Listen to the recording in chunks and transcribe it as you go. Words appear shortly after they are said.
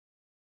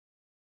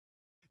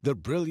The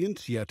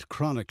brilliant yet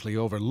chronically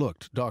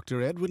overlooked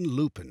Dr. Edwin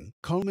Lupin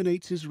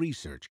culminates his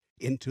research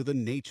into the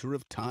nature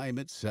of time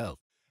itself.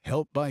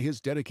 Helped by his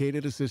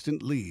dedicated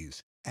assistant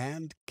Lise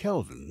and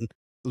Kelvin,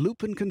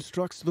 Lupin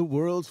constructs the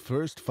world's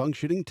first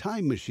functioning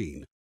time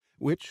machine,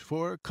 which,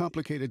 for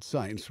complicated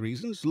science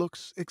reasons,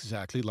 looks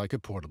exactly like a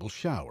portable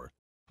shower.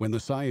 When the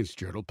Science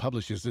Journal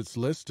publishes its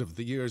list of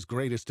the year's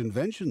greatest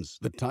inventions,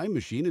 the time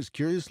machine is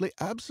curiously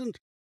absent.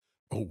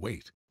 Oh,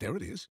 wait, there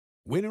it is.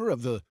 Winner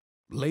of the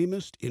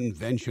Lamest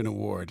Invention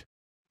Award.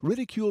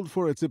 Ridiculed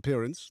for its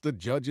appearance, the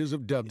judges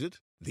have dubbed it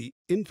the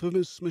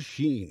infamous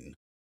machine.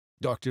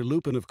 Dr.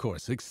 Lupin, of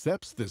course,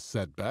 accepts this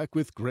setback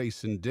with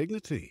grace and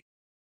dignity.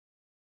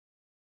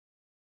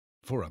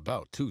 For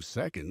about 2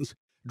 seconds,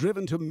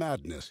 driven to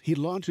madness, he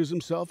launches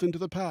himself into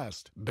the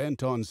past,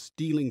 bent on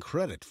stealing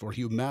credit for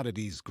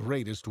humanity's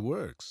greatest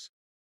works.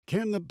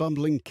 Can the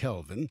bumbling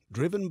Kelvin,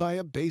 driven by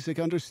a basic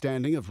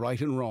understanding of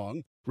right and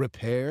wrong,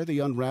 repair the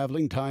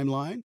unraveling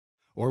timeline?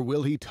 Or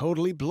will he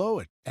totally blow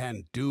it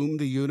and doom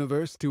the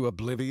universe to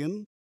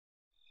oblivion?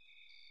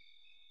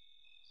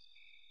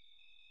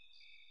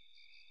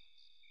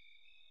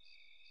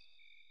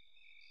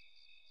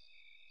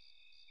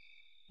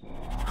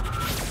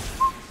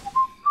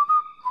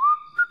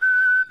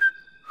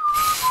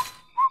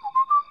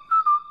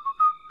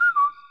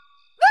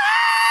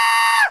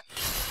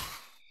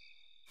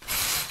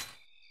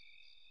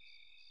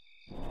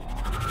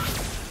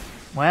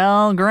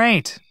 Well,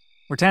 great.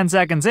 We're 10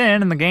 seconds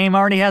in and the game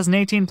already has an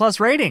 18+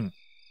 rating.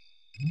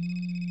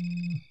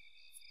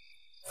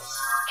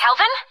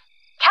 Kelvin?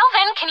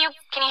 Kelvin, can you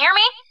hear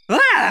me?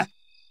 Ah!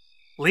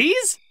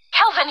 Lise?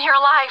 Kelvin, you're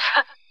alive.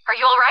 Are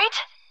you all right?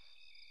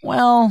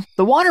 Well,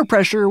 the water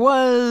pressure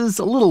was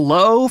a little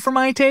low for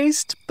my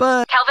taste,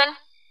 but... Kelvin,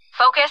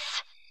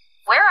 focus.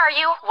 Where are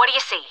you? What do you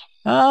see?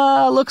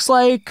 Looks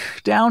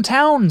like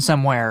downtown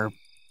somewhere.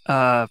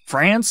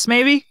 France,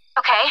 maybe?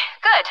 Okay,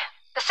 good.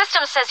 The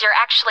system says you're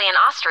actually in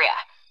Austria.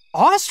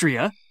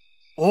 Austria?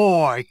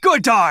 Oi,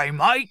 good day,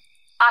 mate.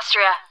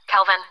 Austria,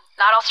 Kelvin,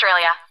 not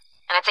Australia.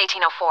 And it's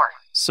 1804.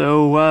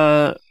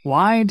 So,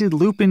 why did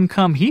Lupin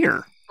come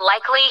here?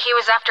 Likely he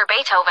was after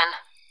Beethoven.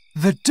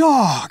 The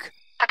dog!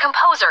 The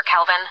composer,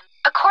 Kelvin.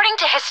 According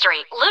to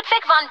history,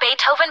 Ludwig van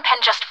Beethoven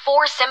penned just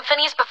 4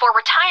 symphonies before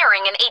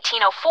retiring in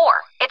 1804.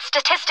 It's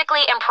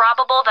statistically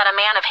improbable that a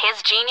man of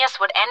his genius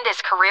would end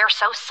his career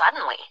so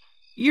suddenly.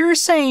 You're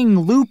saying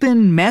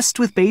Lupin messed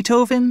with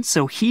Beethoven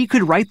so he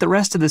could write the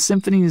rest of the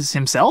symphonies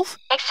himself?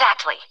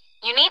 Exactly.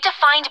 You need to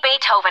find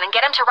Beethoven and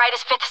get him to write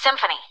his 5th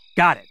symphony.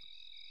 Got it.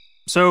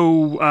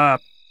 So,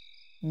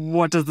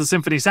 what does the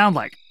symphony sound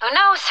like? Who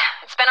knows?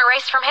 It's been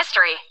erased from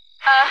history.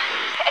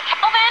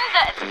 Kelvin,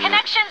 the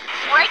connection's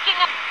breaking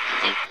up.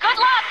 Good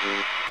luck!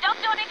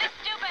 Don't do anything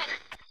stupid!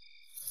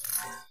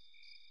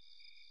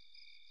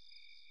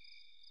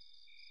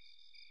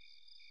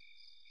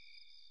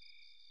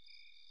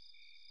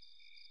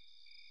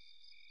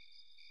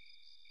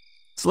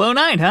 Slow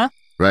night, huh?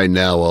 Right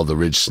now, all the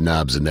rich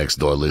snobs are next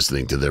door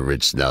listening to their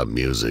rich snob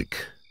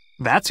music.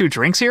 That's who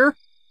drinks here?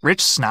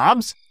 Rich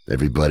snobs?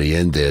 Everybody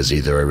in there's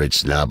either a rich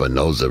snob or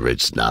knows a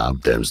rich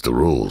snob. Them's the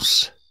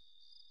rules.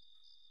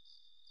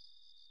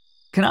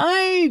 Can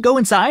I go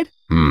inside?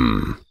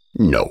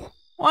 No.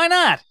 Why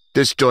not?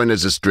 This joint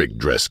has a strict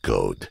dress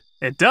code.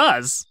 It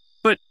does.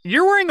 But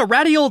you're wearing a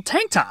ratty old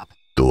tank top.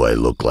 Do I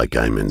look like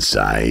I'm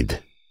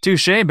inside?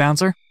 Touché,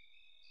 bouncer.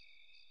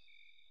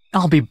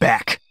 I'll be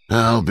back.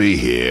 I'll be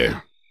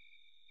here.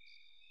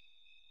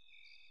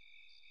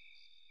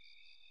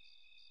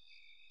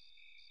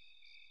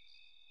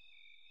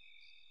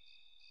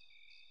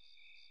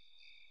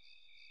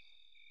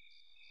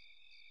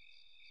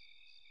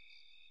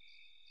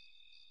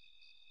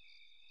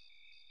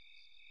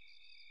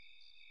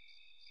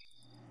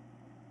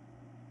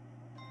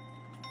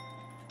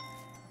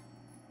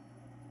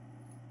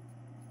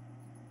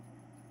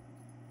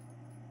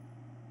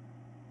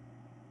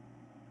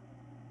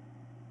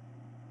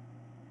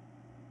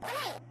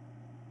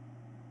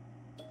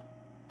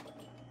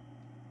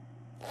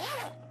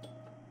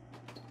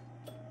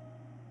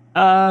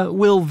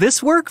 Will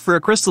this work for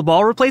a crystal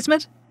ball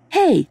replacement?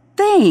 Hey,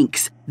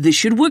 thanks. This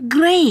should work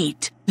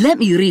great. Let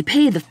me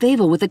repay the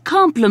favor with a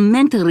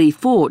complimentary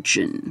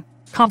fortune.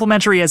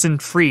 Complimentary as in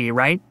free,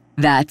 right?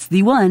 That's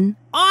the one.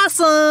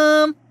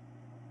 Awesome!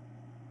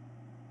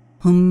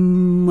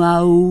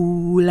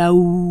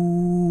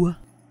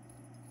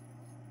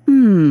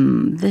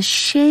 The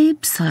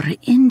shapes are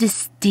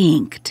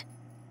indistinct.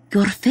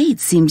 Your fate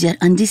seems yet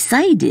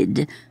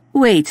undecided.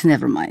 Wait,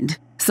 never mind.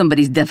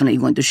 Somebody's definitely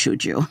going to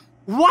shoot you.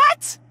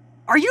 What?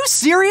 Are you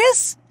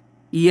serious?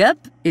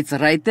 Yep, it's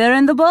right there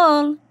in the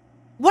ball.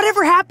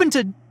 Whatever happened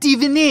to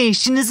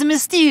divination is a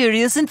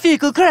mysterious and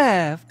fickle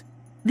craft?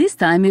 This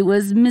time it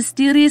was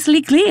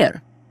mysteriously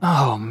clear.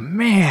 Oh,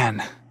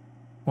 man.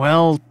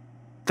 Well,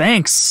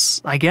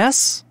 thanks, I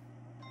guess.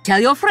 Tell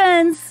your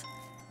friends.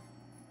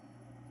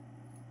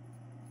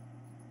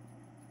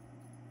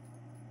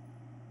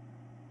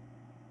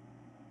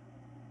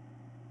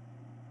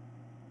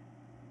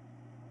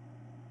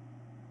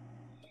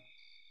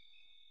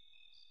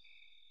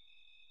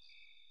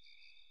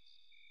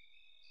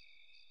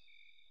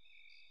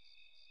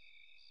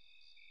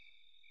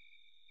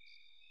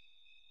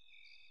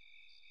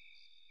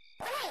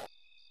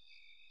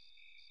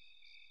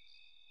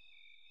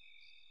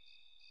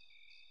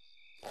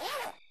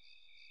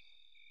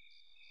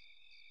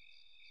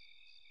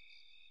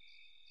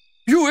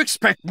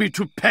 expect me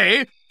to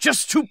pay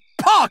just to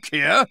park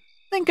here?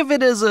 Think of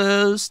it as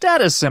a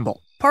status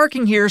symbol.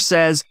 Parking here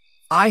says,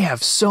 I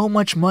have so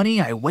much money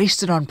I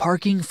wasted on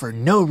parking for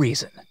no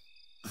reason.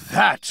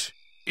 That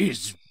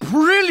is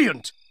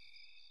brilliant!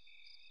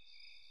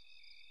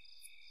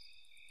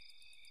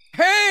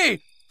 Hey,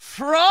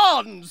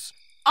 Franz!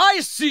 I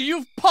see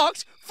you've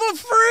parked for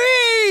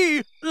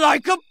free!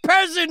 Like a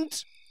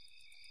peasant!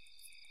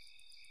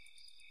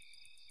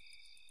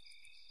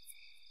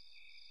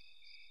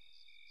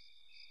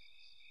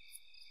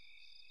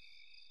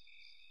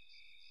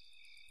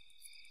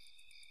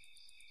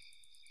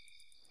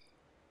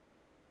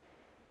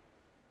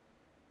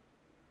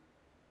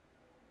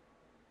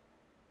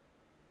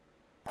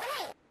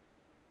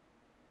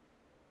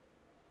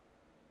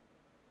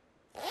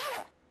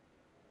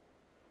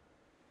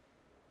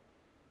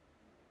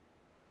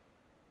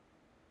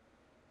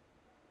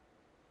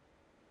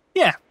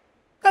 Yeah,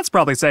 that's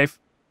probably safe.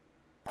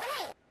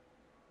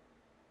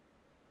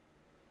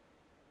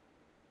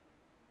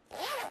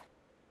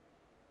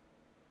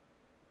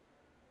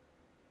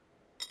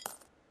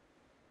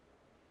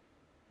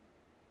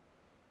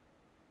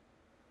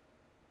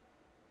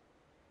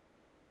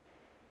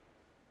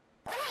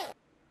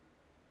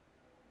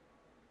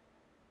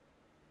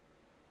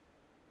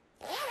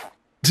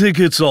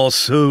 Tickets are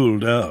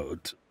sold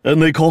out,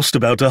 and they cost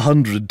about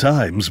 100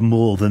 times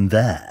more than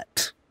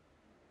that.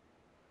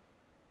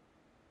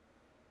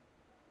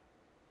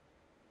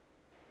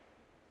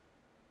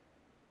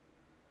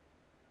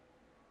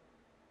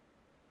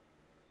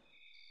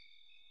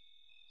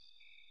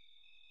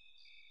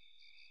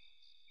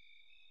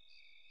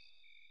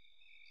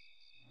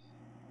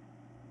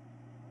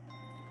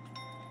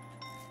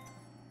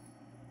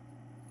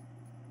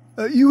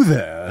 You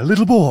there,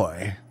 little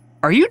boy?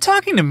 Are you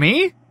talking to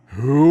me?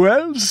 Who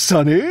else,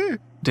 Sonny?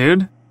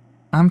 Dude,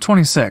 I'm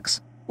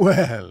 26.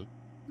 Well,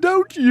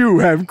 don't you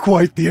have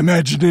quite the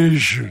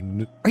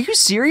imagination? Are you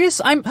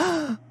serious?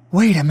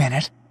 Wait a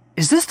minute.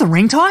 Is this the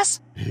ring toss?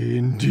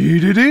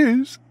 Indeed it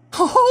is.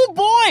 Oh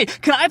boy!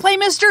 Can I play,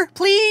 mister?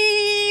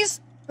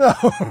 Please?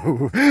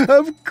 Oh,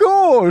 of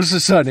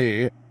course,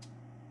 Sonny.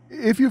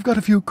 If you've got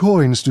a few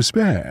coins to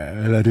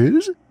spare, that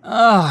is.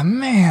 Oh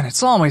man,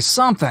 it's always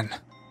something.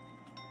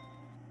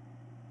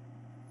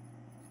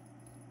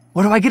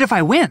 What do I get if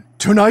I win?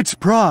 Tonight's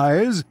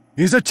prize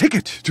is a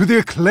ticket to the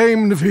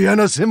acclaimed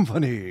Vienna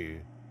Symphony.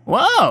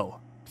 Whoa!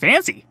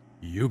 Fancy.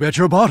 You bet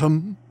your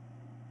bottom.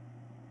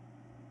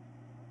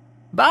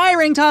 Bye,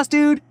 ring toss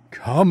dude.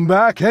 Come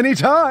back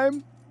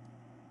anytime.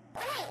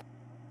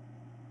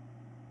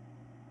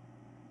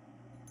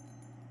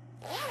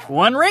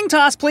 One ring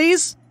toss,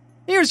 please.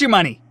 Here's your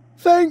money.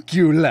 Thank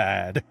you,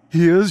 lad.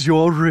 Here's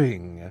your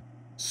ring.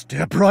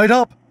 Step right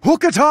up,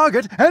 hook a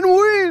target, and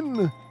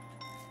win!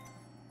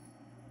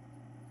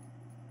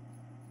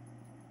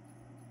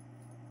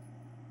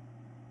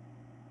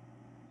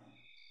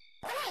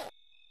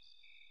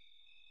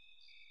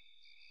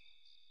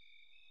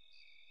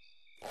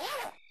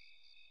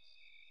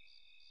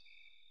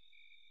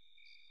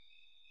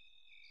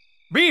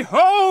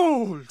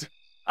 Behold!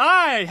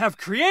 I have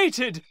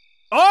created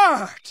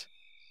art!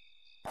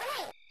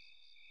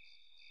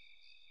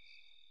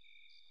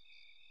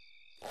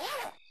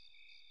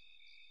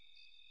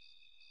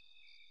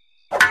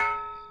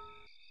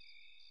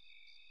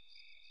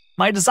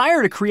 My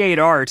desire to create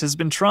art has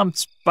been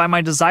trumped by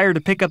my desire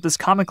to pick up this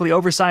comically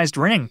oversized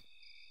ring.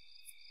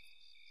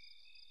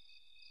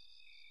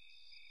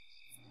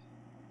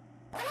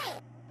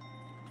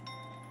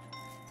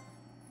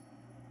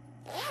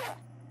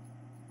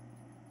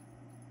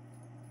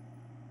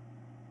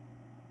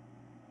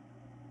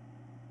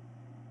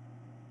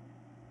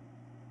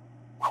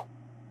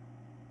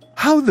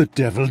 How the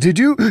devil did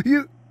you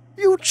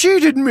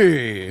cheated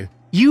me!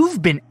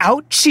 You've been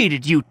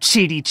out-cheated, you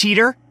cheaty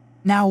cheater!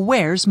 Now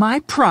where's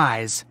my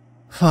prize?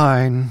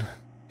 Fine.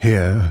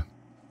 Here.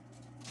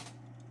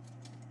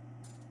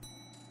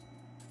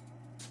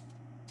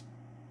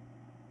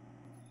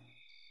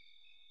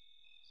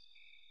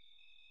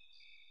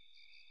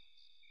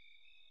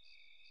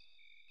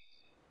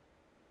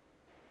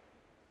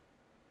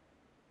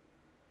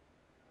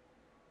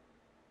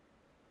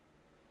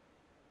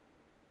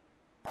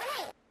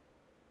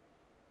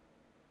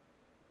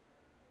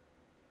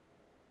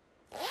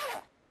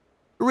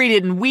 Read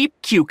it and weep,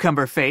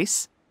 cucumber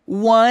face.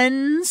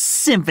 1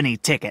 symphony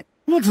ticket.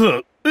 What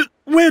the?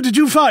 Where did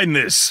you find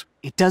this?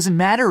 It doesn't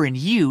matter and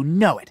you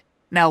know it.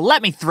 Now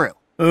let me through.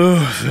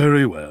 Oh,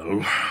 very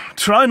well.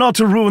 Try not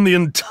to ruin the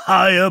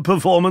entire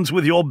performance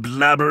with your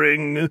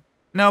blabbering.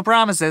 No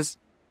promises.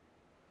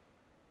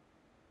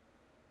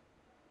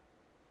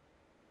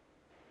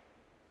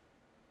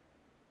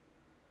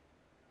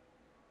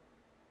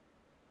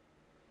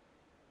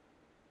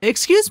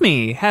 Excuse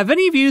me, have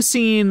any of you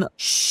seen...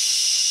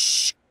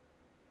 Shh.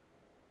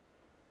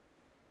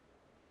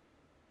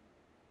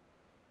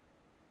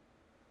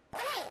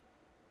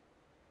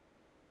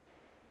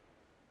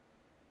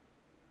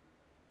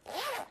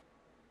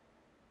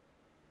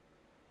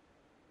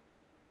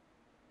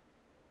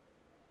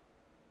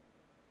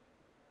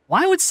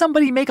 Why would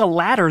somebody make a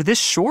ladder this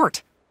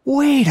short?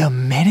 Wait a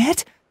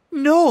minute.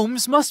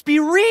 Gnomes must be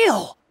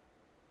real.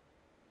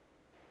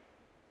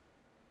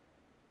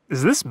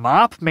 Is this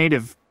mop made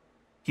of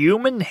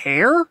human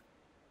hair?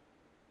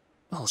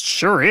 Well,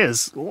 sure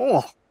is.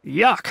 Oh,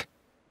 yuck.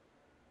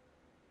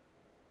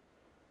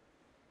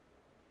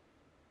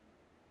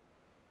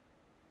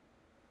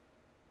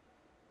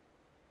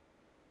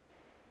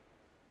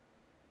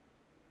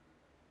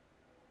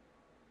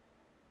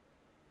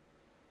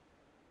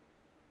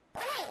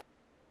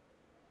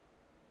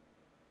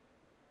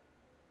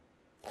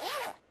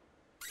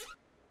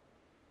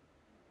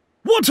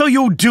 What are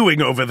you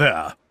doing over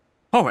there?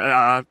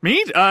 Oh,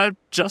 me?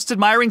 Just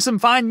admiring some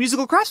fine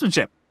musical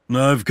craftsmanship.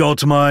 I've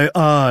got my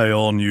eye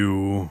on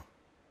you.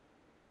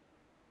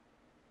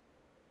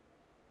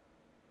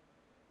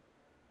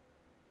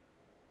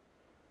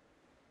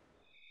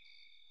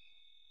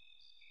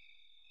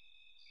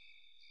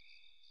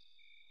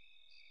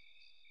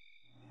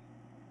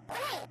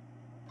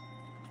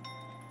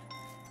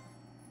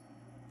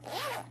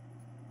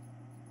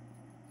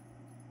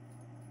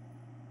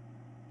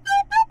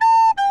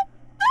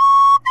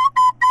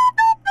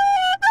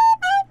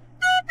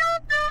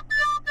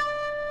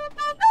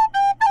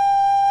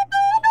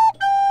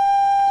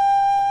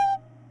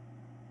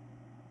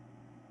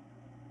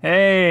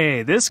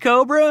 Hey, this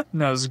cobra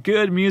knows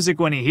good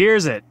music when he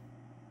hears it.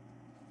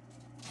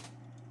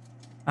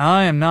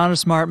 I am not a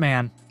smart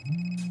man.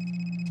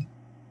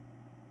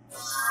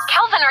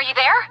 Kelvin, are you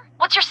there?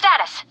 What's your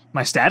status?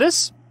 My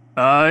status?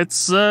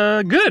 It's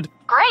good.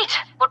 Great.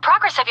 What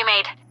progress have you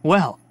made?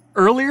 Well,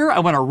 earlier I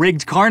won a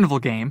rigged carnival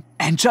game,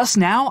 and just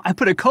now I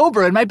put a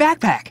cobra in my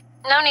backpack.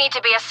 No need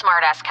to be a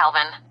smartass,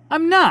 Kelvin.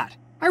 I'm not.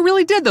 I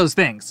really did those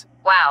things.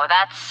 Wow,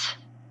 that's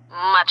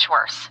much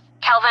worse.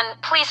 Kelvin,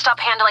 please stop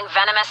handling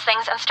venomous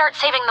things and start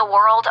saving the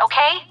world,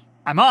 okay?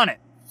 I'm on it.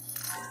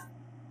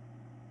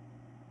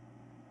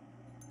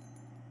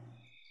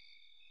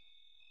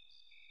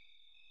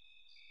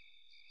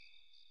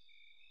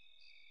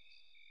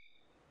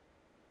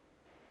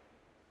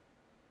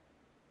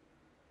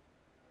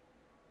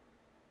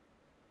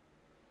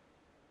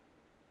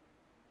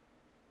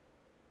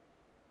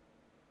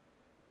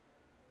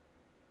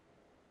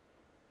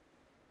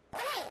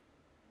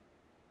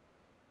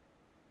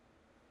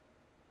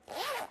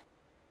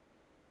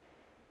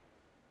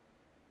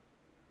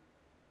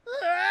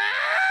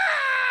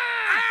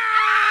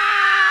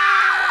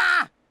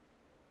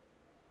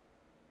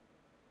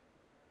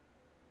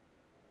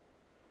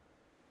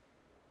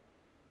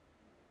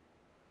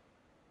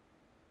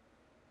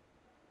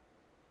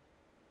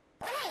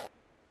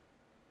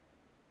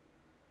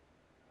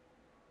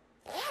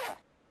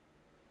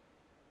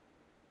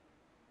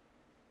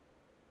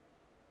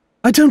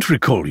 I don't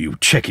recall you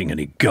checking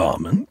any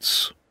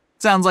garments.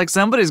 Sounds like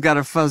somebody's got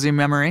a fuzzy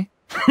memory.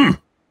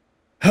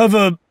 Have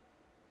a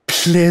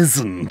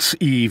pleasant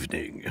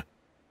evening.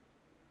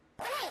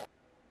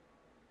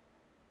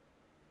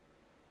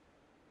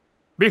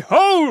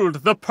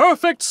 Behold the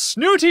perfect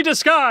snooty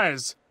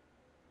disguise!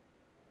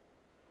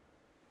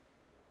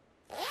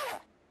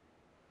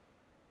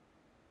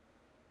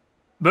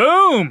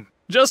 Boom!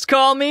 Just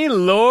call me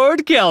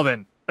Lord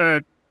Kelvin.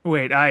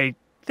 Wait, I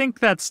think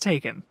that's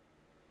taken.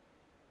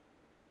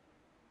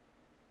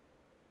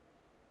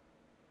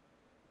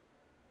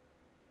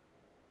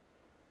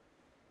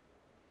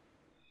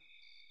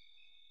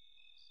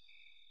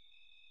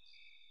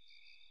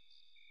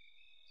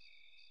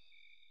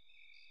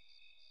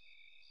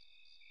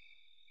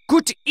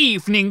 Good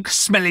evening,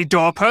 smelly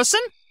door person.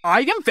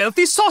 I am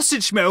filthy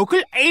sausage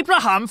mogul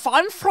Abraham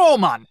von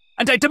Frohman,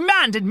 and I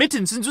demand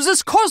admittance into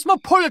this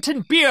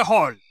cosmopolitan beer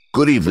hall.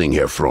 Good evening,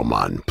 Herr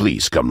Frohman.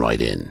 Please come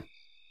right in.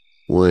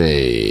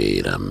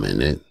 Wait a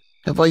minute.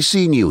 Have I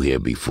seen you here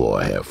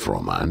before, Herr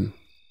Frohman?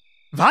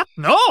 What?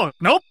 No,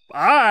 nope.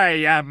 I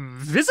am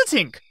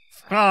visiting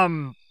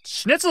from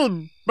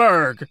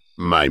Schnitzelberg.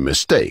 My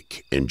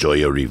mistake. Enjoy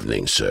your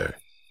evening, sir.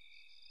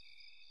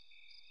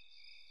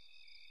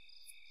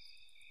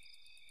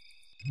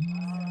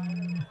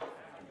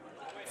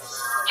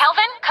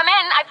 Kelvin, come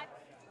in.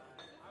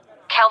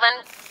 Kelvin,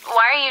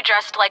 why are you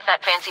dressed like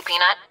that fancy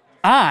peanut?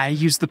 I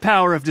use the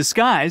power of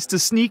disguise to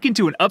sneak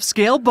into an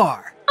upscale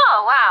bar.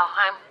 Oh, wow.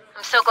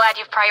 I'm so glad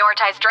you've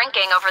prioritized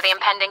drinking over the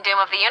impending doom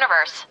of the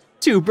universe.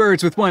 2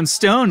 birds with 1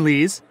 stone,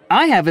 Lise.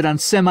 I have it on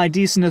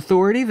semi-decent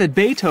authority that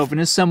Beethoven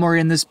is somewhere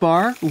in this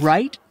bar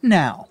right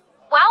now.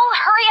 Well,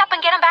 hurry up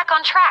and get him back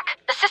on track.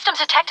 The system's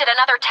detected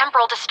another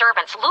temporal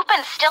disturbance.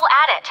 Lupin's still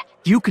at it.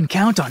 You can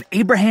count on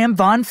Abraham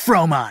von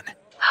Frohman.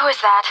 Who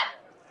is that?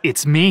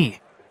 It's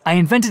me. I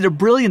invented a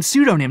brilliant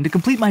pseudonym to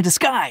complete my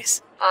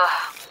disguise.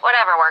 Ugh,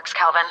 whatever works,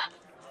 Kelvin.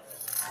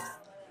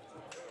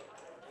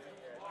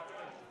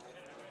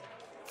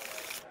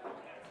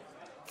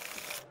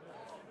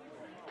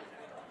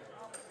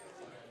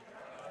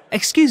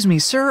 Excuse me,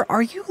 sir,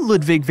 are you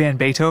Ludwig van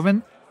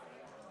Beethoven?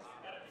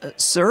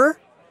 Sir?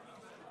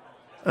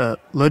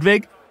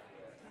 Ludwig?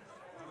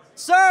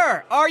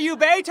 Sir, are you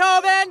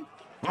Beethoven?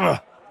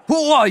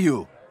 Who are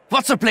you?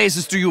 What the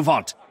places do you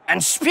want?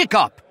 And speak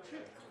up!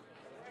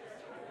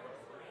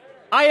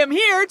 I am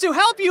here to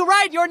help you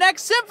write your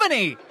next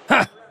symphony.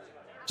 Ha!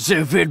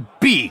 There will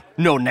be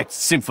no next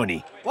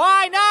symphony.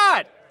 Why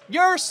not?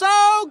 You're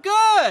so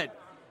good.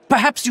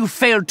 Perhaps you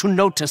failed to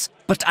notice,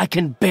 but I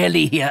can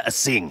barely hear a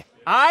thing.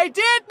 I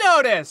did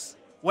notice.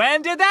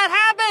 When did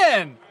that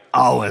happen?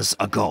 Hours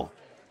ago,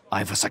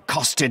 I was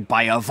accosted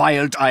by a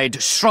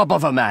wild-eyed shrub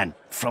of a man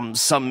from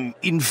some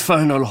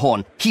infernal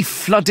horn. He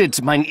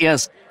flooded mine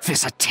ears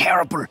with a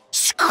terrible,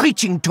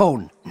 screeching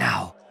tone.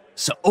 Now,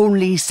 the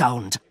only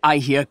sound I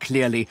hear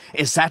clearly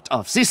is that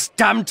of this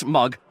damned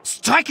mug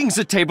striking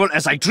the table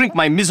as I drink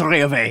my misery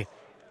away.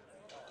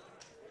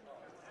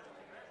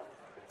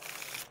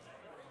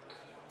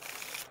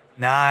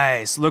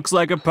 Nice. Looks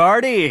like a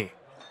party.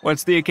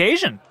 What's the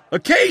occasion?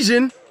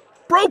 Occasion?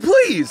 Bro,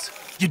 please!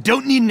 You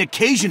don't need an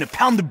occasion to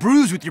pound the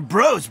brews with your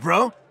bros,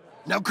 bro.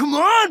 Now come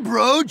on,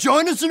 bro,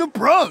 join us in a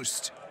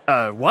broast.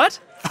 What?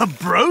 A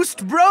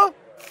broast, bro?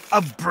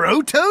 A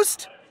bro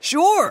toast?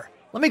 Sure.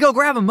 Let me go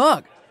grab a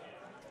mug.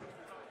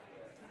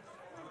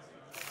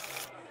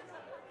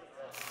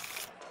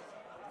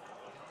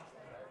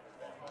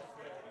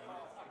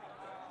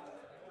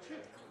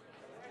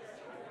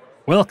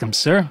 Welcome,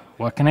 sir.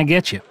 What can I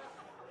get you?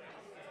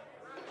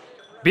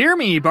 Beer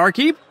me,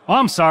 barkeep. Oh,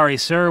 I'm sorry,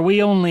 sir.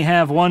 We only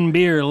have one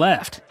beer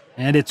left,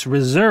 and it's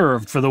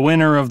reserved for the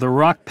winner of the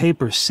rock,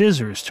 paper,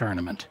 scissors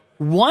tournament.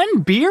 One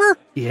beer?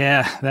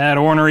 Yeah, that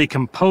ornery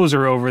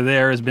composer over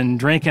there has been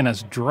drinking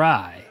us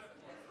dry.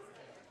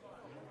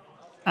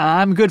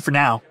 I'm good for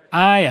now.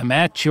 I am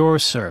at your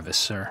service,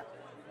 sir.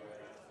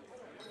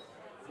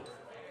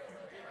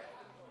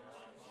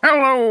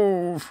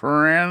 Hello,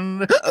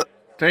 friend.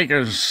 Take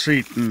a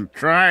seat and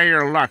try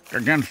your luck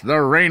against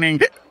the reigning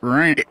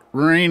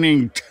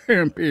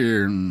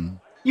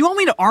champion. You want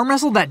me to arm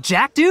wrestle that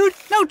Jack dude?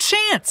 No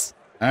chance.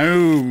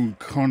 Au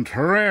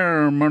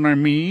contraire, mon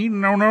ami.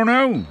 No.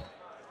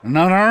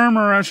 Not arm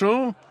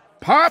wrestle.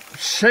 Pop,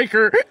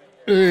 shaker,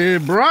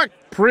 Brock,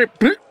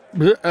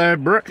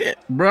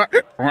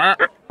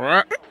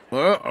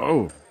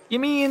 uh-oh. You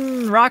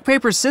mean rock,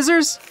 paper,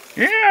 scissors?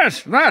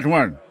 Yes, that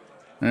one.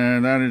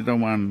 That is the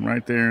one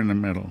right there in the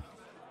middle.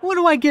 What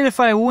do I get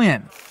if I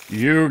win?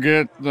 You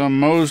get the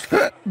most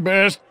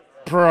best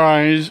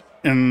prize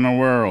in the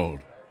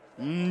world.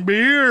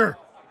 Beer.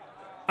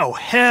 Oh,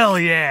 hell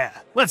yeah.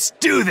 Let's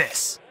do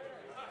this.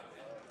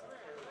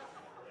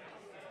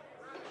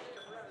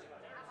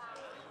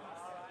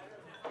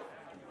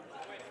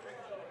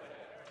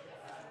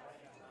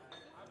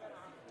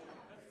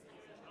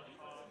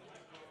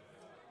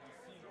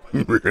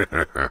 You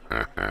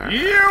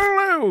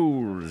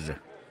lose.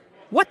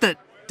 What the?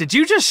 Did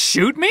you just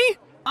shoot me?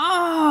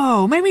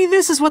 Oh, maybe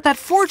this is what that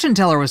fortune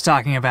teller was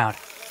talking about.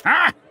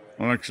 Ah!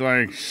 Looks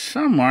like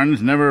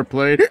someone's never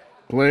played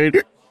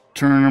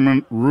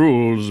tournament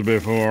rules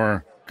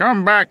before.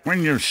 Come back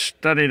when you've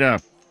studied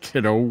up,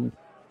 kiddo.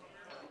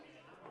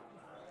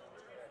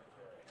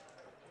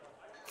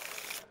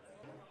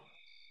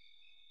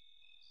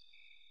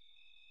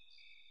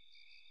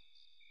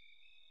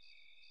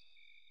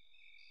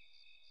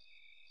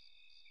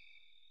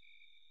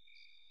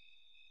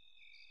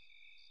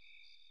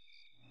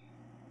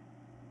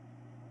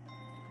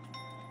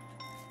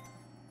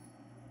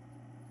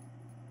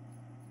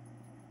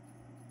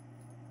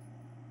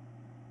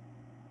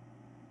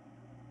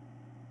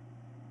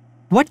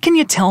 What can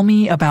you tell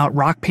me about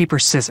rock, paper,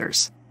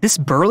 scissors? This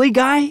burly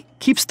guy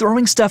keeps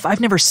throwing stuff I've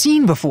never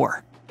seen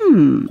before.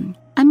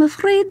 I'm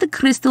afraid the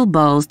crystal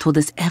balls told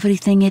us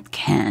everything it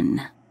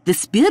can. The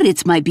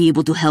spirits might be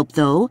able to help,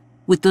 though.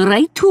 With the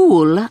right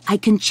tool, I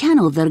can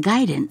channel their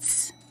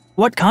guidance.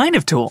 What kind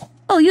of tool?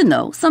 Oh, you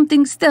know,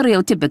 something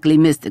stereotypically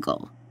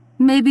mystical.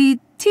 Maybe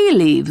tea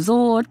leaves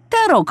or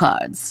tarot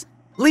cards.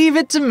 Leave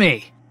it to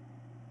me.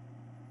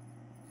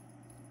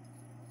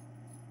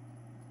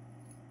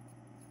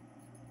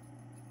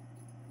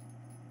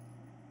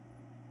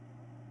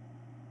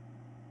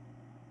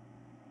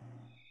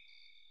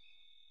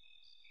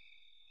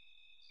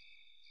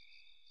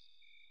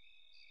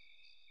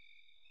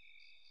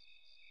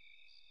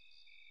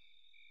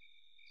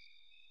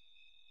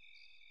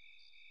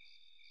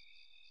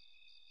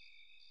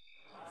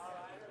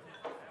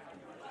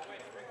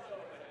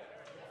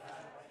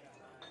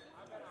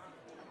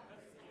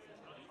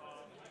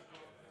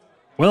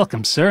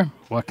 Welcome, sir.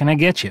 What can I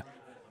get you?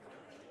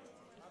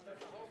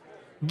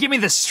 Give me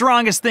the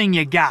strongest thing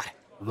you got.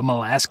 The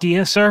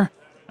Molaskia, sir?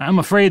 I'm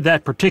afraid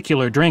that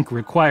particular drink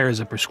requires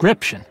a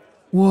prescription.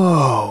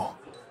 Whoa.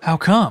 How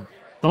come?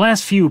 The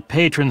last few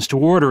patrons to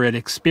order it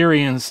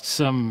experienced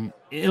some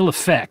ill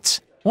effects.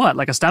 What,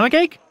 like a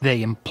stomachache?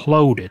 They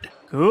imploded.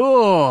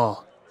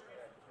 Cool.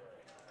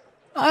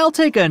 I'll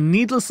take a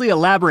needlessly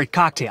elaborate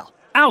cocktail.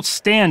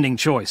 Outstanding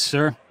choice,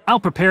 sir. I'll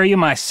prepare you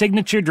my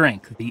signature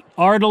drink, the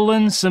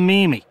Ardalin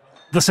Samimi.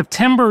 The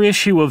September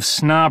issue of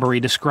Snobbery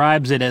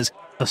describes it as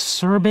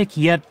acerbic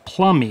yet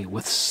plummy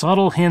with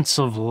subtle hints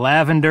of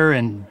lavender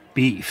and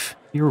beef.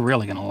 You're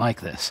really gonna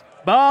like this.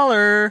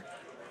 Baller!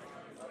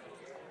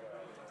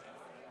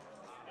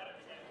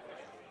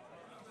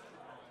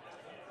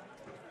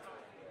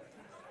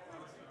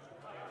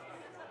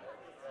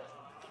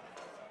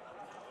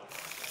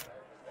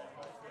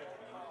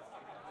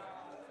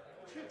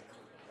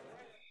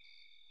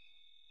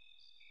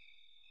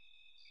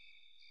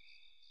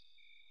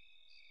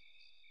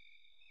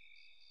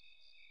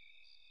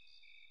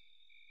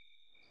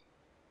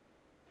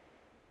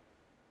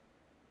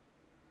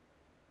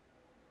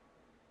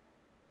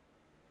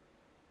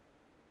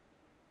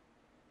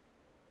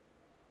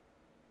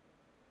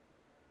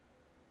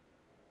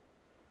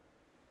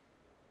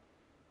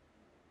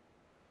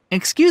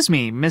 Excuse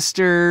me,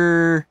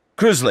 Mr.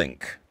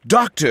 Cruiselink.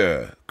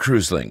 Dr.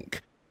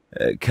 Cruiselink.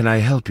 Can I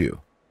help you?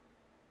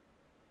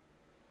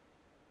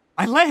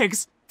 My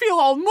legs feel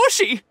all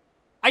mushy.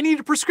 I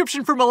need a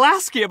prescription for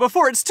Malaskia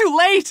before it's too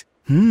late.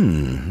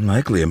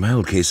 Likely a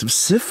mild case of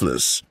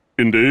syphilis.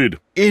 Indeed.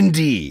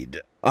 Indeed.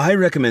 I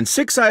recommend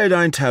 6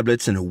 iodine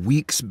tablets and a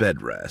week's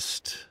bed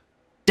rest.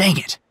 Dang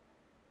it.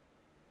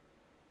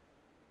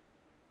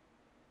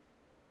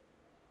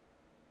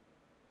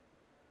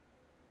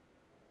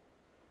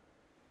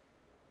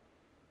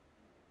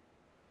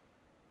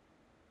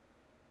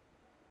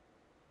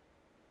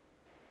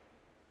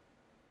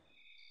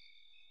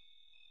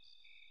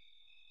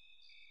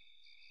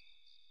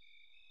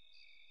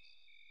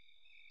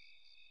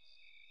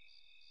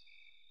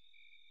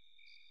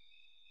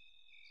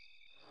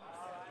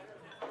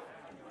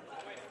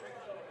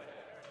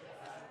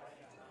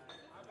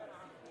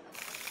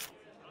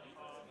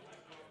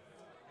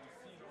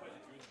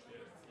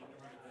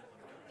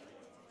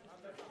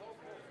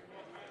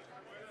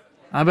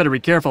 I better be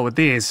careful with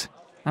these.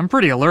 I'm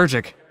pretty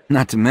allergic.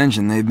 Not to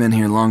mention they've been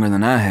here longer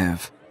than I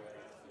have.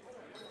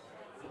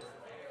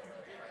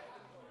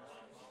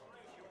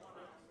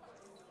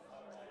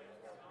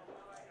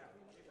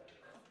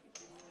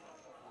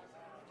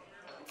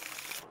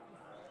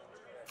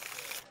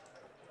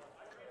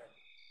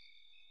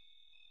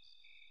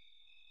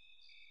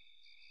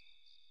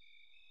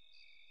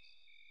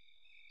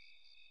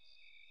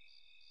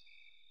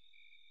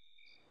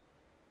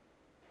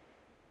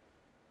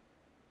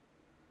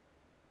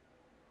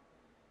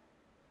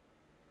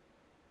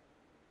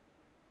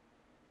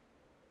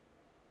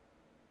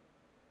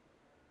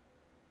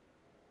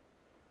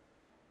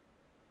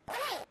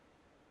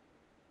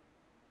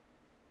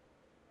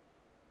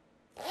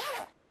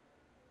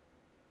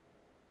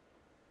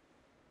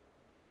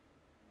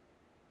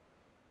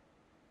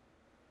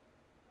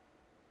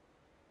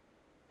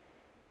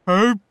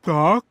 Hey,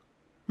 Doc.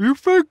 You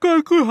think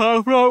I could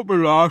have that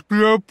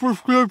Malaskia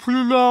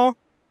prescription now?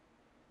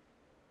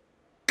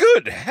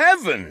 Good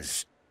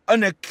heavens!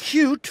 An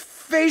acute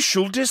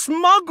facial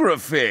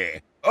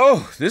dysmography!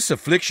 Oh, this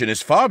affliction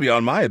is far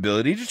beyond my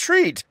ability to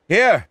treat.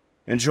 Here,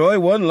 enjoy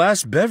one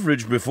last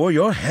beverage before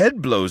your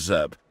head blows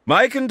up.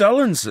 My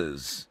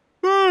condolences.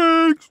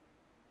 Thanks.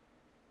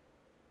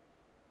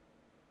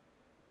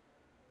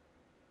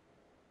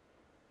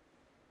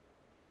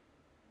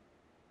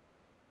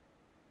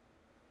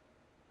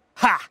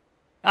 Ha!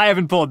 I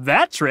haven't pulled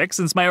that trick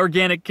since my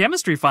organic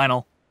chemistry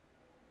final.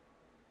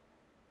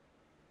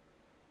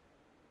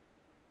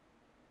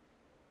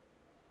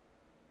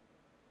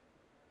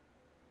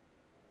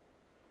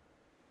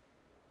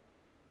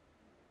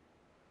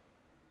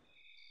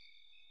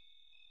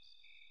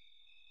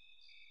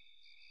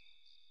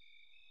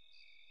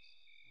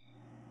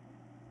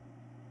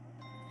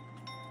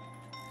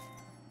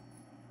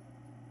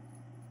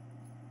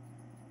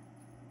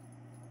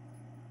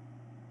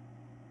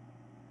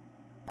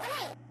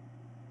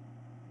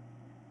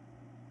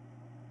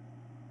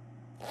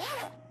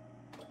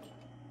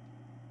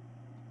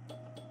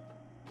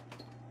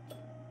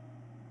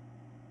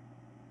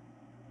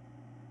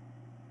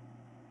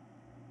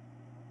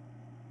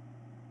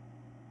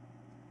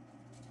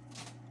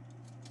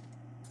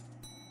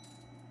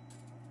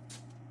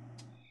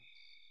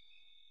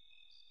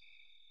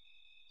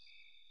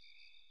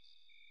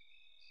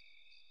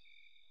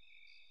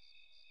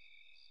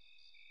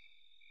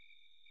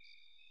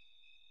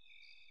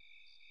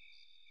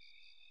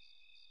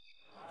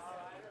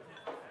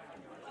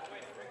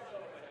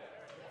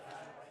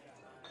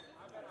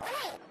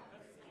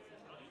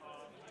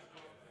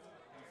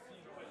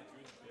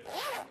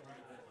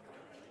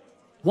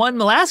 One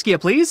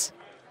Malaskia, please.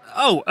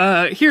 Oh,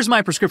 here's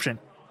my prescription.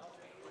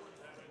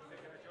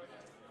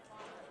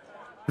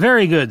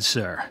 Very good,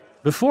 sir.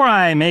 Before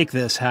I make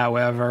this,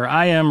 however,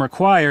 I am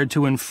required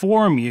to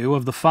inform you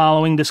of the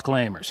following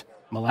disclaimers.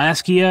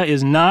 Malaskia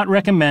is not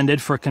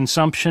recommended for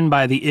consumption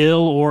by the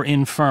ill or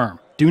infirm.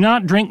 Do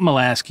not drink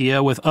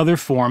Malaskia with other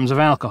forms of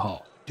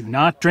alcohol. Do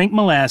not drink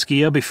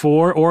Malaskia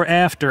before or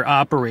after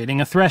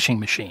operating a threshing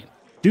machine.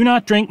 Do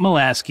not drink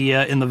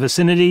Malaskia in the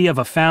vicinity of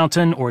a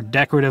fountain or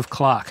decorative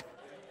clock.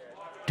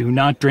 Do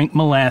not drink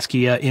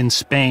Malaskia in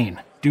Spain.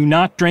 Do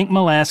not drink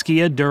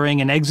Malaskia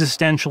during an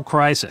existential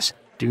crisis.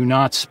 Do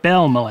not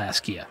spell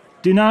Malaskia.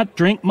 Do not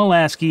drink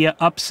Malaskia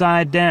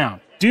upside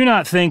down. Do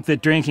not think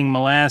that drinking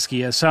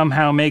Malaskia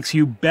somehow makes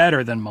you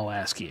better than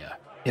Malaskia.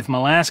 If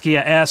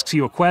Malaskia asks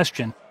you a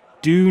question,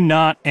 do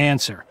not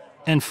answer.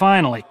 And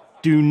finally,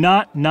 do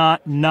not drink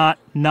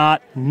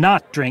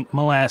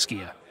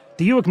Malaskia.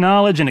 Do you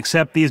acknowledge and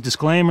accept these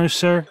disclaimers,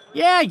 sir?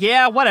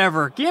 Yeah,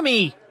 whatever.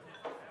 Gimme.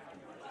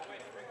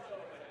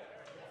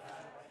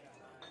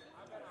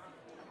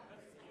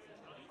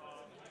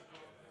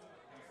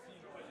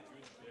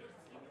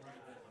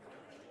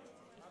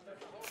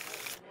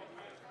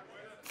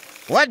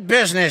 What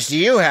business do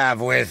you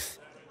have with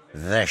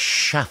the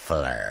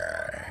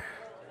Shuffler?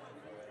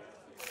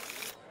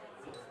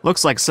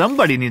 Looks like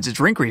somebody needs a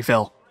drink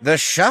refill. The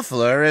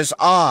Shuffler is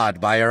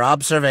awed by your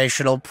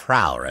observational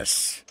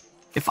prowess.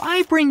 if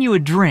I bring you a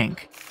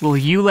drink, will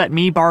you let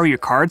me borrow your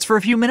cards for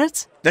a few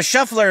minutes? The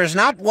shuffler is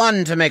not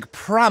one to make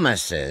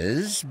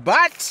promises,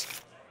 but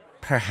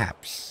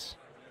perhaps.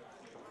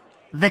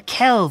 The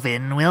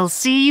Kelvin will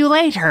see you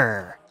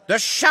later. The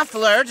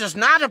shuffler does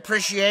not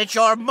appreciate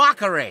your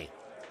mockery.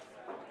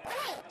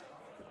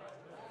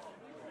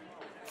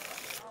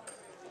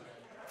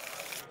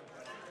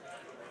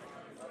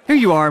 Here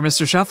you are,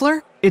 Mr.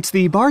 Shuffler. It's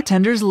the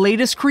bartender's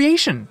latest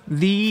creation,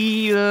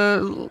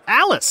 the,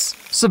 Alice.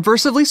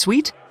 Subversively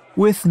sweet,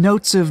 with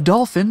notes of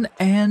dolphin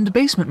and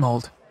basement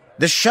mold.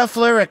 The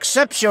shuffler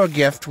accepts your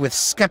gift with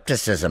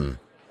skepticism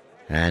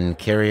and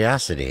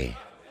curiosity.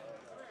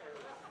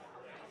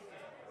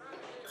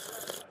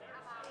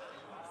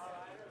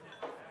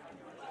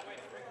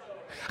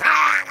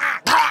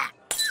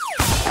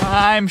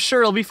 I'm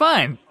sure it'll be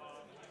fine.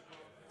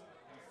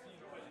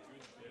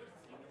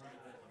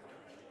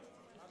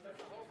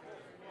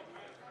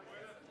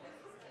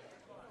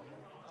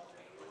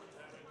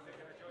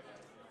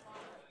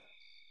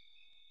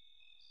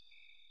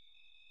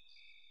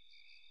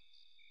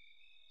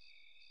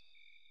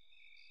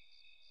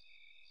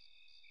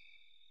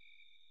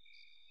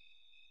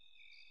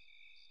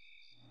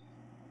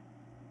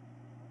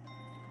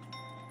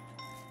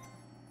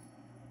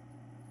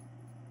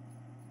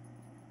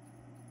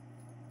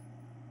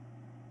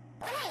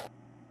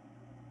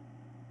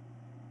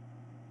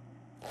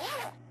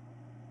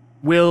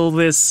 Will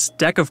this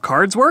deck of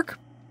cards work?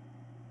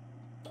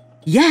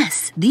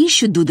 Yes, these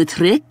should do the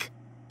trick.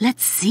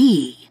 Let's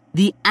see.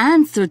 The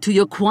answer to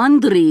your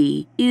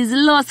quandary is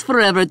lost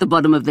forever at the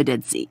bottom of the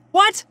Dead Sea.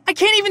 What? I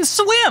can't even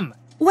swim!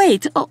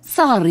 Wait, oh,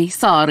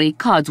 sorry,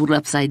 cards were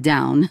upside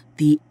down.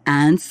 The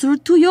answer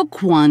to your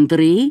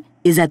quandary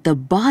is at the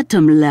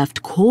bottom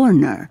left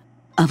corner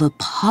of a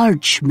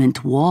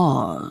parchment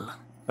wall.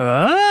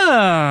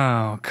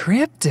 Oh,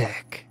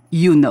 cryptic.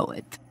 You know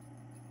it.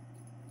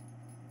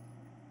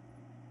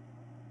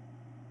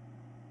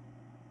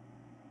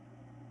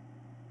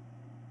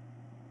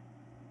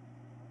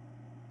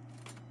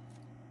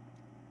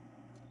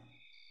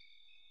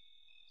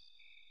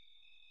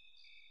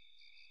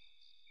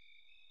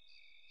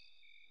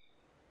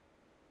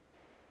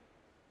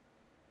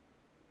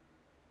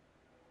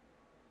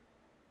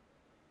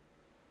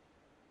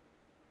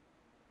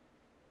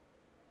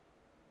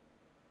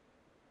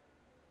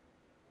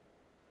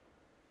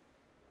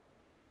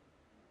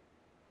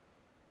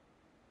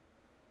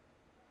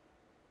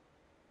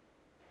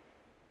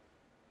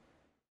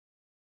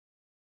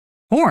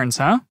 Horns,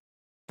 huh?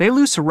 They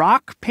loose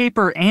rock,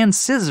 paper, and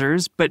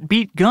scissors, but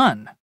beat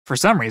gun, for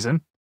some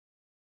reason.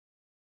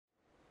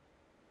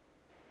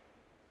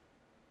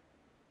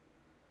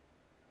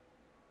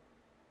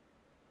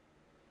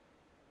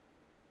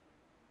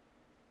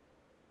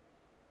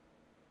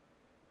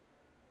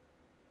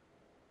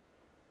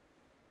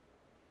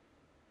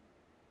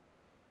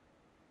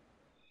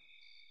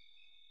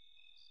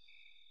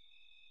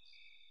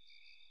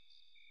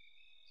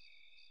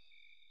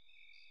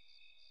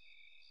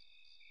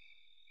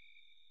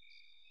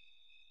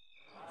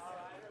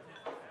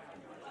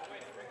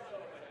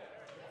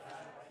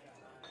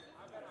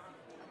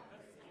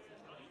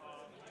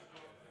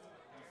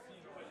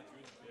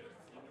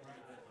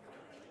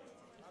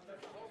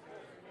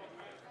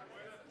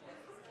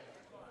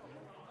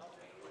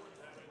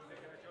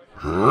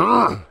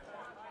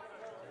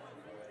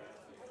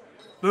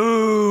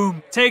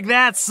 Boom! Take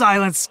that,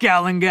 silent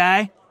scowling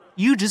guy.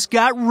 You just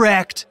got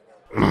wrecked.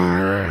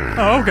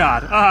 Oh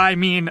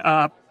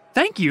god,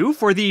 thank you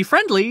for the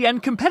friendly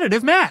and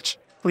competitive match.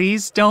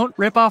 Please don't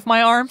rip off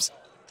my arms.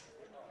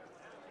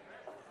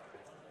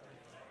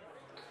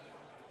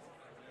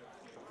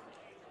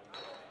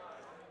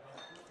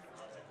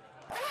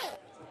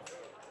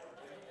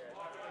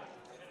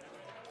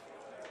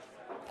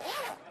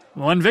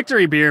 One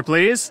victory beer,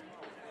 please.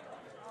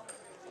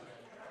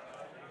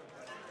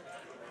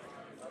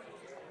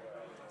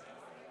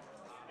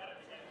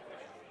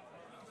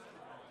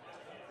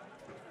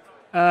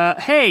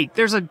 Hey,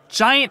 there's a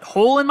giant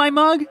hole in my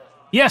mug?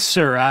 Yes,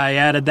 sir, I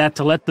added that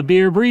to let the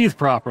beer breathe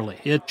properly.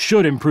 It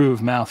should improve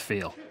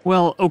mouthfeel.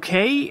 Well,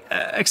 okay,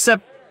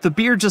 except the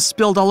beer just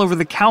spilled all over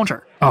the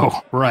counter.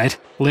 Oh, right.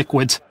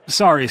 Liquids.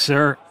 Sorry,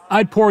 sir.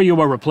 I'd pour you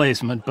a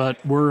replacement,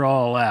 but we're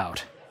all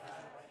out.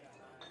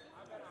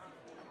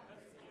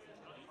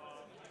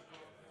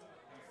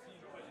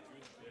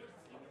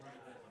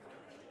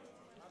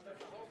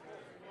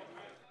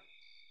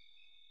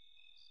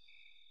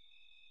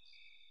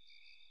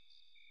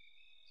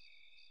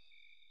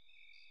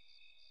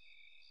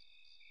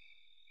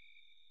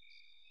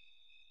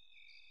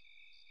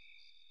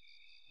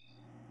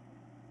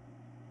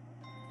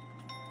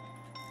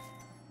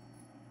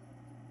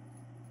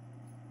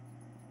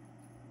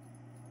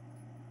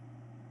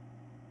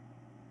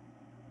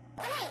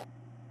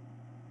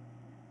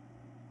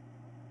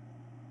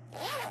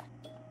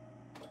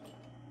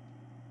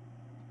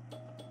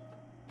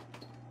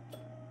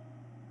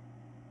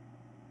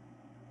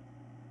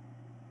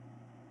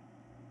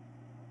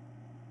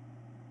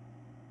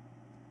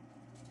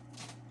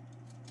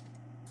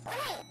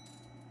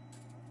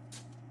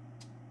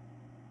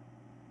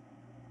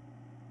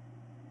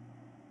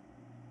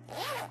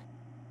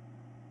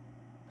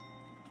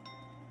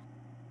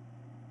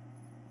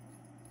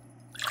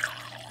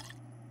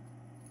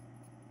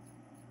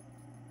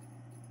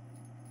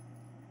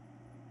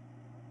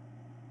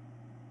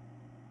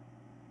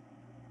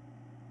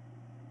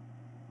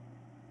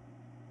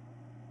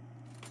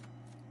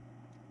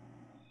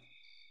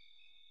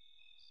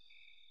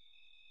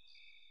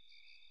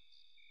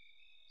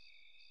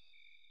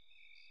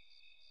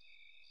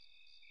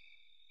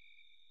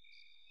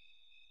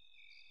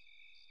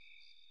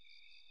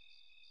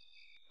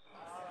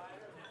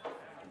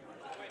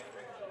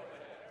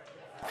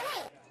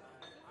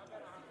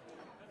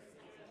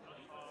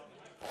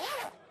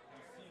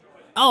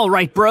 All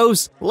right,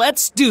 bros,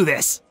 let's do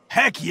this.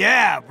 Heck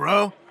yeah,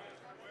 bro.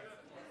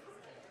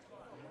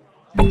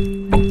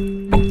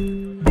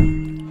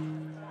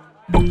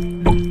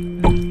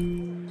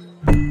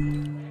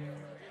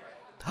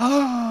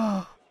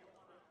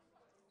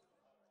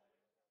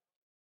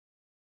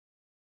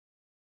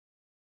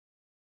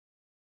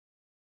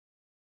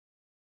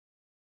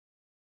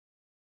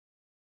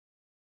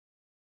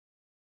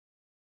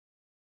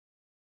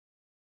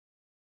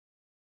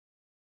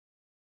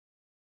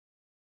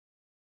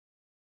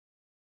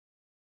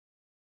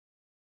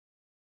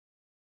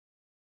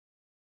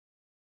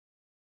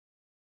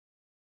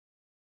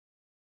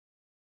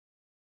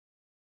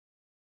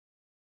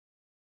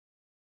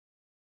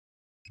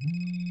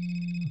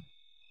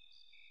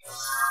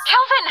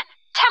 Kelvin,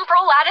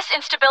 temporal lattice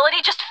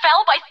instability just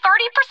fell by 30%!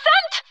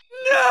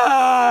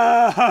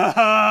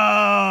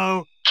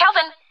 No!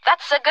 Kelvin,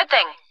 that's a good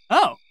thing.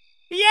 Oh.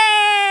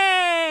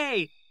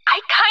 Yay! I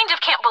kind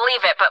of can't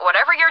believe it, but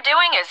whatever you're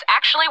doing is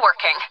actually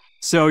working.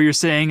 So you're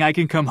saying I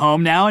can come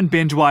home now and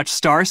binge watch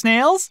Star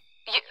Snails?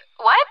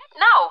 What?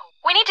 No.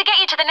 We need to get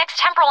you to the next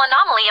temporal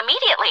anomaly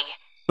immediately.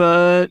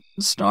 But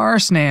Star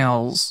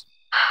Snails...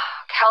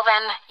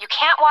 Kelvin, you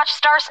can't watch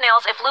Star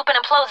Snails if Lupin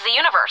implodes the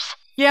universe.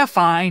 Yeah,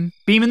 fine.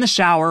 Beam in the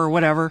shower or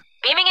whatever.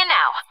 Beaming in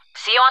now.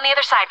 See you on the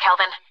other side,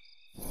 Kelvin.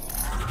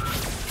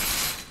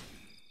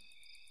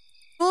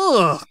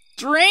 Ugh,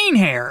 drain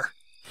hair.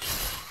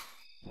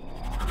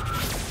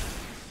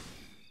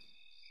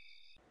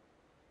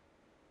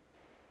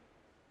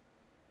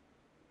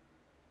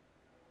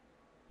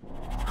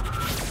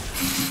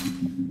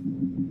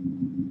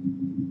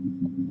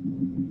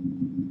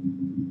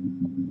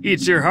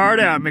 Eat your heart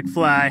out,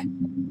 McFly.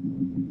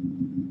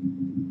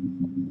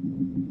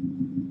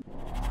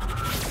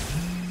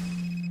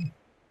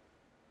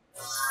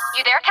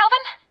 You there,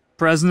 Kelvin?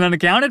 Present and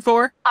accounted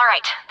for. All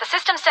right, the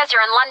system says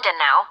you're in London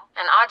now,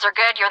 and odds are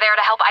good you're there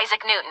to help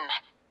Isaac Newton.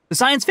 The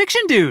science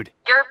fiction dude.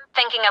 You're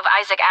thinking of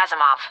Isaac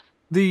Asimov.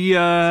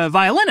 The,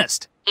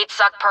 violinist. He'd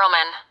suck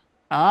Perlman.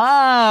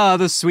 Ah,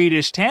 the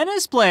Swedish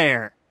tennis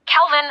player.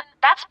 Kelvin,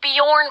 that's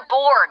Bjorn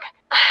Borg.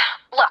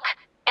 Look,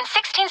 in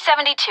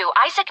 1672,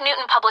 Isaac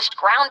Newton published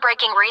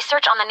groundbreaking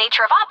research on the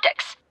nature of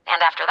optics.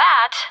 And after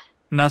that...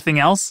 Nothing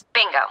else?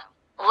 Bingo.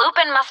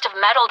 Lupin must have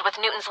meddled with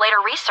Newton's later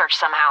research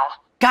somehow.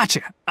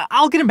 Gotcha.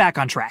 I'll get him back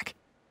on track.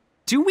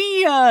 Do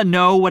we,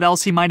 know what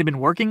else he might have been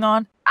working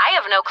on? I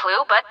have no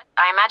clue, but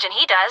I imagine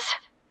he does.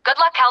 Good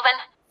luck, Kelvin.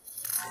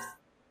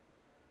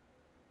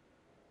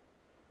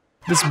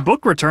 This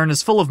book return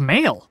is full of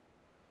mail.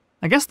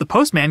 I guess the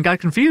postman got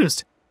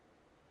confused.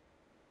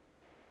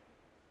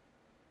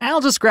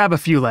 I'll just grab a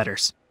few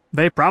letters.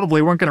 They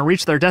probably weren't going to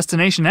reach their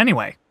destination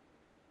anyway.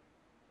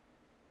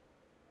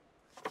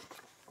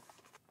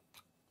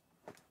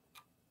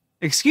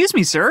 Excuse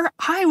me, sir.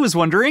 I was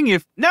wondering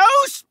if... No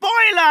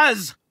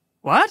spoilers!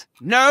 What?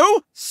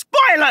 No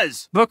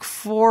spoilers! Book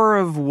 4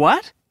 of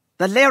what?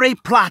 The Larry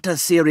Platter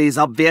series,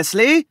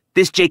 obviously.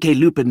 This J.K.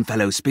 Lupin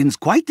fellow spins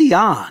quite the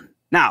yarn.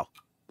 Now,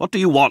 what do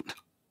you want?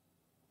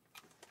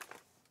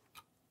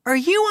 Are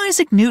you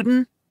Isaac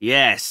Newton?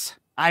 Yes.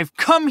 I've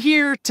come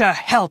here to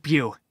help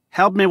you.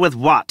 Help me with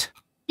what?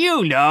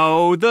 You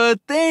know, the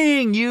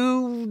thing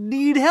you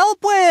need help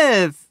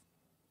with.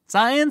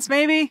 Science,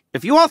 maybe?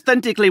 If you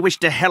authentically wish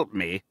to help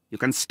me, you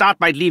can start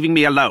by leaving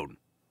me alone.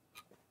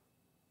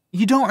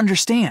 You don't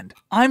understand.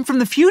 I'm from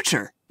the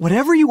future.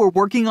 Whatever you were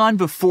working on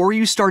before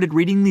you started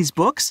reading these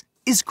books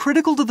is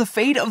critical to the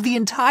fate of the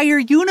entire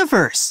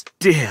universe.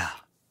 Dear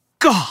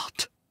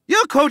God!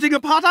 You're quoting a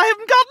part I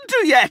haven't gotten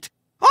to yet,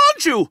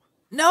 aren't you?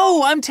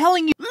 No, I'm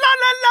telling you. La la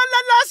la la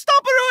la!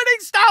 Stop ruining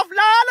stuff!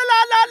 La la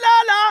la la la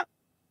la!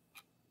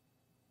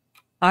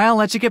 I'll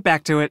let you get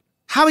back to it.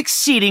 How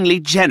exceedingly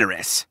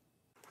generous.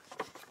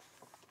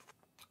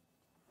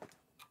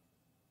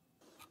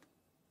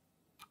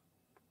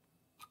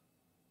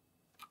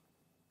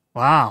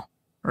 Wow.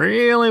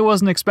 Really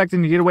wasn't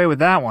expecting to get away with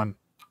that one.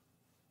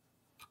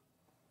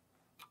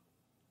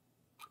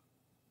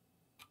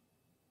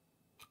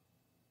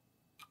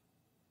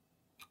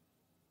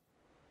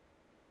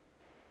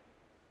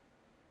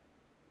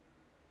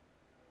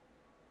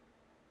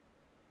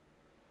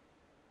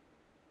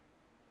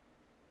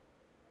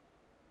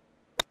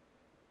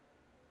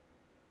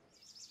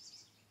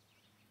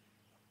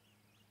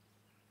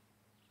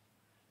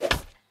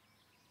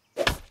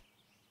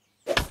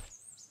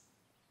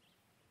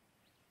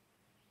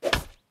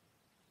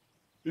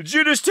 Did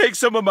you just take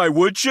some of my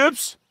wood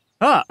chips?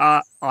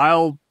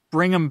 I'll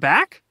bring them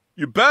back?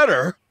 You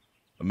better.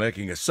 I'm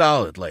making a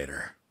salad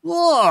later.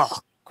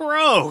 Ugh,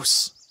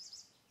 gross.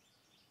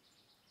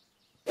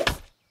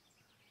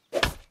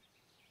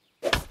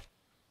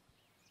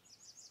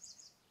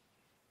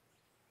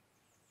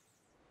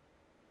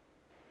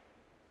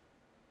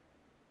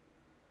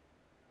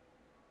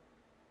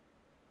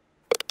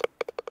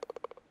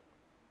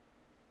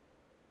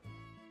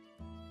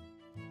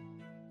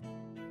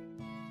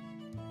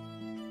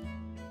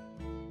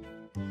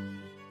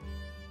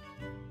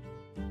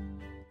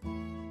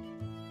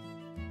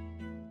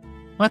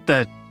 What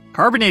the?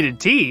 Carbonated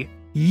tea?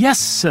 Yes,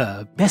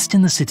 sir. Best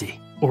in the city.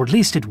 Or at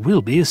least it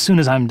will be as soon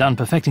as I'm done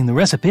perfecting the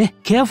recipe.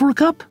 Care for a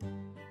cup?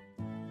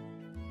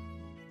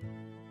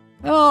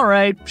 All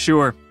right,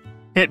 sure.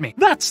 Hit me.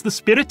 That's the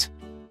spirit.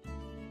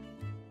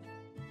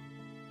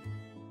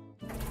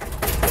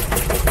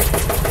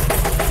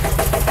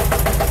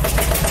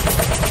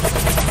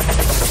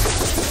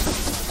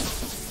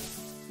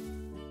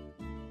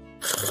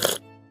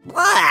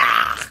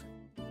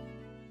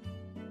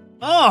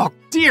 Oh,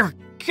 dear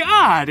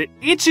God! It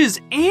itches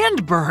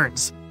and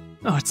burns.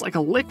 Oh, it's like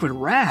a liquid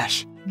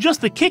rash.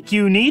 Just the kick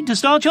you need to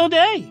start your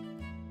day.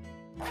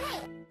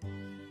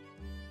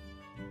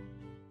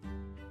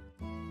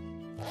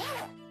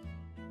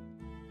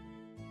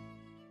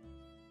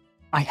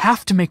 I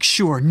have to make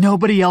sure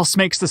nobody else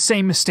makes the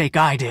same mistake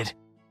I did.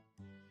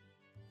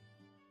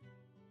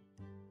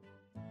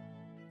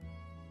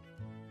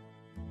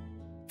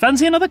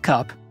 Fancy another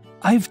cup?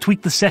 I've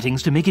tweaked the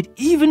settings to make it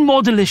even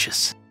more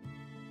delicious.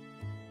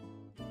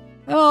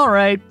 All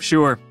right,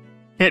 sure.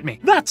 Hit me.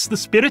 That's the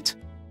spirit.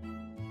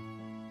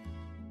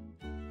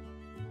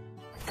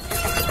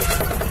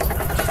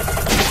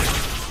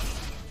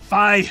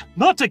 Fie,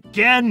 not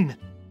again!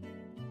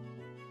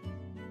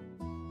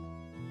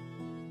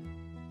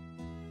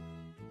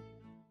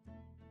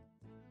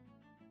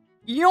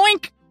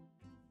 Yoink!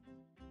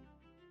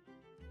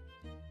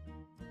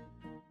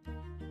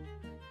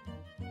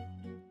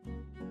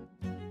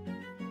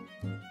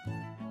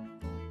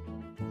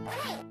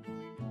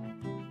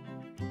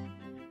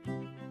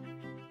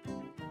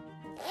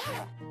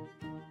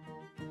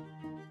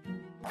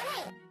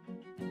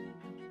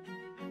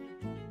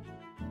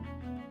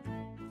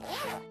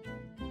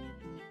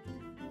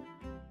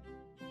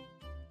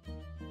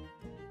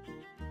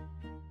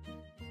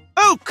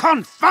 Oh,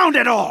 confound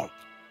it all!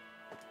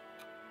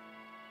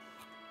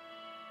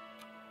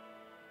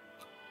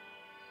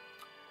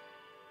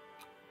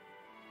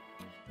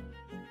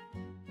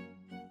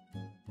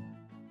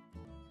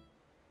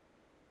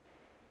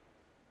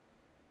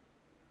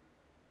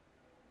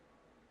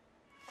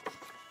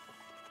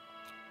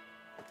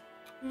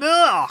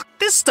 Ugh,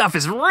 this stuff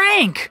is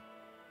rank!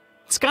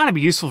 It's gotta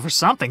be useful for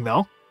something,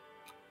 though.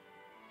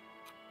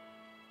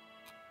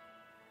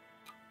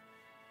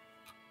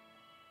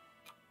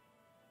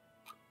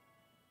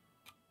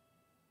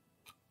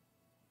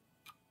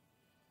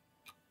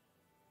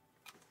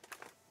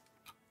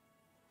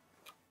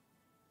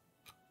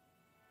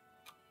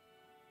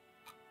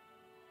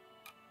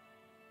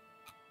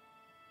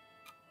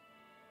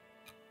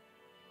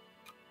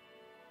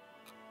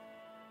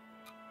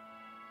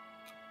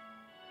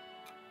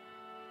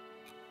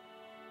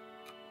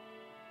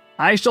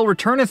 I shall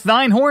returneth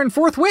thine horn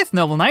forthwith,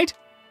 noble knight.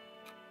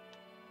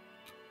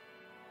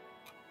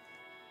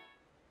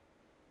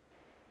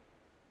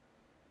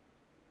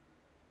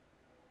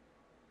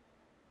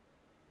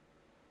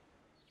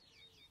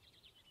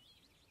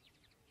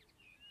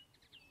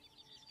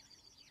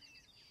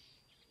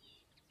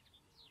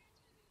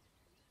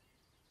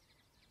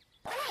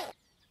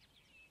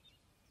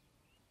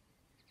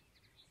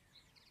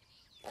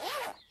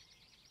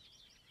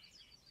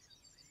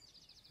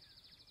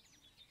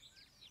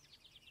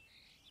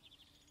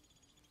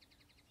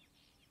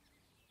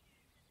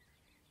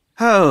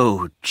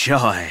 Oh,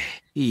 joy.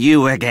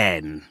 You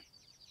again.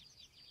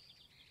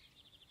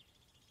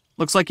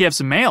 Looks like you have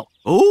some mail.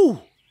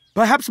 Oh,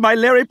 perhaps my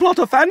Larry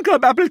Plotter fan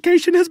club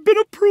application has been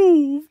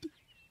approved.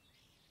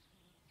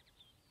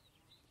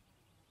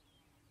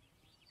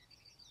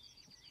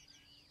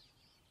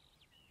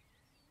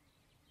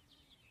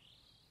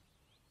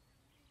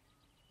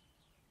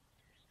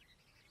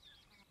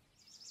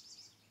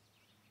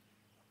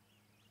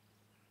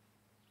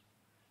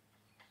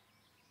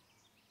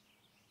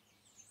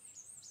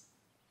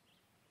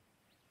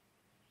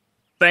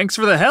 Thanks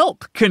for the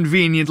help,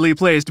 conveniently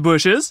placed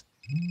bushes.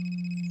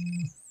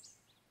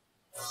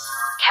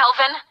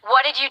 Kelvin,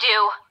 what did you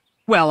do?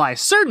 Well, I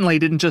certainly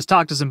didn't just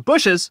talk to some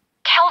bushes.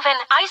 Kelvin,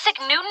 Isaac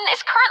Newton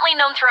is currently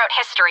known throughout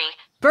history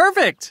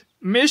Perfect!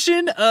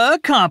 Mission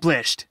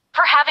accomplished.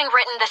 for having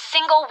written the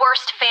single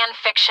worst fan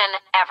fiction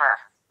ever.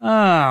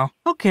 Oh,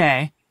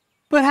 okay.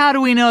 But how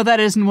do we know that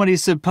isn't what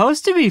he's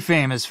supposed to be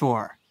famous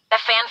for? The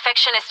fan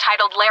fiction is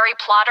titled Larry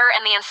Plotter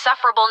and the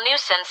Insufferable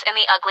Nuisance in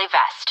the Ugly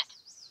Vest.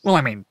 Well,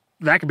 I mean,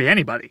 that could be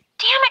anybody.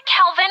 Damn it,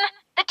 Kelvin!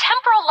 The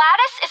temporal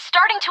lattice is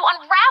starting to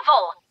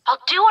unravel! I'll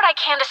do what I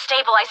can to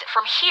stabilize it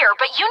from here,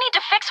 but you need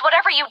to fix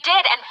whatever you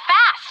did, and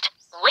fast!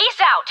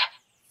 Lease out!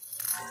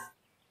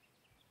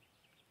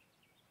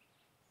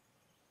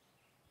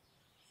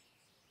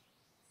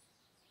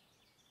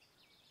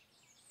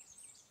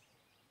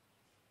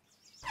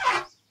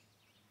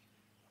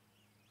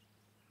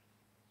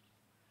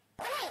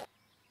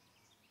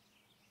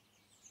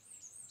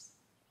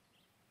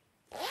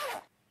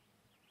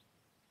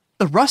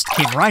 The rust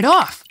came right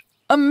off.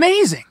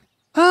 Amazing!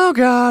 Oh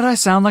god, I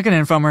sound like an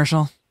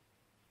infomercial.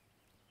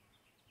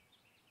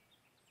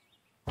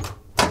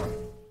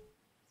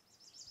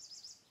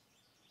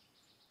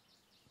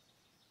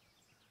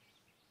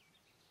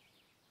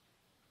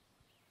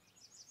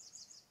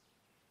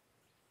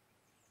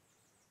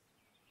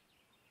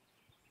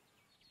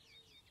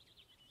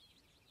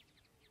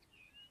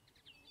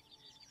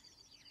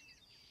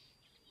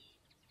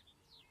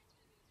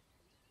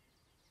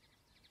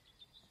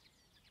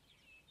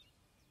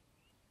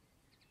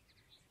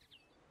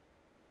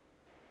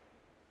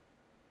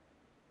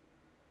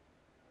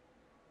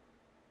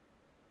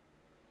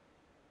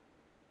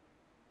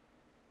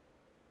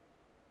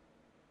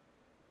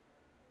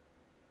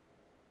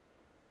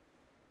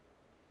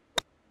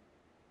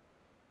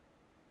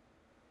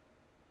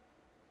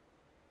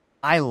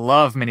 I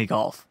love mini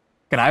golf.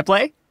 Can I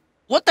play?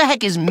 What the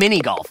heck is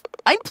mini golf?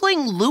 I'm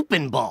playing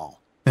Lupin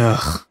ball.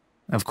 Ugh,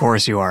 of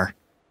course you are.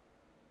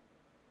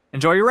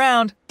 Enjoy your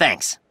round.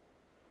 Thanks.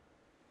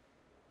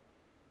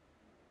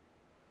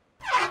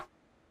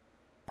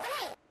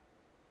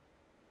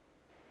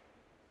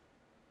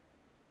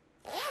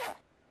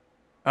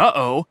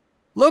 Uh-oh.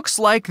 Looks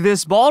like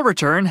this ball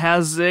return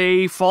has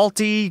a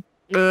faulty,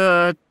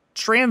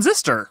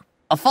 transistor.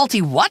 A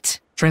faulty what?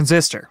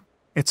 Transistor.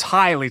 It's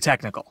highly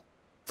technical.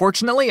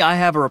 Fortunately, I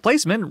have a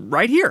replacement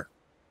right here.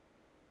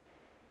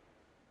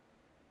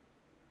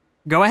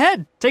 Go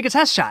ahead, take a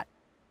test shot.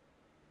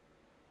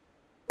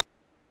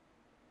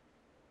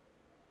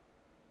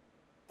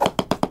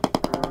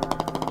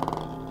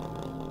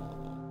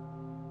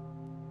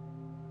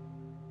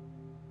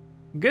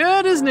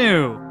 Good as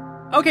new.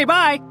 Okay,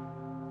 bye.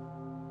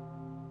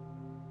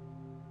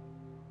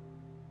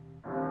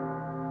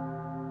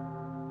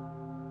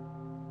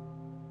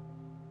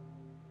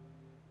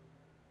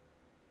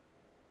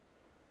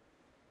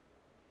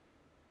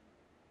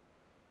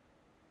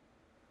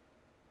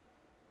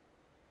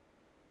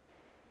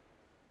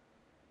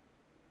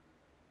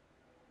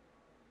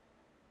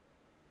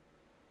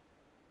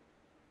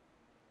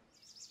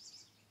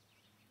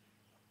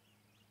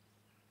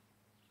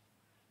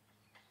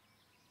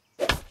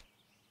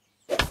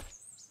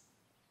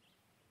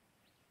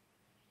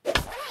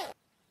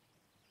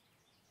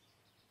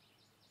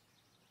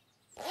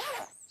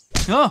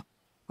 Oh,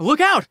 look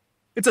out!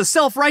 It's a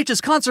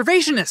self-righteous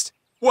conservationist!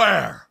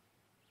 Where?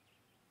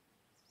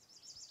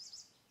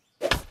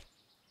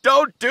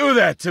 Don't do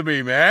that to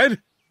me,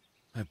 man!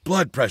 My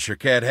blood pressure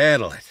can't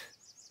handle it.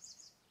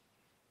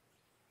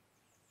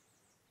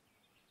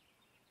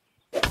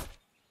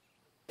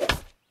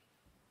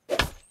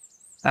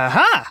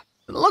 Aha!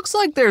 It looks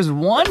like there's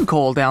one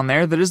coal down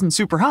there that isn't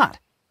super hot.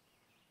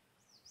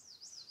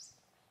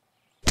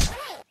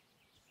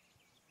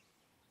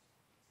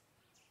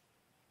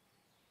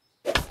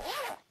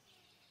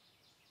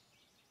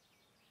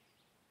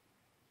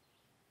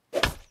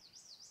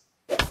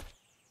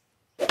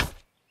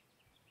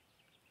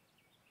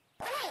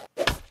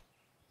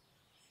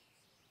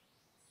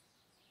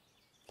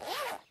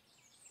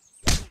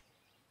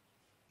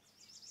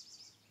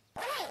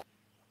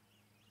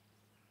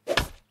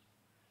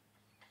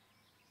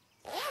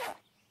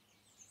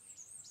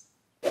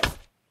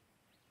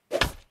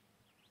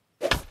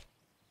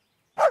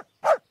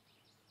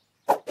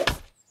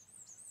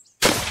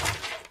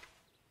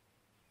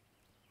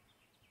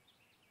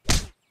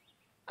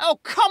 Oh,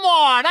 come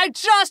on! I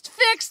just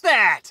fixed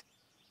that!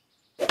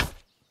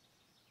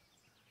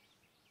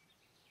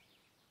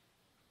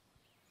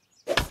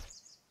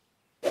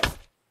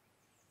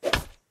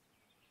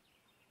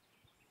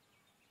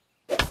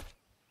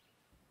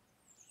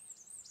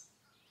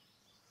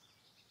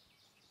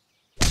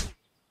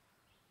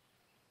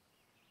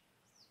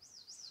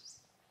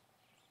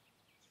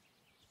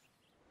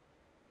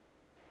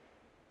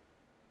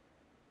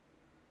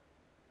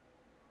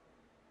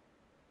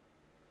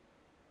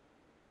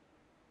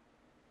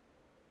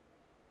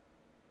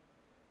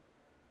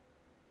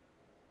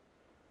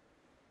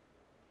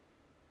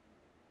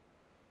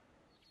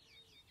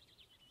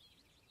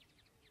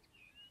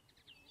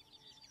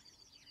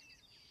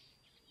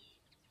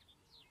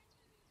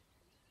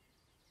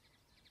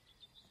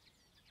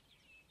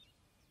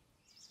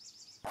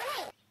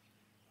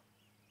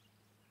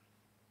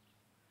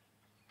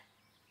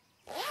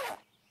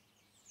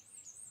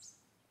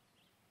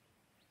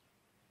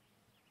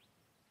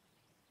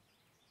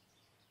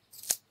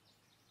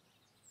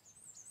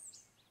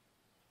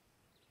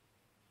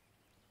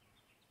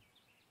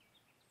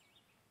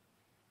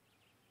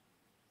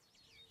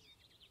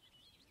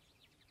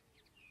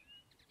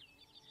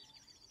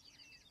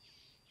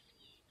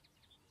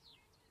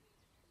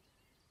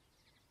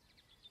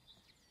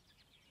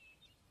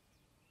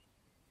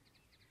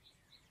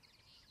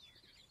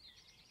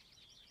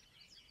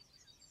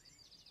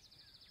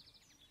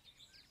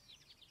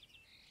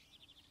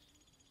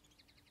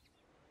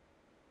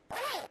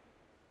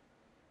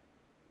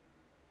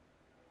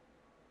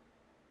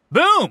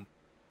 Boom!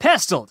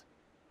 Pestled.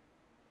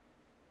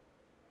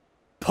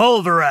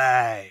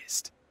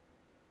 Pulverized.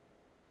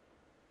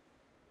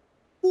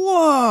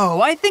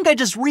 Whoa, I think I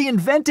just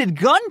reinvented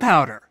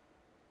gunpowder.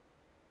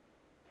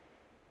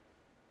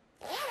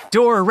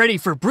 Door ready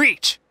for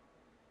breach.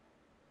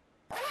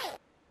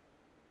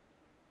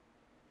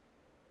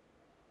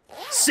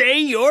 Say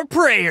your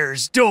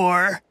prayers,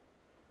 door.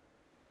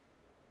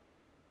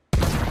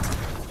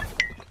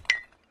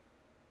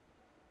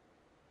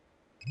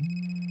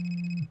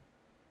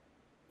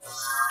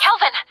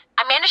 Kelvin,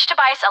 I managed to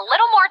buy us a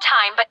little more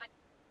time, but...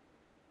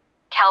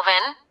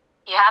 Kelvin,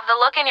 you have the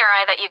look in your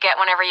eye that you get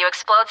whenever you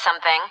explode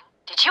something.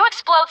 Did you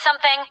explode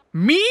something?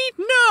 Me?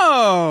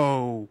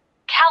 No!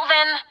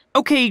 Kelvin!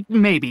 Okay,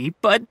 maybe,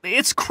 but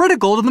it's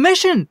critical to the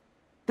mission.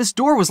 This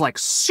door was like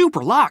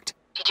super locked.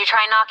 Did you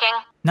try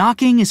knocking?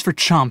 Knocking is for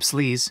chumps,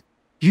 Lise.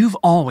 You've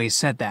always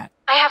said that.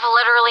 I have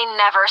literally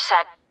never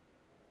said...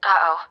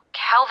 Uh-oh.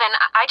 Kelvin,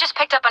 I just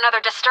picked up another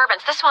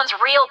disturbance. This one's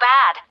real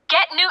bad.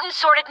 Get Newton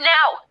sorted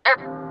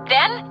now.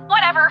 Then?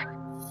 Whatever.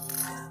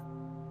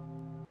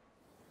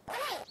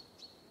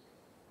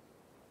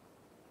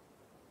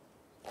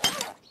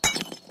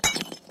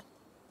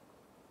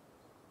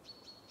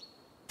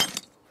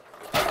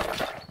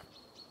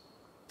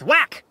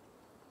 Whack!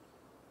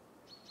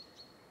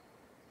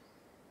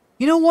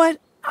 You know what?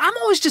 I'm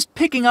always just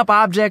picking up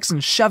objects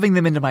and shoving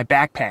them into my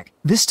backpack.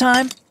 This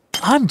time,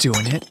 I'm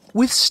doing it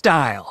with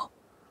style.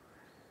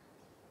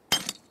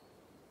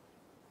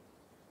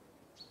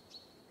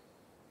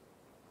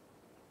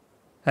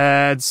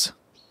 Heads.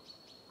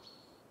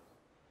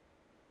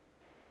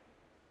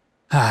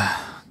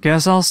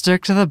 Guess I'll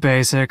stick to the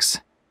basics.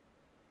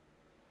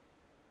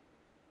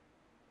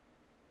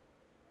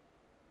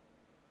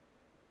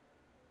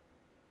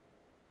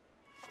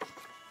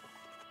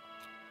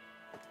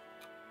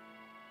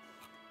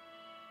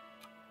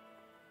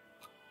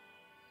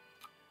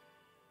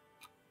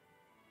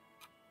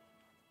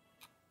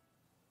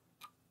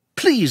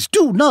 Please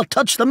do not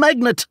touch the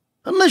magnet,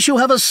 unless you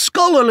have a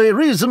scholarly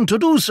reason to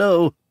do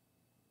so.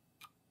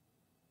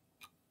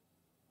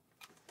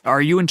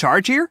 Are you in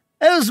charge here?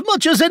 As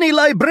much as any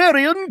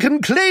librarian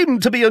can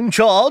claim to be in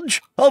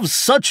charge of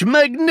such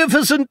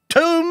magnificent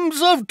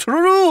tomes of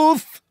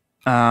truth.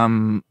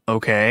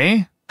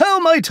 Okay. How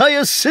might I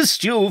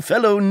assist you,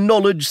 fellow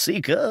knowledge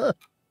seeker?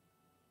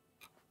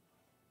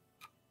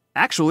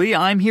 Actually,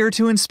 I'm here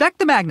to inspect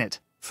the magnet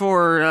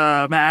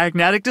for,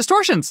 magnetic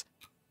distortions.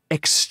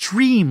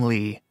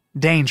 Extremely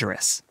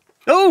dangerous.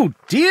 Oh,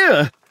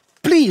 dear.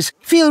 Please,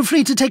 feel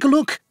free to take a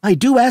look. I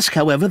do ask,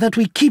 however, that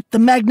we keep the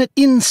magnet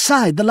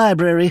inside the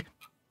library.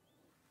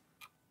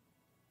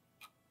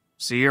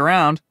 See you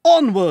around.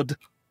 Onward,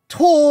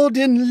 toward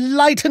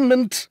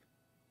enlightenment.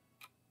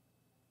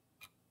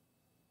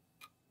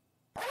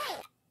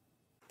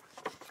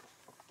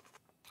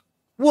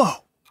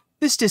 Whoa,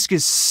 this disc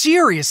is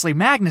seriously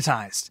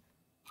magnetized.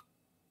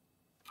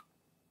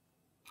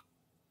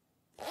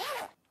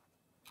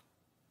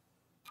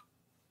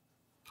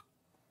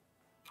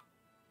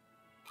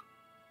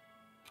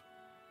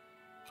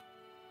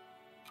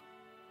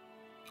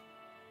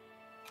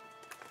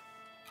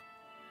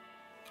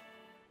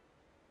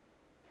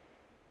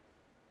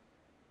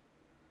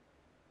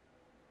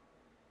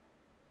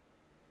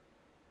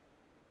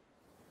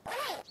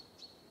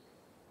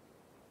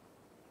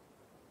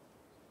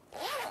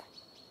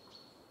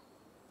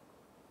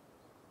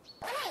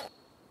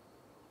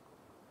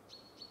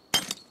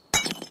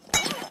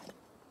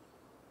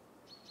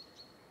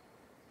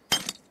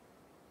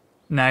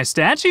 Nice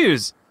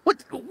statues.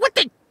 What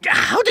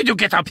how did you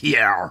get up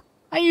here?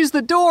 I used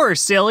the door,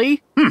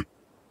 silly.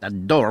 The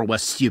door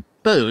was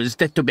supposed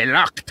to be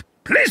locked.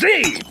 Please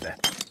leave!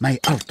 My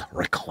art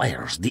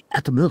requires the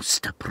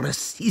utmost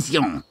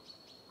precision.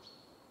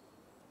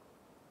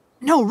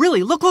 No,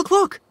 really,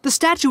 look. The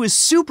statue is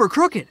super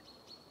crooked.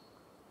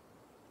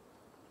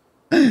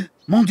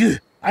 Mon Dieu,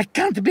 I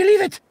can't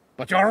believe it,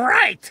 but you're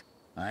right.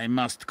 I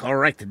must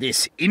correct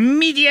this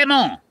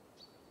immediately.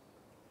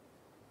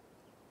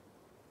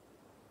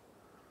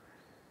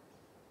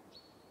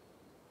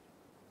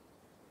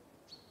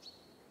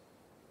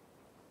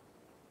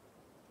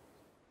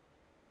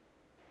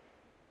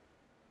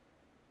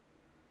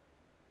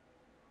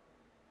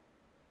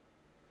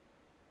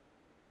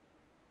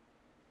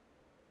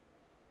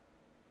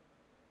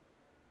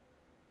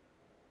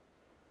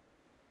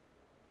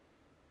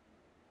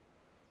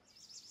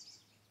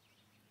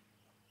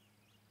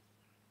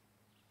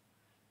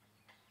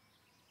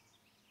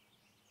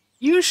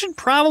 You should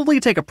probably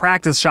take a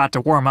practice shot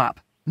to warm up.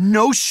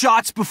 No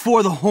shots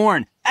before the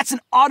horn. That's an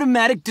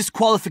automatic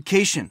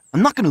disqualification.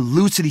 I'm not gonna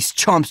lose to these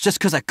chumps just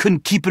because I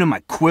couldn't keep it in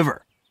my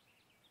quiver.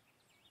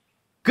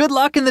 Good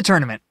luck in the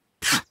tournament.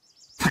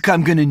 Like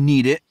I'm gonna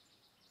need it.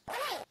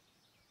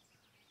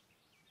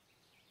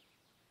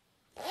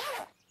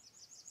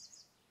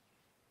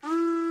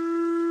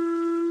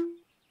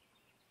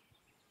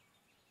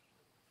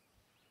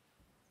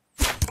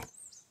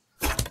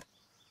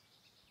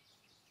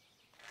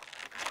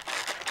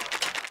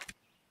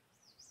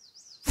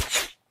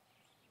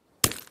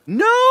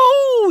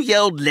 No!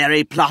 Yelled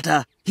Larry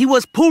Plotter. He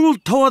was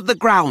pulled toward the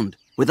ground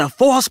with a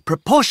force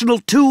proportional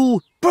to...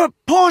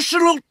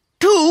 Proportional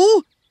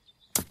to?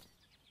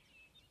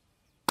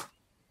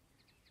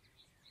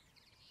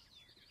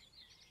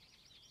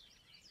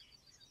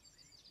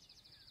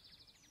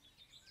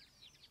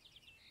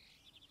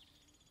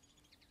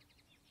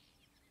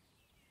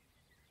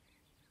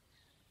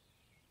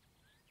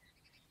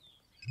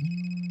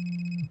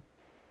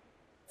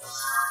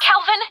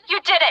 Kelvin,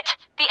 you did it!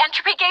 The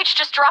entropy gauge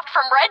just dropped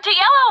from red to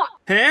yellow!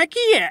 Heck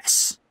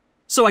yes!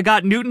 So I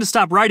got Newton to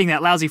stop writing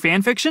that lousy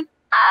fanfiction?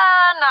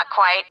 Not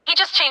quite. He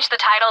just changed the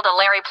title to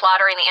Larry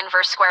Plotter and the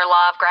Inverse Square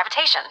Law of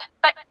Gravitation.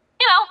 But,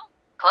 you know,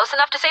 close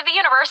enough to save the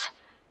universe.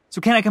 So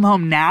can I come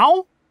home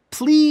now?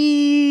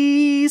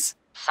 Please?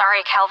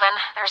 Sorry, Kelvin.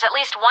 There's at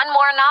least one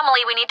more anomaly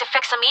we need to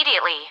fix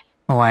immediately.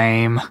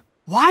 Lame.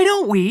 Why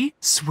don't we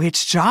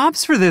switch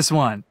jobs for this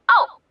one?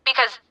 Oh,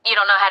 Because you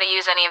don't know how to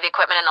use any of the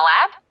equipment in the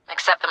lab?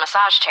 Except the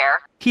massage chair.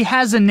 He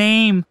has a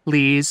name,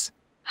 Lise.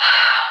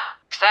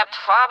 Except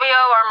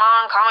Fabio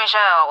Armand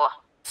Comichel.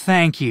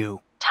 Thank you.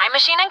 Time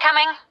machine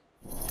incoming.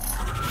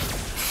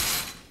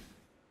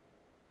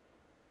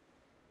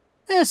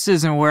 This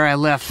isn't where I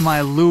left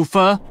my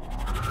loofah.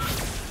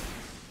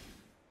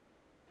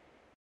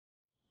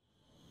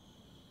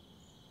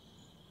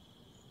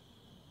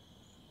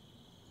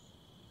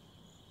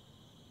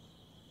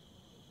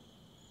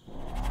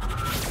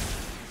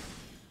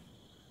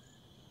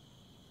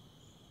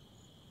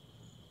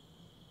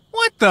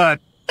 What the?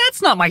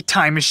 That's not my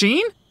time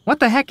machine. What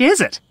the heck is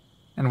it?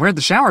 And where'd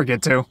the shower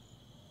get to?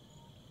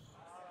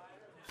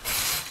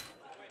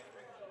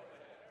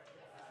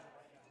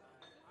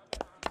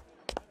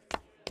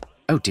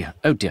 Oh dear,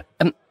 oh dear.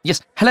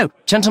 Yes, hello,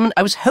 gentlemen,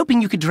 I was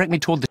hoping you could direct me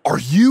toward the— Are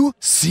you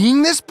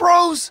seeing this,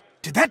 bros?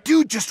 Did that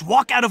dude just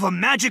walk out of a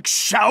magic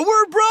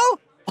shower, bro?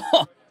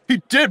 Oh,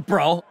 he did,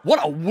 bro. What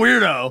a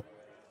weirdo.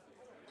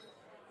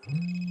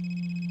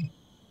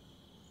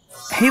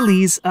 Hey,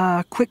 Lise,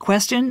 quick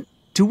question.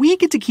 Do we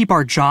get to keep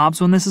our jobs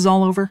when this is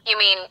all over? You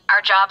mean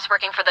our jobs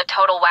working for the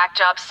total whack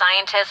job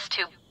scientist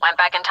who went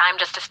back in time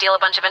just to steal a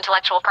bunch of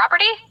intellectual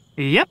property?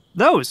 Yep,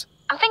 those.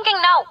 I'm thinking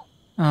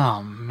no.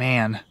 Oh,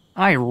 man.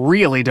 I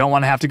really don't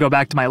want to have to go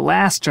back to my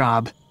last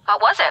job.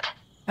 What was it?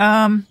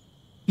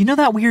 You know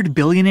that weird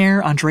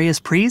billionaire, Andreas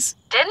Priest?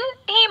 Didn't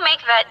he make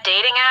that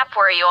dating app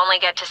where you only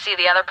get to see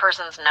the other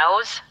person's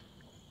nose?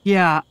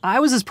 Yeah, I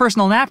was his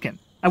personal napkin.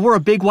 I wore a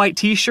big white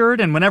t-shirt,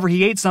 and whenever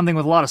he ate something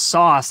with a lot of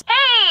sauce...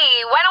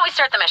 Hey, why don't we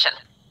start the mission?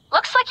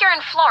 Looks like you're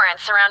in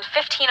Florence around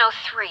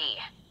 1503.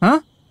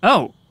 Huh?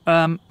 Oh,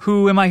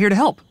 who am I here to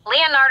help?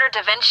 Leonardo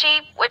da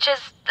Vinci, which is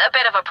a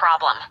bit of a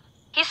problem.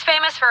 He's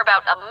famous for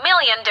about 1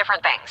 million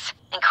different things.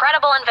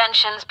 Incredible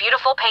inventions,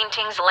 beautiful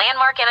paintings,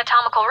 landmark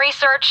anatomical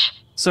research.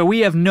 So we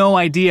have no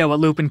idea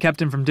what Lupin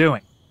kept him from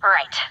doing.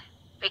 Right.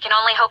 We can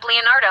only hope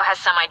Leonardo has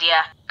some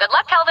idea. Good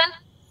luck, Kelvin.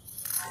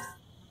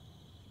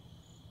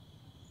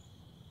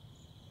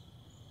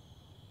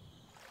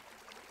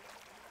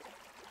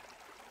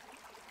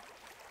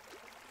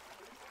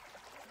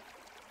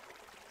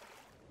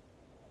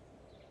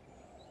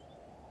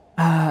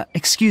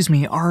 Excuse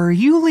me, are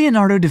you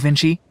Leonardo da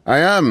Vinci? I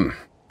am.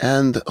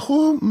 And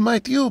who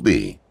might you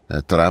be?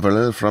 A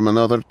traveler from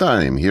another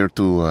time here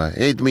to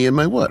aid me in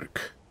my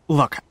work.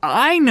 Look,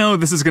 I know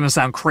this is gonna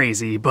sound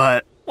crazy,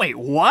 but... Wait,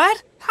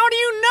 what? How do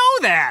you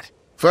know that?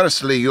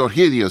 Firstly, your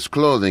hideous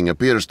clothing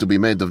appears to be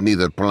made of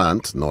neither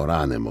plant nor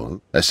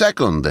animal.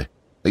 Second,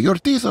 your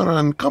teeth are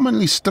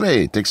uncommonly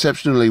straight,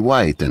 exceptionally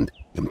white, and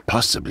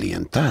impossibly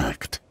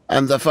intact.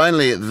 And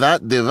finally,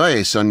 that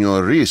device on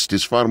your wrist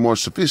is far more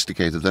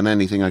sophisticated than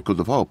anything I could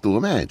have hoped to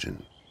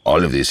imagine.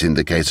 All of this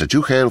indicates that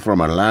you hail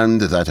from a land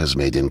that has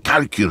made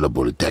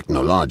incalculable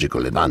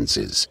technological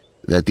advances.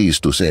 That is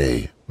to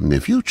say,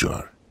 the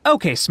future.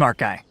 Okay, smart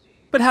guy.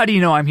 But how do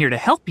you know I'm here to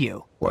help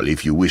you? Well,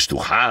 if you wish to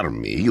harm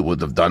me, you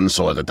would have done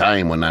so at a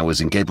time when I was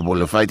incapable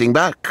of fighting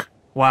back.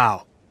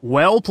 Wow.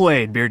 Well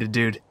played, bearded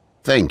dude.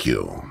 Thank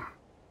you.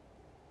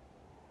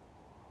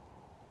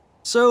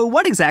 So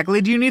what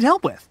exactly do you need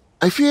help with?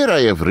 I fear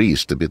I have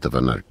reached a bit of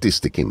an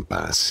artistic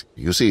impasse.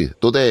 You see,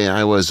 today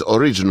I was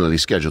originally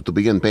scheduled to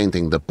begin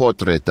painting the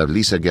portrait of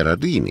Lisa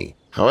Gherardini.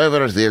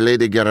 However, the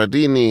Lady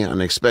Gherardini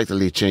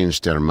unexpectedly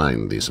changed her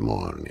mind this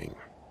morning.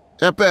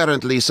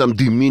 Apparently, some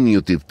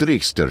diminutive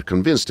trickster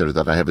convinced her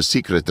that I have a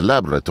secret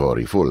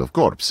laboratory full of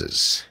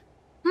corpses.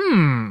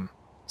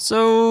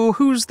 So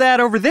who's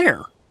that over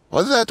there?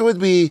 Well, that would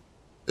be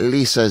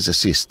Lisa's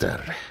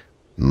sister,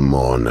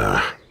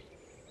 Mona.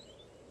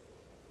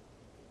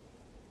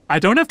 I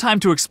don't have time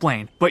to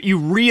explain, but you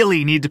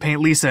really need to paint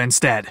Lisa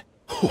instead.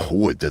 Oh,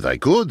 would that I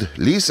could.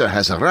 Lisa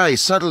has a wry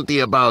subtlety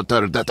about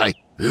her that I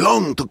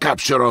long to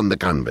capture on the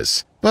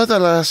canvas. But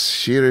alas,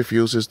 she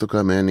refuses to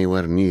come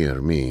anywhere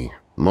near me.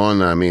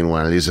 Mona,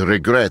 meanwhile, is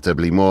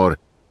regrettably more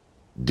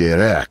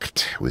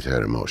direct with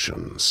her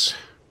emotions.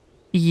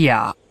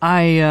 Yeah,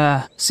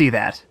 I, see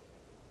that.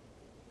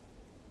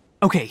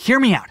 Okay, hear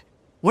me out.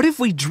 What if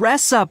we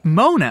dress up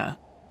Mona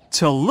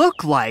to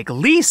look like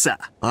Lisa?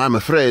 I'm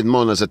afraid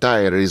Mona's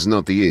attire is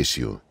not the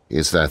issue.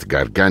 It's that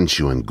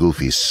gargantuan,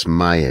 goofy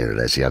smile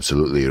that she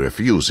absolutely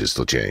refuses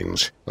to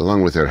change.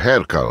 Along with her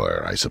hair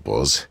color, I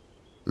suppose.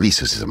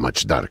 Lisa's is a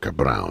much darker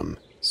brown.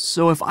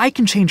 So if I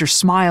can change her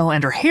smile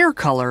and her hair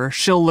color,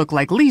 she'll look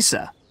like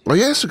Lisa. Oh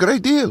yes, a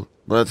great deal.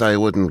 But I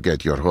wouldn't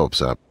get your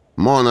hopes up.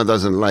 Mona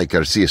doesn't like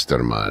her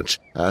sister much.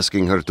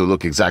 Asking her to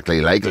look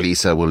exactly like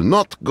Lisa will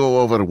not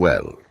go over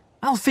well.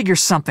 I'll figure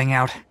something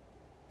out.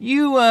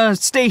 You,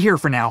 stay here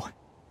for now.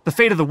 The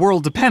fate of the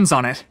world depends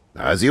on it.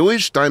 As you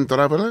wish, time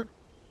traveler.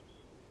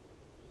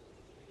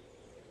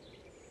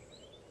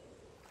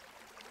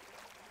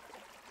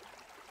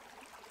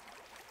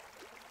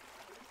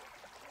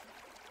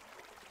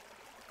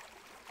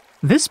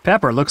 This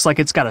pepper looks like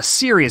it's got a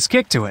serious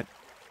kick to it.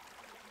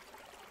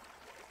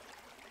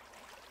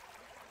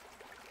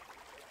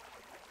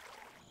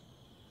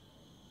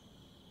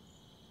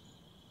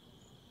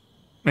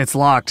 It's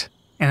locked,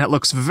 and it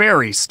looks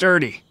very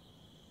sturdy.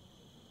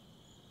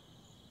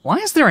 Why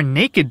is there a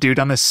naked dude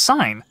on this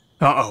sign?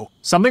 Uh-oh,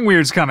 something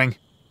weird's coming.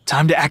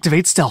 Time to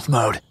activate stealth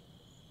mode.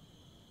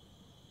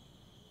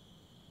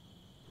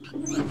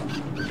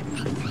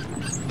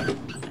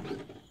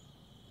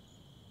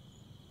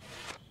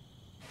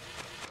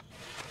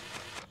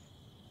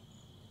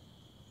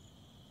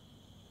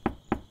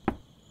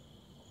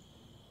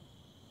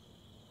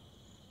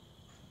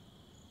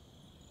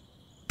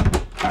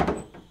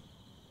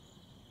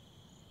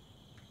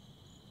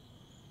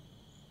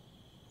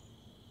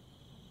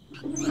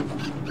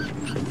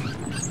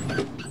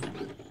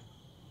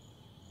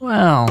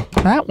 Well,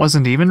 that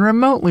wasn't even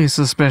remotely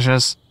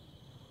suspicious.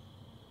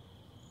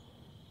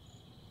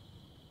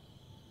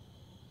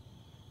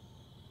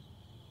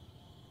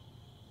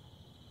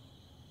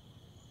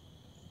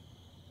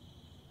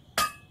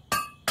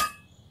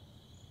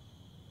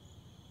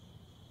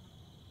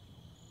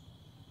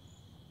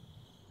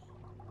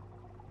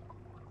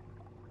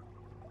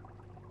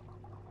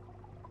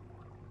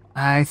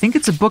 I think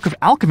it's a book of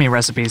alchemy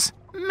recipes.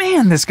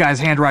 Man, this guy's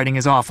handwriting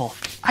is awful.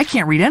 I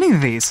can't read any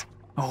of these.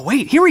 Oh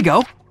wait, here we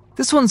go.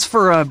 This one's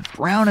for a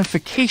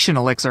brownification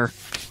elixir.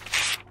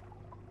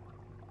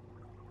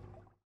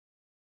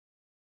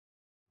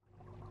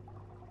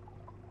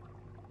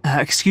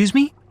 Excuse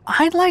me?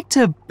 I'd like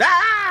to...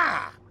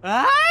 Ah!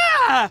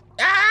 Ah!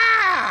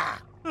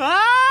 Ah!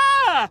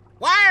 Ah!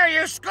 Why are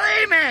you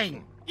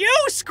screaming? You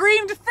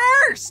screamed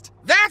first!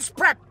 That's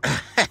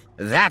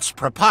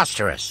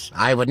preposterous.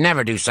 I would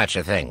never do such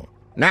a thing.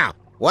 Now,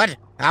 what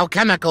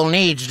alchemical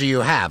needs do you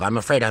have? I'm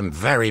afraid I'm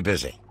very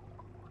busy.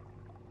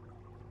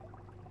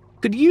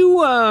 Could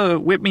you,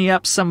 whip me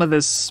up some of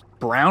this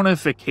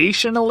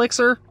brownification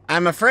elixir?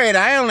 I'm afraid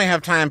I only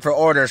have time for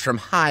orders from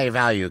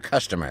high-value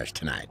customers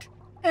tonight.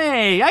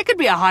 Hey, I could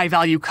be a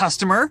high-value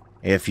customer.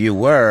 If you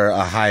were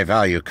a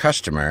high-value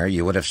customer,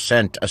 you would have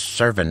sent a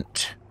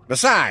servant.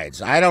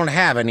 Besides, I don't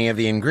have any of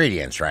the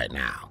ingredients right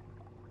now.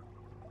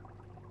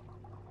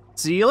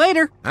 See you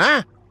later.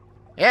 Huh?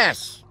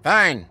 Yes,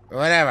 fine,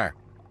 whatever.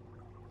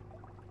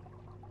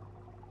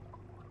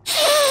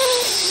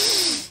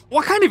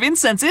 What kind of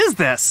incense is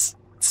this?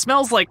 It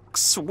smells like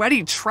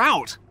sweaty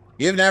trout.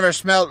 You've never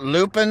smelt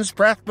Lupin's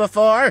breath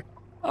before?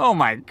 Oh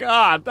my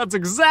god, that's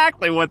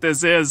exactly what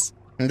this is.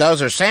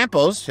 Those are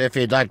samples, if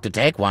you'd like to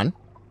take one.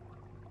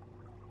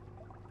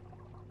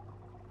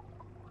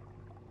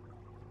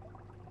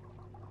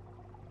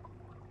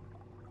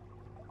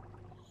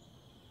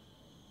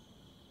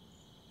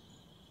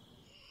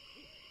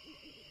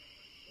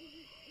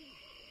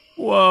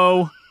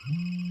 Whoa.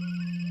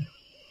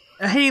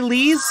 Hey,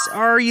 Lise,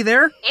 are you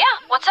there? Yeah,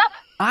 what's up?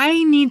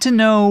 I need to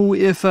know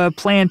if a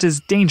plant is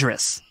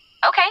dangerous.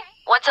 Okay,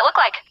 what's it look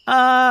like?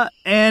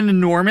 An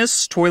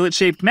enormous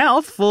toilet-shaped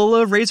mouth full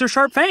of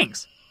razor-sharp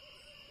fangs.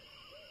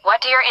 What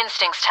do your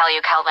instincts tell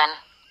you, Kelvin?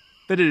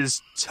 That it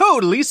is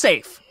totally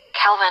safe.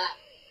 Kelvin,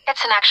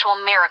 it's an actual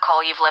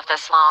miracle you've lived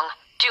this long.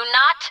 Do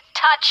not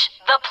touch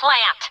the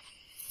plant.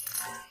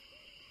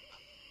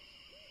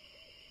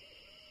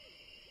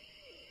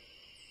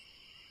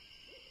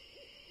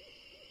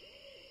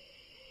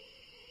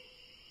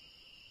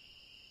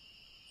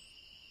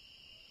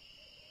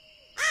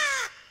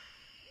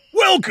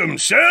 Welcome,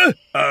 sir.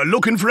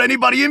 Looking for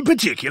anybody in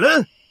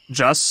particular?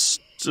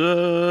 Just,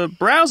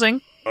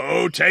 browsing.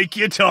 Oh, take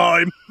your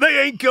time. They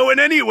ain't going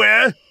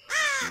anywhere.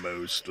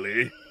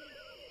 Mostly.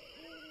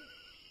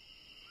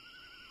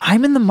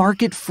 I'm in the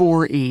market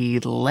for a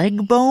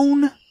leg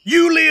bone.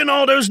 You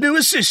Leonardo's new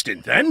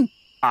assistant, then?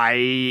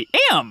 I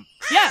am,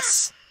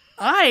 yes.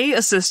 I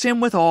assist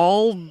him with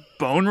all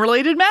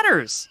bone-related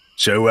matters.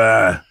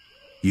 So,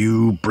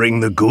 you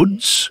bring the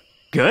goods?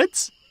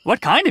 Goods?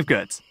 What kind of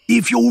goods?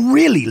 If you're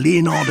really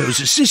Leonardo's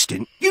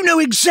assistant, you know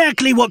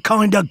exactly what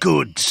kind of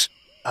goods.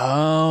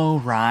 Oh,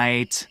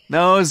 right.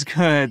 Those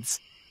goods.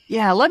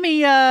 Yeah, let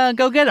me,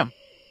 go get them.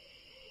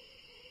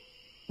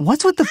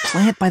 What's with the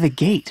plant by the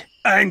gate?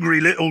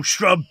 Angry little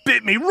shrub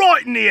bit me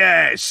right in the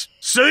ass.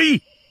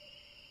 See?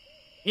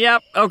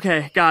 Yep,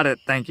 okay, got it,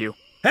 thank you.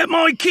 Had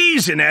my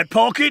keys in that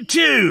pocket,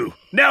 too.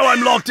 Now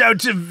I'm locked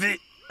out of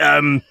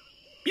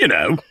you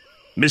know,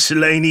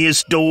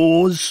 miscellaneous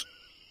doors.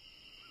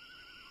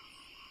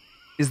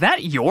 Is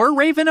that your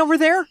raven over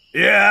there?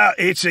 Yeah,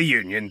 it's a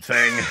union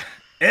thing.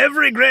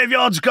 Every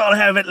graveyard's gotta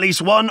have at least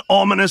one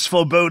ominous,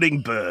 foreboding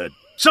bird.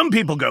 Some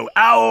people go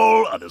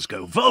owl, others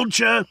go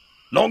vulture.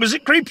 Long as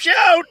it creeps you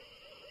out.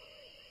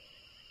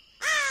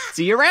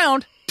 See you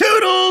around.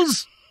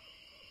 Toodles!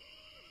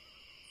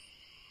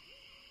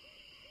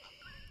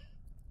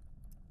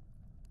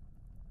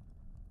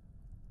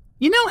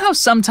 You know how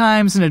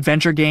sometimes in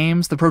adventure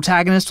games, the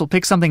protagonist will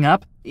pick something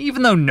up,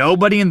 even though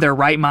nobody in their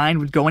right mind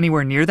would go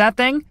anywhere near that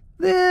thing?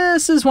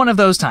 This is one of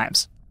those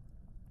times.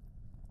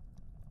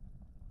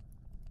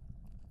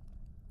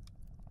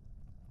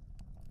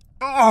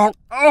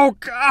 Oh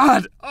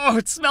God! Oh,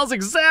 it smells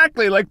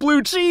exactly like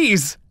blue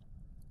cheese!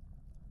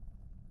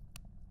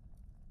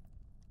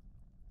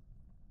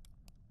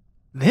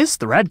 This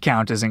thread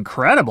count is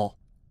incredible.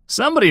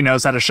 Somebody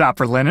knows how to shop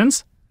for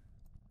linens.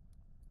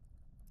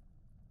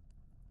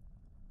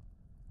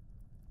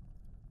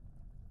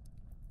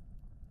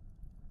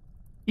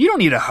 You don't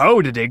need a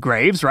hoe to dig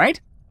graves, right?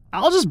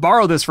 I'll just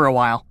borrow this for a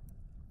while.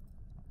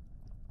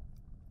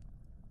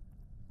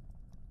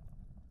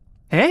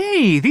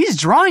 Hey, these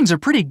drawings are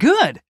pretty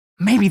good.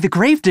 Maybe the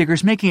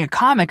gravedigger's making a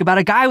comic about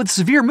a guy with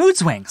severe mood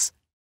swings.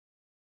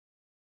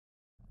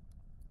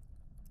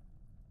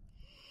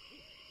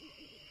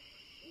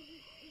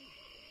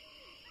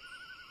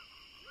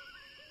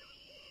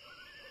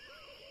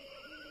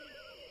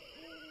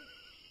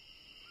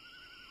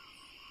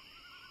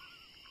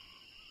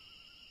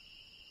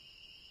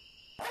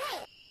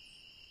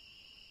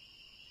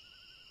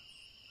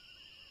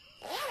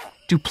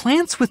 Do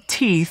plants with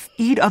teeth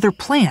eat other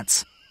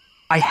plants?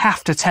 I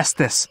have to test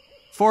this.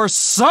 For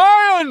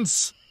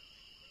science!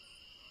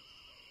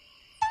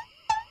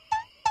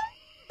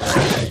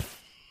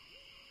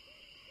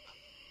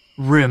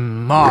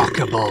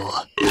 Remarkable.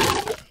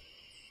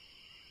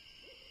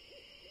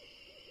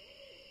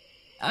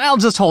 I'll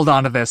just hold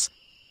on to this.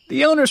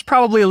 The owner's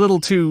probably a little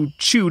too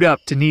chewed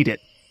up to need it.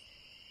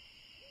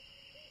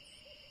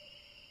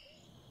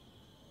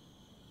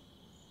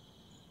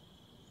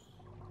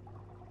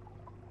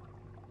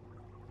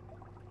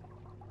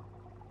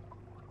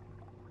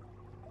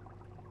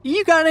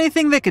 You got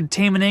anything that could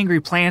tame an angry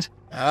plant?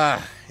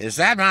 Is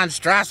that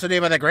monstrosity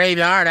by the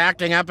graveyard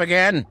acting up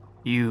again?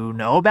 You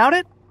know about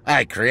it?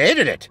 I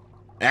created it.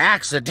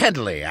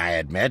 Accidentally, I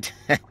admit.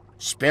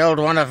 Spilled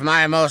one of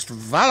my most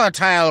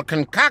volatile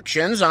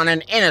concoctions on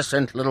an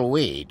innocent little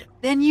weed.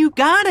 Then you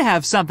gotta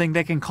have something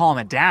that can calm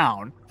it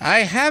down. I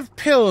have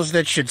pills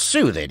that should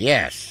soothe it,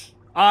 yes.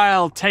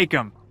 I'll take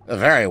them.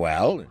 Very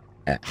well.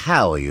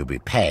 How will you be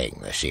paying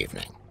this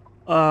evening?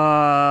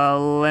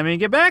 Let me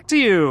get back to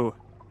you.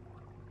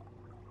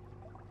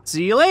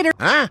 See you later.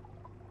 Huh?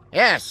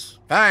 Yes,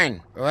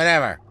 fine,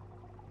 whatever.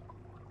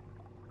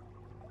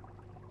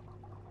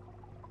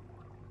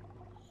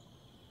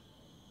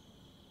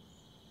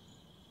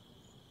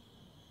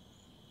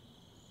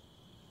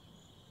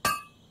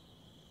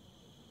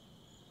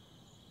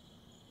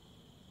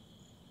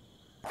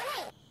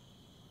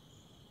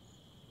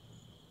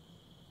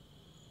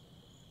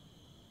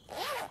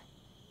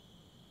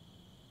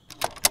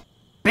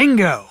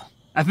 Bingo!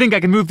 I think I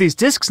can move these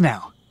discs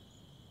now.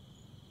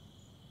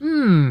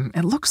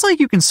 It looks like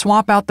you can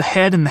swap out the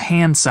head and the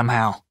hand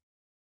somehow.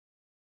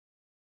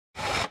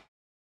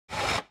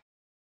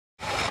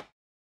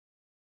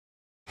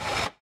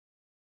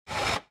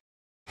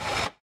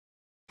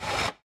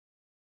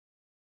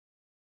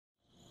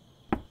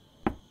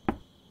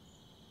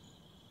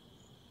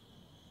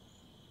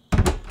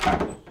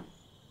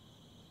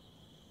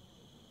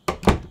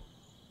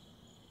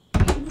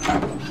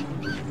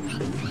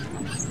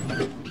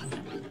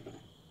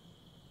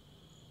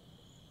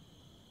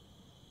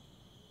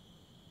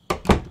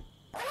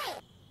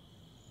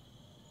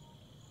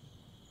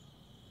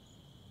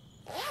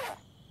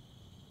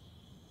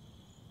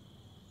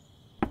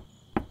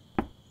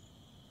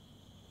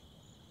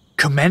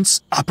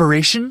 Commence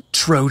Operation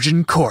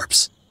Trojan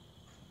Corpse.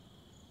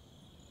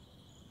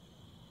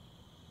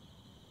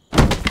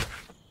 Kelvin,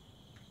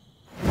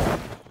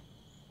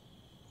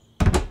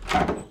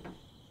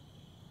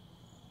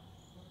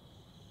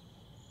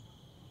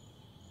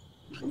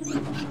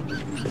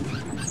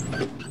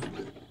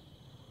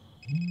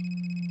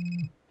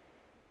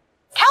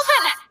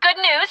 good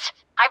news.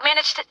 I've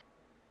managed to...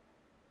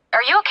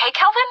 Are you okay,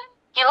 Kelvin?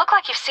 You look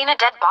like you've seen a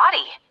dead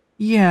body.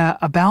 Yeah,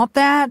 about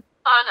that?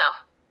 Oh no.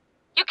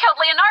 You killed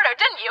Leonardo,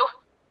 didn't you?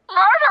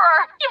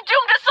 Murderer! You've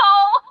doomed us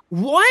all!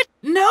 What?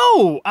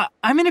 No!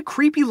 I'm in a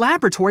creepy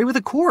laboratory with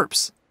a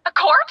corpse. A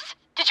corpse?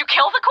 Did you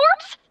kill the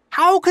corpse?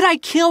 How could I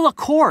kill a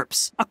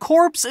corpse? A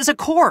corpse is a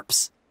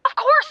corpse. Of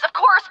course,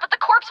 but the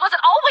corpse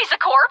wasn't always a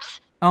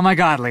corpse. Oh my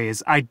god,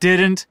 Liz, I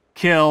didn't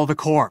kill the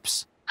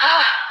corpse.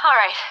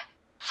 Alright.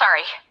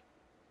 Sorry.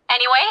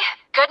 Anyway,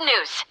 good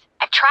news.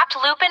 I've trapped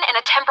Lupin in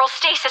a temporal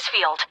stasis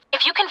field.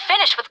 If you can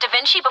finish with Da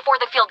Vinci before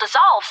the field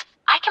dissolves,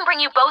 I can bring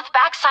you both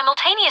back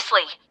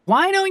simultaneously.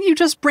 Why don't you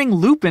just bring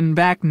Lupin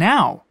back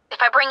now?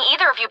 If I bring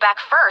either of you back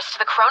first,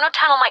 the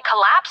chronotunnel might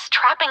collapse,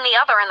 trapping the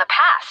other in the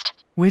past.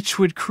 Which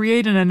would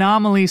create an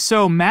anomaly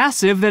so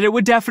massive that it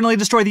would definitely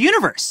destroy the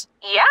universe.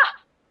 Yeah,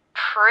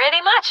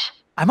 pretty much.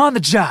 I'm on the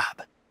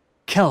job.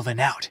 Kelvin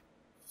out.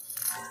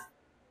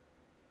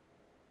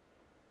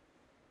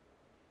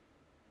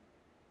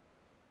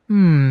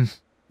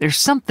 There's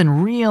something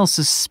real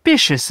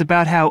suspicious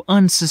about how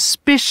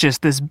unsuspicious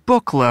this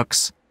book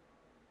looks.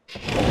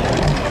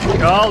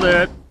 Called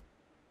it.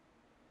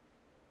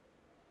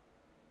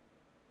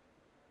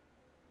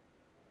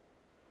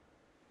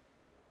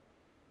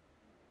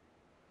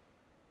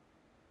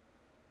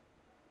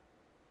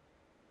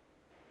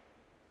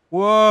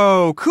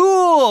 Whoa,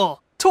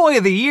 cool! Toy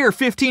of the Year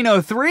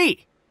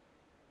 1503.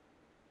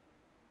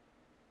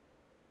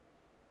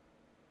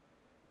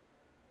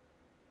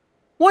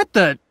 What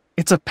the?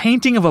 It's a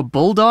painting of a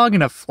bulldog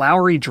in a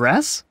flowery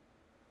dress?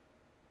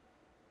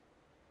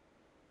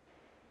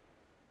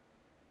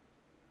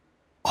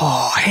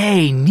 Oh,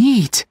 hey,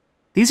 neat.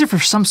 These are for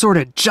some sort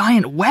of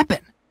giant weapon.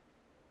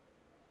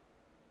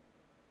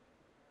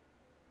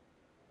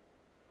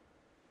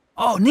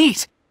 Oh,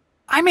 neat.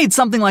 I made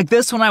something like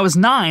this when I was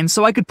 9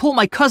 so I could pull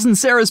my cousin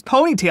Sarah's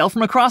ponytail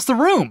from across the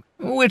room,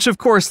 which of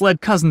course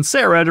led cousin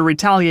Sarah to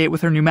retaliate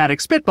with her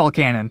pneumatic spitball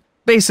cannon.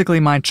 Basically,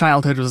 my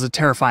childhood was a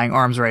terrifying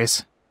arms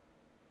race.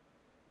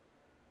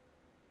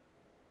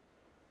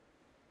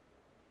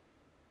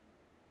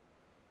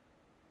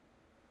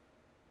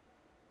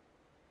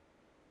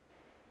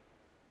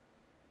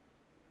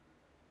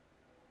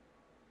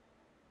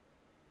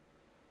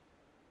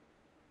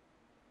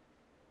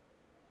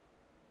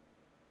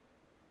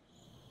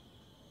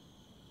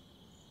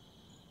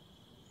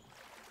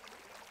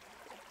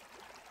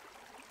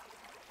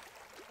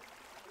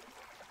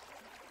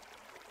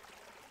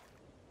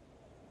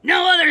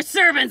 No other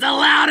servants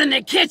allowed in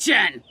the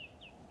kitchen!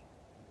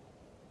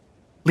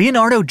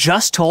 Leonardo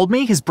just told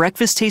me his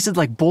breakfast tasted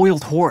like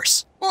boiled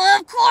horse. Well,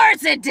 of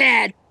course it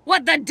did!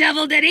 What the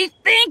devil did he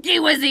think he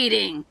was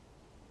eating?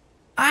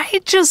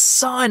 I just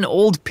saw an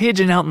old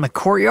pigeon out in the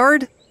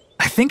courtyard.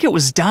 I think it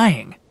was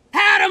dying.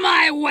 Out of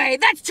my way!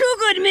 That's 2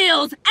 good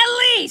meals,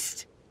 at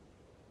least!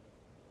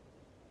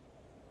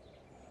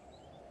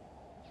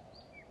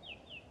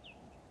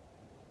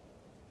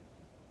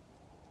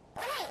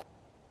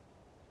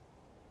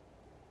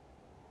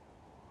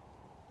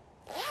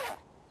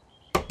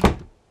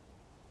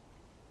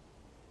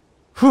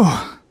 Whew.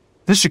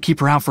 This should keep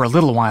her out for a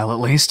little while at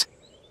least.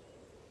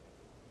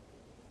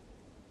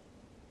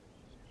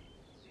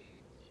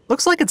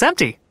 Looks like it's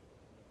empty.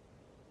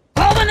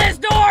 Open this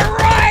door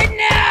right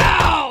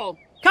now!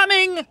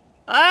 Coming!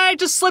 I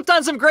just slipped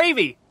on some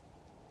gravy.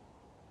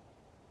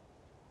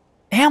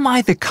 Am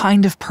I the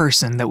kind of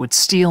person that would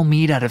steal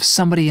meat out of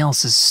somebody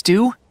else's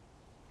stew?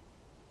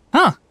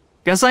 Huh,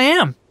 guess I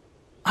am.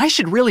 I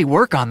should really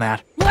work on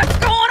that. What's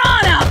going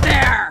on out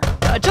there?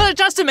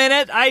 Just a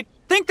minute, I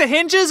think the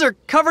hinges are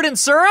covered in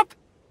syrup?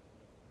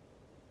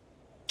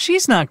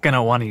 She's not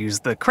gonna want to use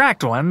the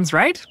cracked ones,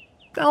 right?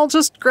 I'll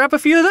just grab a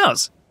few of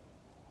those.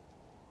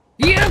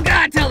 You've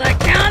got till the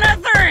count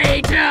of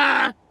 3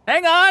 to...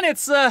 Hang on,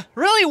 it's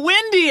really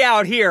windy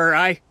out here.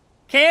 I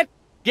can't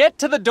get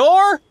to the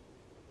door.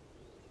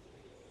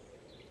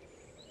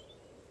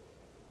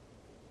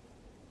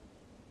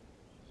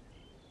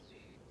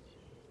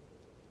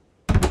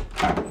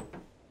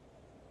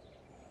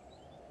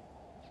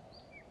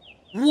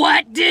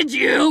 What did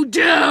you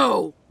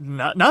do?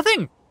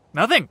 Nothing.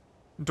 Nothing.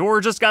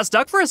 Door just got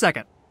stuck for a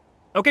second.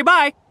 Okay,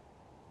 bye.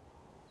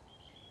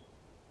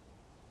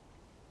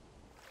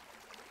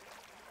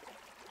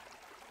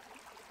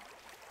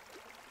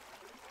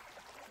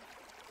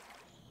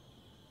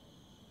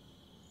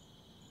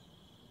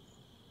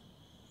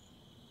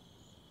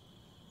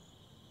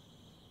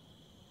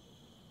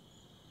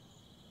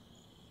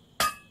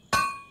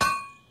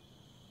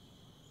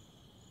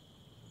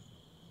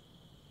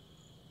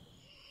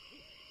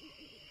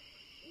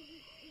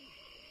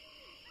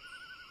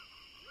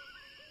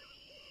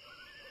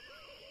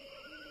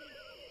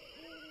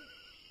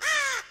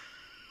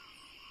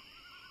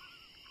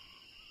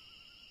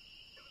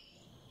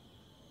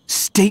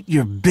 State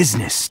your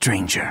business,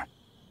 stranger.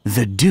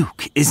 The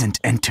Duke isn't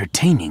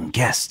entertaining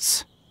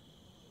guests.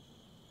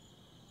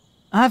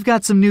 I've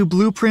got some new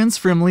blueprints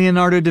from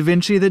Leonardo da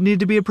Vinci that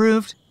need to be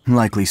approved.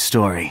 Likely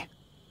story.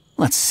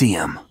 Let's see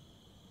him.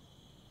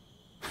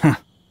 Huh.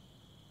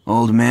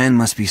 Old man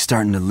must be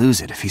starting to lose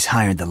it if he's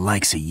hired the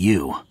likes of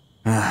you.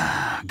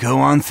 Go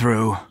on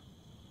through.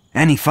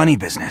 Any funny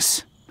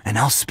business, and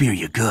I'll spear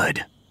you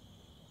good.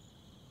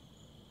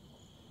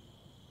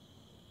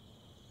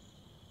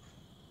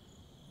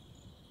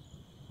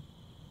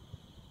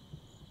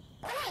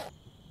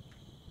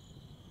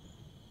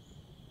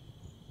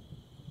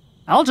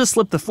 I'll just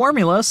slip the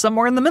formula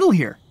somewhere in the middle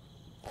here.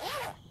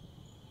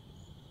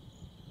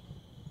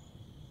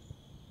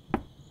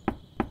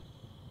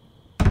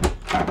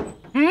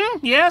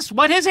 Yes,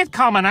 what is it,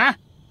 commoner?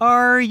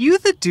 Are you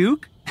the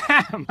Duke?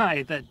 Am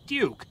I the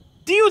Duke?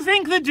 Do you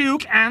think the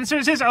Duke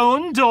answers his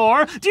own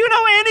door? Do you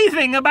know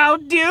anything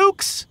about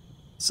dukes?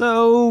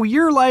 So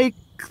you're like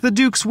the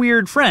Duke's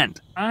weird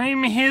friend.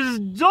 I'm his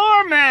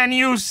doorman,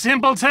 you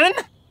simpleton!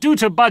 Due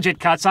to budget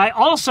cuts, I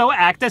also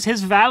act as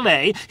his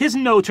valet, his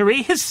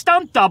notary, his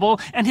stunt double,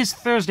 and his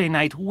Thursday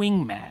night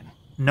wingman.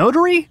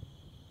 Notary?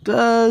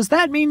 Does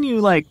that mean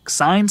you, like,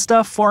 sign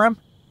stuff for him?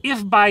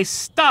 If by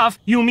stuff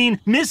you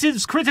mean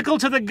missives critical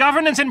to the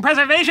governance and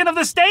preservation of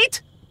the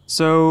state?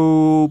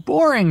 So,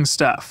 boring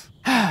stuff.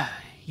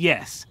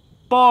 Yes,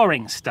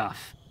 boring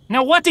stuff.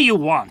 Now what do you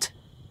want?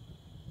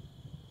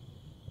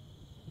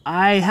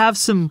 I have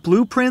some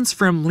blueprints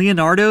from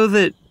Leonardo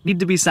that need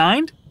to be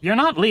signed. You're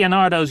not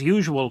Leonardo's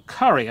usual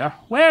courier.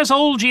 Where's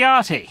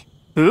Olgiati?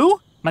 Who?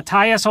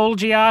 Matthias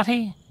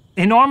Olgiati?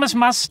 Enormous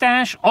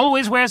mustache,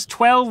 always wears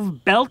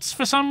 12 belts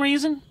for some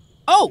reason?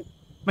 Oh,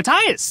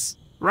 Matthias.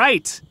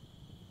 Right.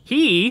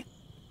 He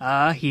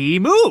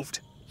moved.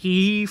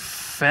 He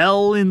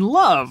fell in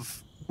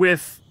love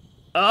with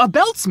a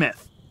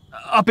beltsmith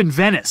up in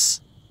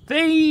Venice.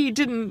 They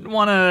didn't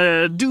want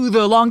to do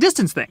the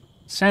long-distance thing.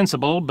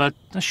 Sensible, but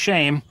a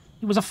shame.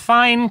 He was a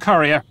fine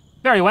courier.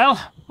 Very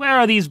well. Where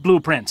are these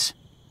blueprints?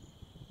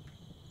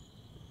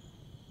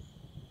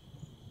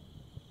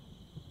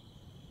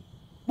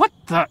 What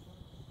the?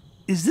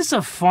 Is this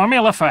a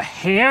formula for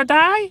hair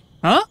dye?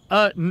 Huh?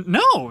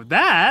 No,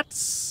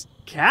 that's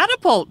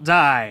catapult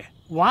dye.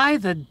 Why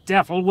the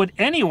devil would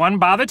anyone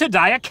bother to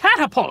dye a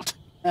catapult?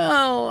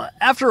 Well,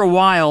 after a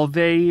while,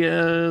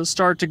 they,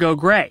 start to go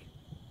gray.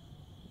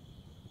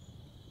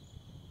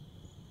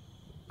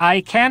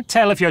 I can't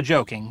tell if you're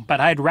joking, but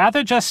I'd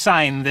rather just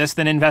sign this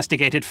than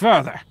investigate it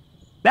further.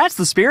 That's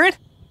the spirit.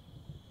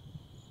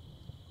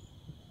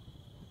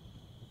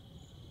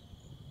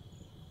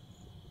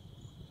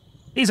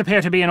 These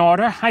appear to be in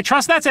order. I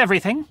trust that's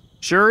everything.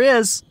 Sure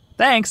is.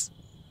 Thanks.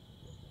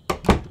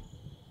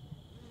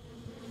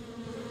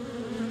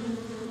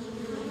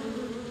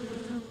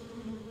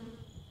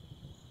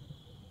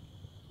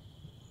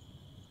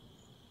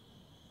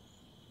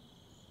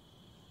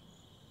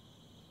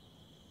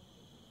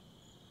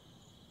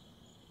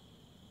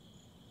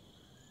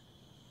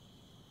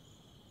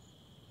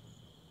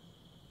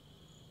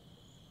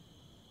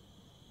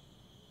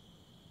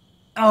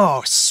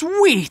 Oh,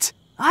 sweet!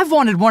 I've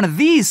wanted one of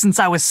these since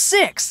I was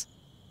 6.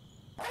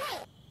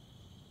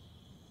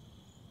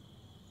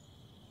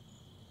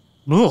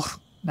 Ugh,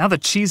 now the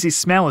cheesy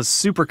smell is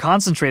super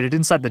concentrated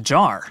inside the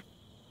jar.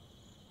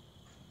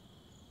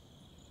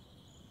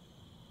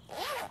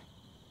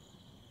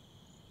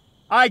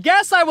 I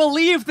guess I will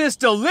leave this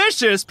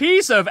delicious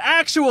piece of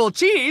actual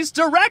cheese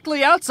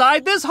directly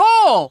outside this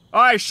hole.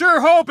 I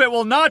sure hope it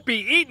will not be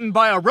eaten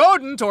by a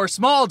rodent or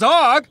small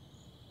dog.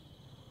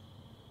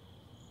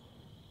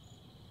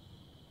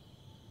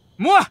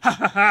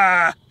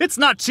 Mwahaha! It's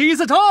not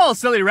cheese at all,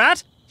 silly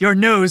rat! Your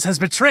nose has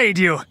betrayed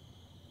you!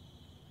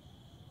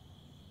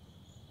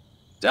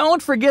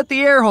 Don't forget the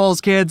air holes,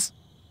 kids.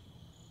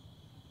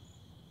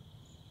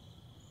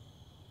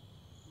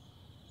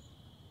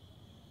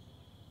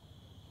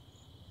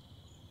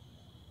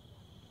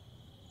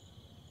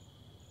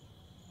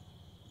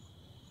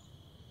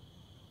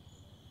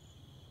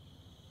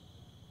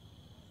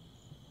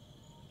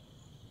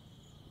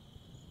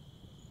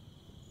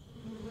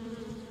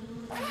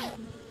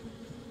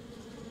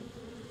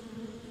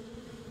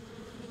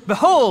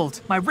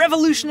 Behold, my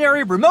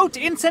revolutionary remote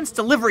incense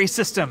delivery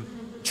system.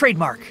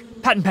 Trademark.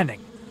 Patent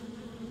pending.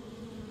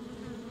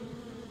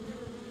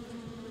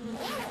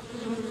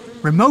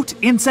 Remote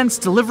incense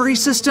delivery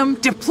system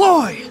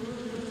deploy!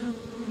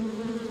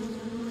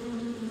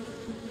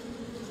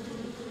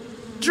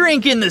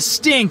 Drink in the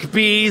stink,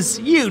 bees.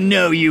 You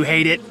know you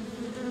hate it.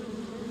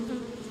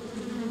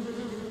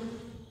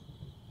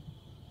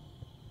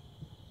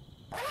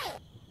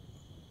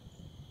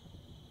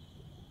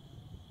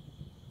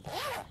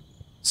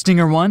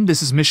 Stinger 1,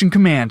 this is Mission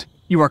Command.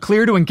 You are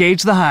clear to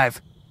engage the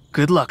hive.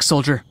 Good luck,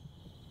 soldier.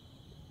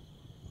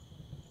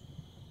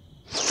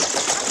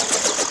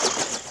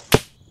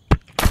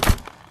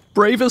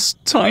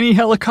 Bravest tiny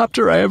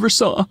helicopter I ever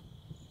saw.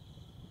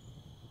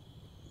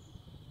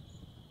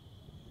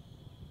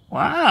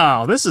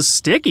 Wow, this is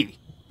sticky,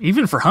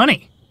 even for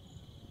honey.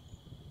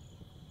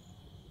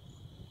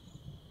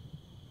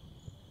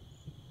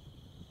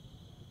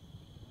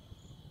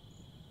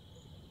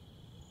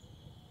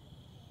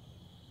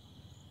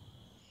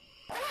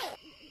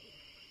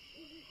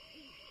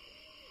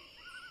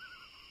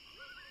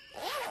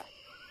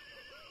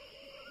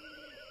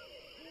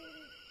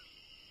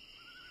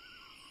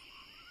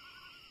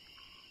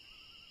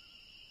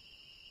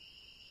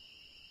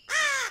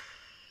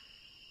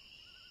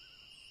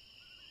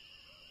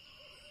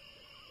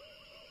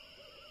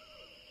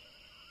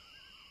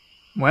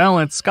 Well,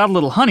 it's got a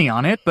little honey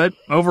on it, but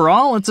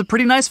overall, it's a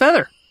pretty nice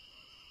feather.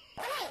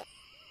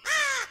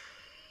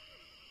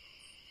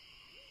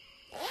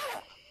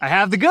 I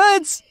have the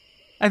goods,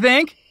 I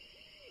think.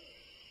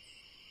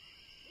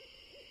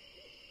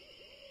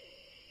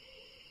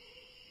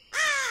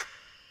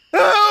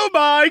 Oh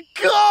my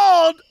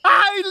god!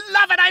 I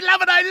love it, I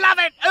love it, I love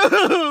it!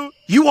 Ooh.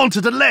 You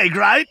wanted a leg,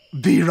 right?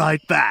 Be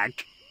right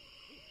back.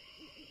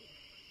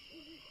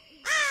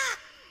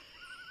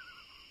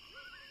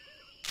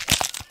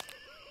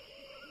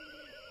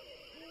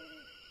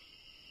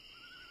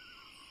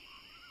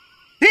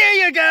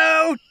 Here you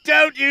go!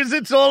 Don't use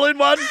it all in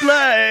one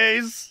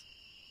place!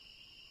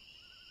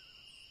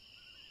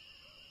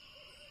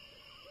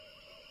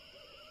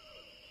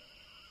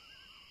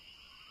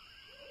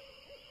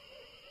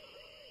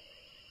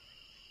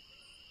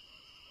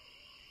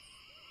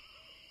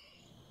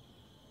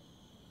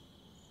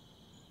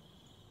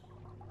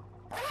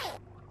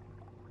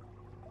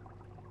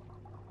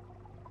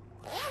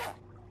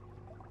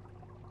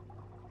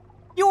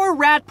 Your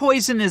rat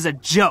poison is a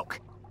joke.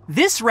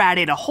 This rat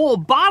ate a whole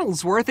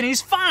bottle's worth and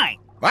he's fine.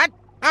 What?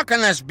 How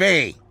can this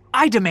be?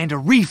 I demand a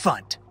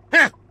refund.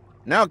 Huh.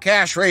 No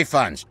cash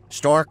refunds.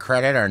 Store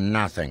credit or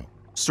nothing.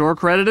 Store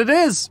credit it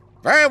is.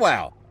 Very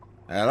well.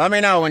 Let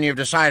me know when you've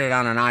decided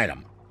on an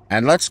item.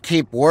 And let's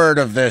keep word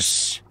of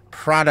this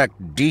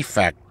product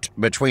defect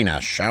between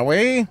us, shall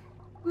we?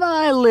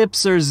 My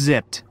lips are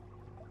zipped.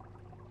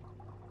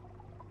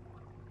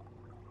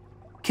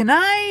 Can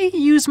I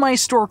use my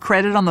store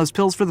credit on those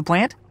pills for the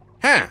plant?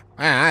 Huh.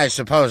 I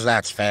suppose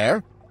that's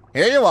fair.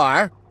 Here you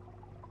are.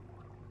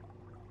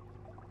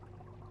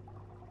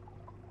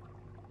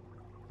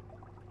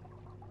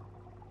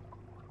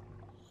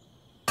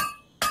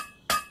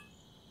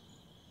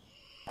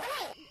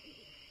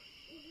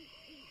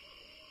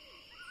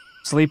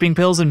 Sleeping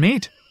pills and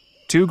meat.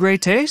 Two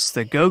great tastes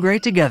that go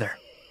great together.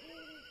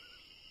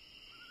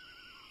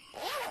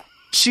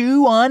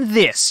 Chew on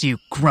this, you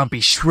grumpy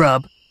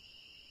shrub.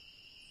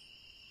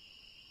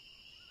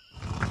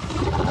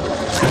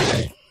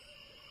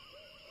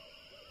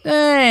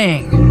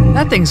 Dang,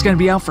 that thing's gonna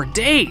be out for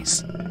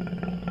days.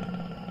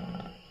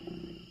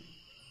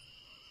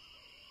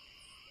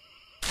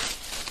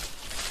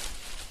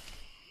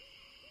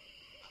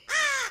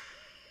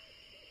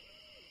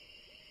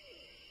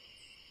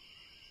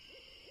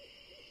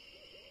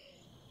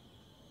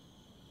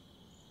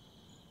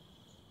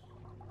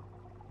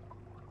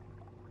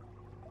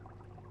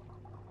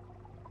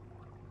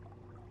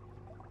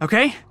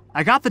 Okay,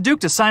 I got the Duke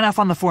to sign off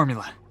on the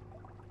formula.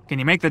 Can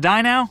you make the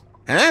dye now?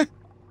 Huh?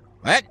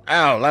 What?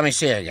 Oh, let me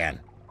see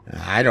again.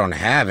 I don't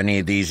have any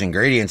of these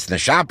ingredients in the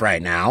shop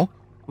right now.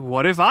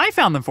 What if I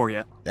found them for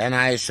you? Then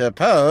I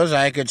suppose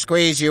I could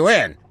squeeze you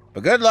in.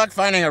 But good luck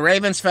finding a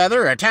raven's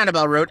feather, a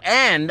tannibal root,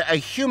 and a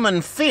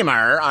human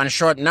femur on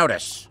short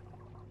notice.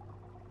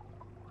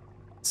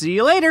 See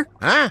you later.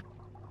 Huh?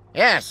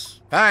 Yes,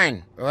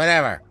 fine,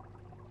 whatever.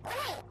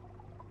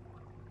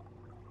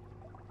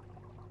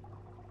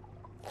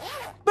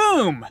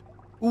 Boom!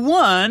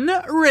 1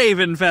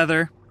 raven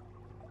feather.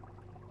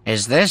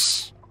 Is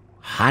this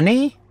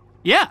honey?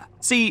 Yeah.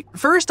 See,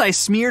 first I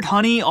smeared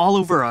honey all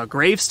over a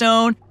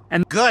gravestone,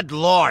 and— Good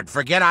Lord,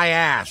 forget I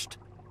asked.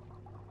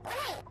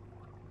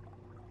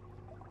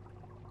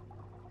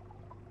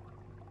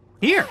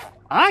 Here,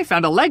 I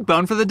found a leg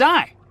bone for the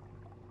dye.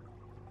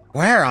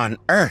 Where on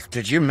earth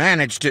did you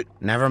manage to—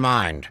 Never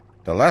mind.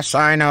 The less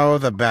I know,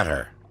 the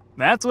better.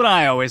 That's what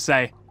I always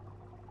say.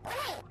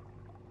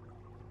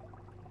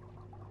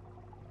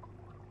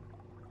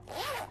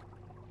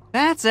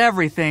 That's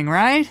everything,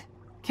 right?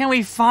 Can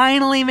we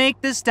finally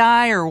make this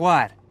dye or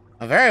what?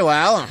 Very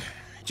well.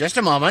 Just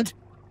a moment.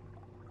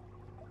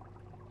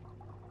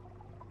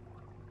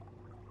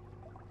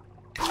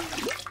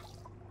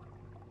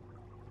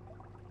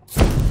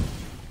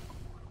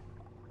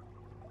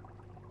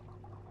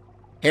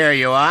 Here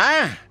you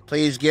are.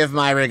 Please give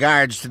my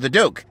regards to the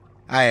Duke.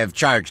 I have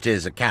charged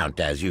his account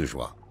as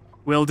usual.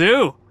 Will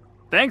do.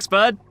 Thanks,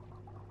 bud.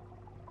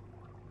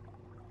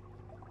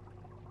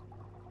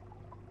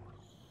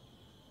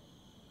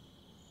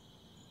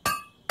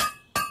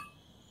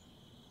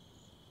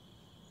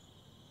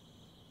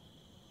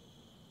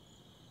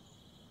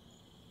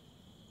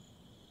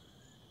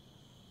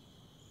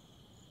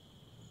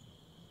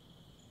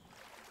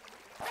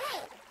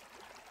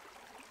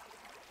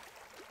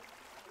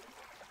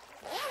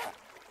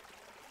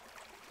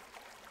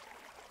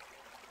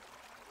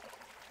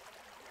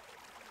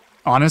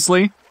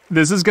 Honestly,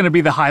 this is going to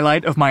be the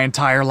highlight of my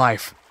entire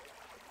life.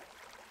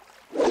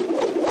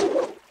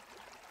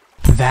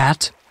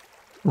 That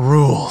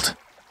ruled.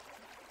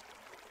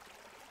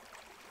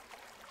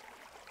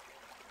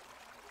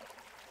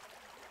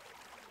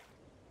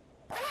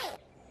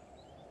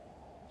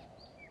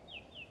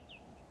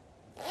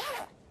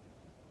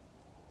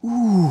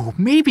 Ooh,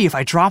 maybe if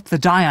I drop the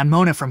dye on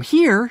Mona from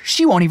here,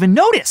 she won't even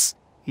notice.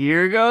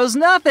 Here goes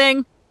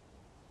nothing.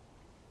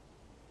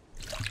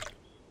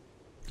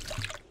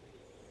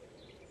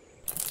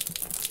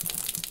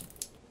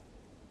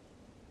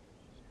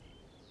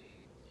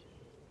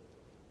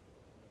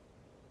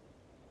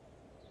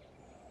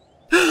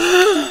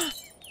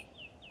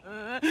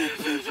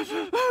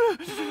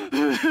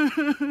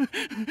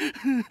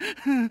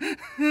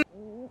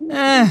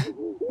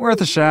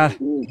 Worth a shot.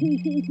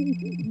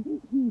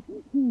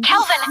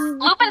 Kelvin,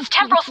 Lupin's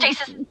temporal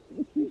stasis.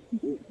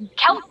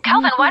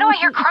 Kelvin, why do I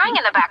hear crying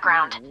in the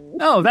background?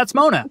 Oh, that's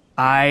Mona.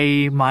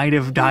 I might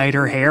have dyed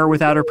her hair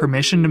without her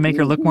permission to make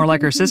her look more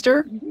like her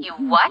sister. You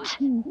what?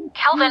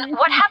 Kelvin,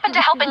 what happened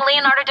to helping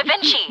Leonardo da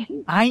Vinci?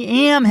 I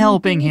am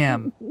helping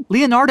him.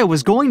 Leonardo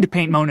was going to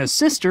paint Mona's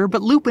sister,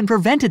 but Lupin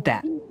prevented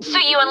that. So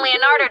you and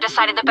Leonardo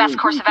decided the best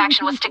course of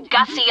action was to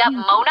gussy up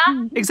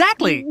Mona?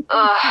 Exactly.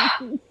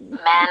 Ugh,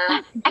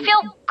 men. I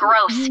feel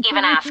gross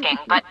even asking,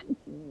 but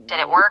did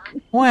it work?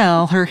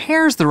 Well, her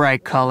hair's the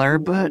right color,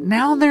 but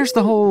now there's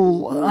the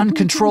whole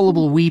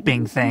uncontrollable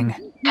weeping thing.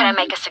 Can I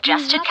make a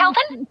suggestion,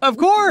 Kelvin? Of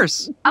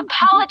course!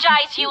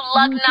 Apologize, you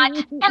lug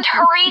nut, and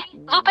hurry!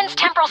 Lupin's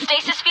temporal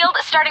stasis field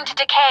is starting to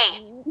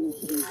decay.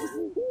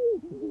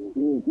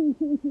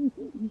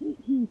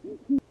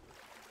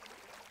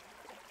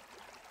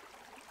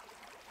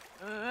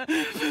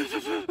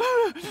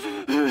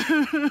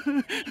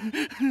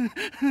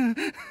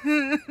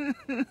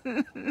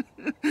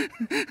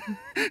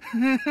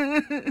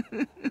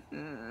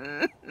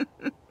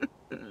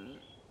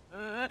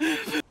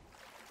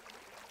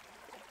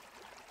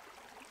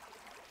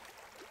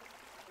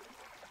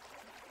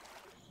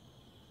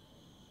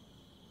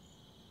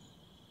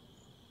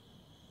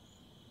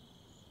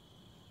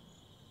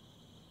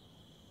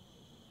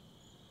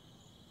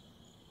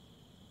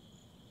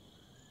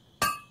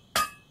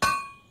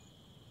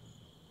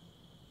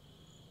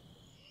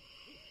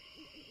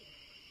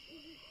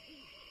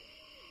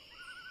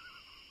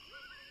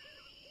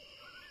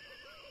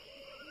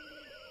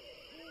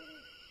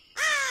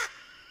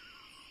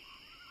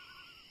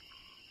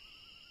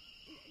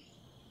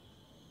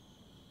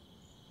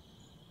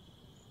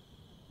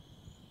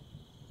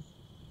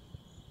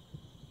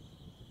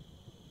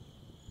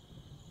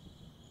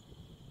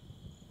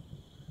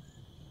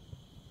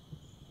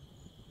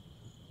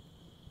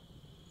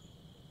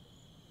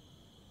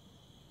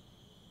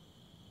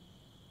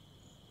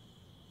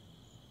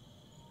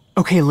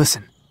 Okay,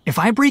 listen. If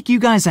I break you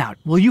guys out,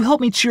 will you help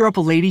me cheer up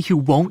a lady who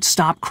won't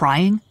stop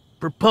crying?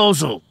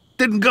 Proposal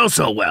didn't go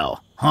so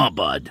well, huh,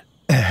 bud?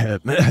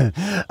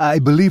 I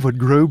believe what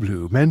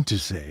Groblu meant to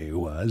say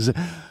was,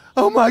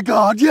 "Oh my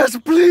God, yes,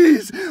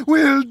 please!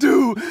 We'll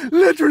do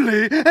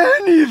literally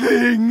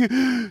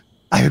anything!"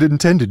 I had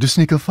intended to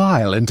sneak a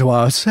file into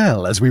our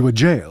cell as we were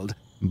jailed,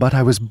 but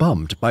I was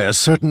bumped by a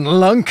certain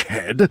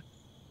lunkhead,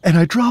 and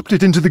I dropped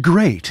it into the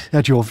grate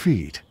at your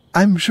feet.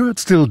 I'm sure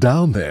it's still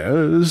down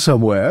there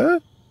somewhere.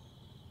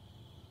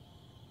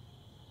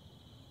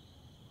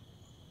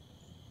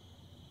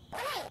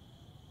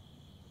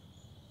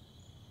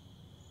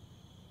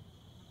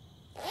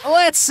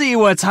 Let's see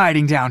what's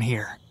hiding down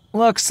here.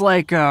 Looks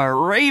like a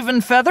raven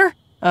feather,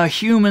 a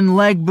human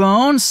leg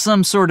bone,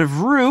 some sort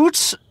of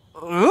root.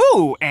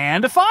 Ooh,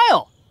 and a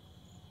file.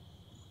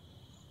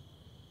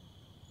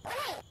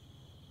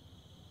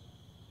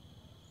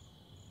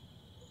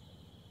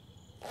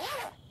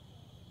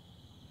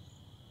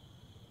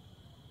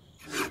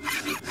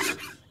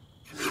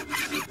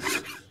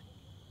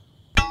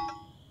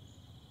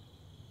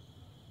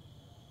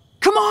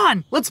 Come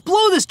on, let's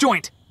blow this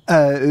joint.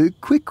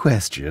 Quick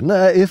question,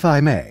 if I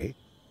may.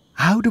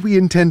 How do we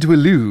intend to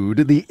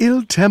elude the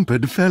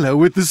ill-tempered fellow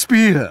with the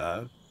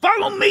spear?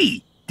 Follow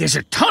me! There's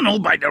a tunnel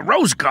by the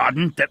rose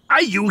garden that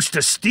I used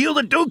to steal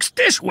the Duke's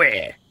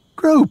dishware.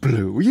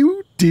 Groblu,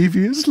 you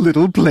devious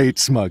little plate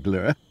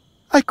smuggler.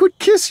 I could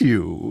kiss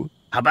you.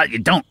 How about you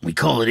don't? We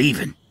call it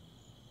even.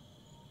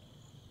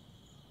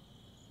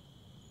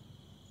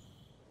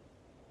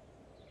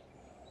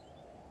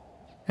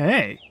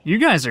 Hey, you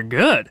guys are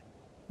good.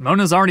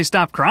 Mona's already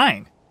stopped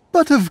crying.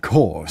 But of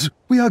course,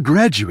 we are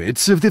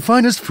graduates of the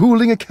finest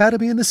fooling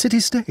academy in the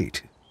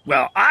city-state.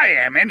 Well, I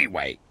am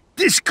anyway.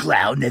 This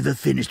clown never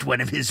finished one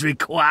of his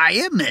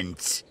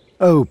requirements.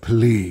 Oh,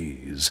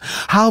 please.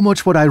 How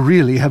much would I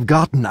really have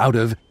gotten out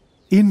of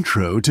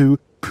intro to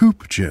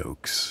poop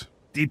jokes?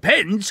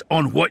 Depends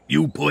on what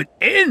you put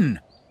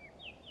in.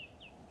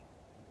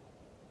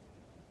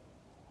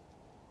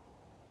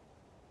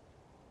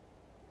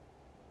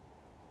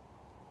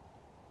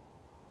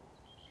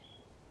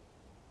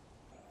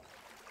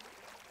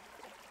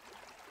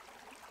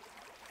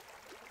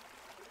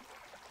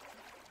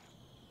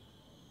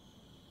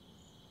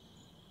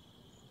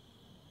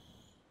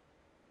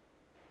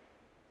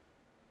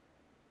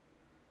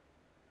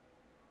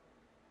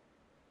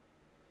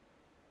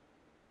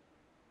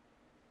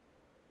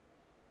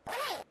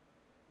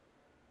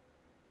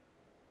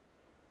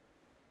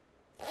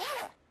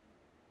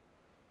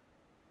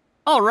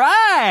 All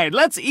right,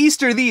 let's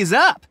Easter these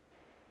up.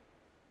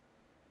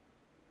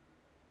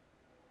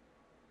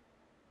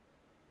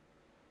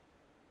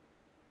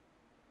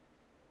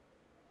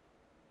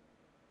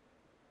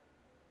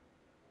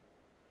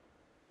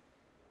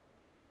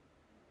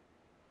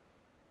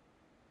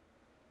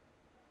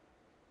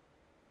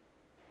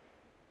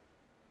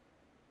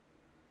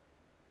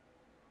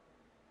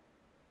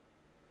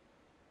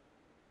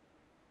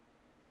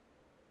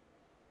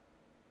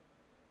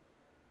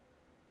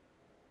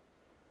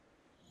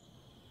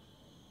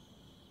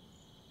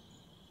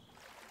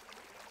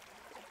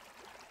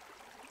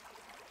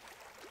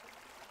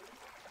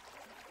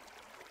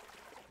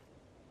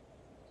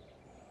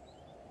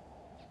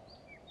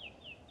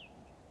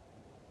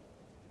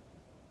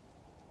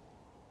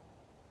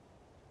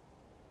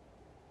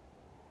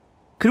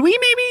 Could we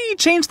maybe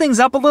change things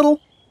up a little?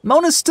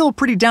 Mona's still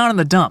pretty down in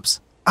the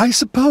dumps. I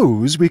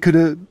suppose we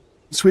could,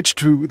 switch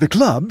to the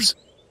clubs.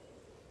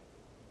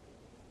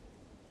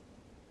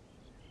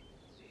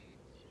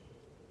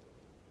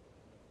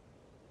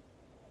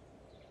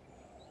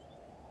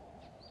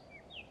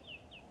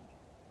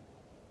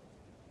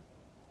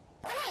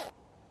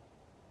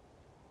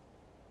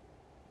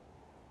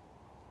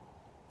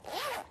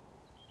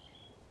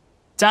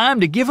 Time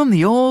to give him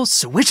the old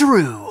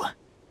switcheroo.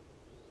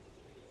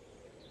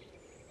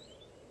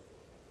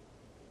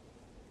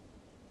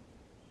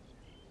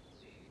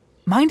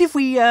 Mind if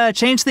we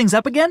change things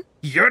up again?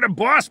 You're the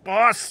boss,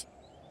 boss.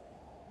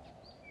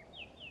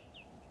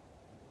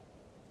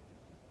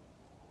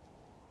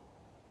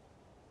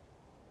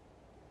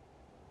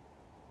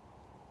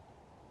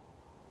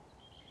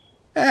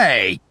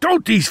 Hey,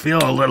 don't these feel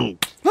a little...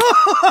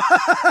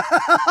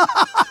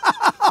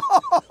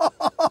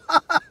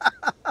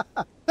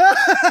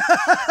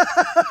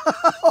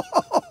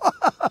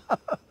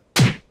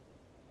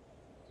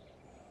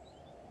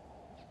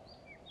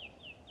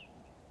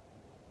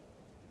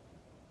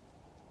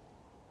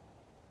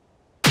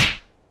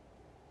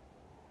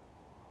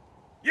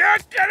 You're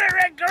gonna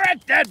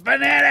regret that,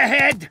 banana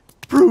head!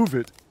 Prove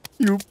it,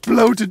 you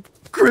bloated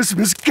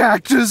Christmas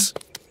cactus!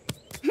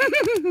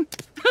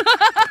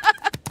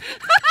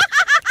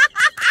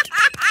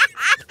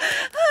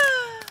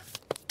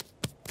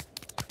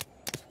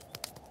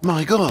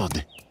 My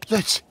God,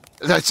 that's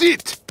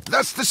it!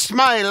 That's the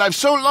smile I've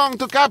so longed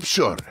to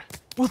capture!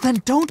 Well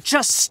then don't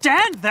just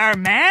stand there,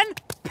 man!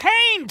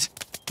 Paint!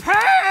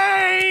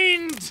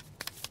 Paint!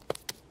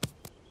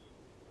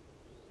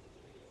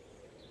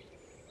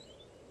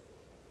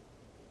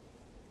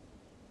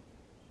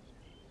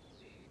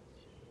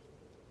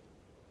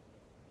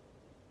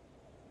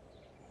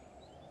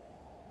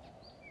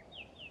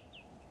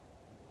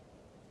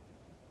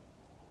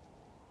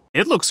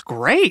 It looks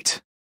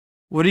great.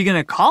 What are you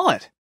gonna call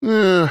it?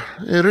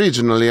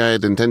 Originally, I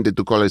had intended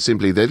to call it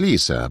simply the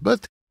Lisa,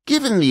 but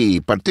given the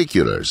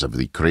particulars of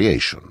the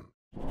creation...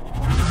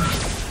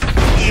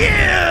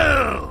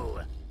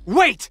 You!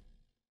 Wait!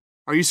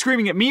 Are you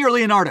screaming at me or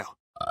Leonardo?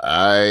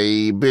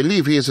 I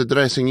believe he is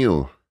addressing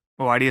you.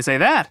 Why do you say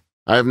that?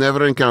 I've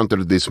never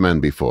encountered this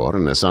man before,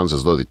 and it sounds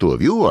as though the two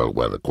of you are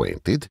well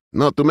acquainted.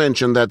 Not to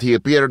mention that he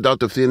appeared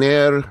out of thin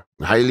air,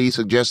 highly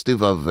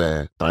suggestive of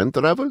time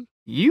travel.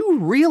 You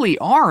really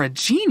are a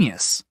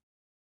genius.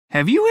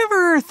 Have you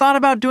ever thought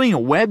about doing a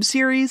web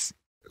series?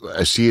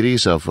 A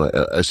series of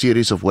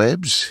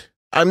webs?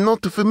 I'm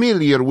not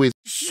familiar with...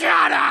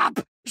 Shut up!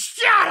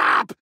 Shut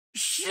up!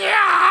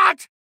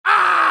 Shut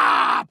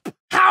up!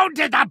 How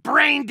did the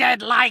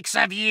brain-dead likes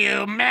of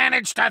you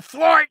manage to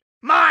thwart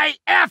my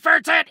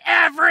efforts at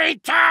every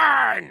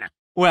turn?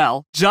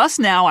 Well, just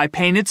now I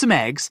painted some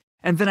eggs,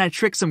 and then I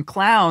tricked some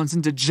clowns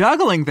into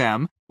juggling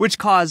them, which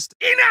caused...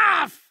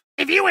 Enough!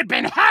 If you had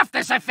been half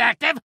this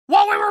effective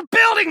while we were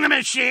building the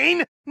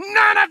machine,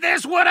 none of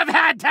this would have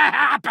had to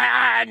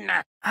happen!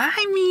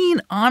 I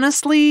mean,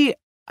 honestly,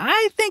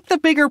 I think the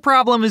bigger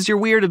problem is your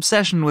weird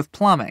obsession with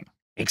plumbing.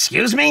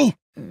 Excuse me?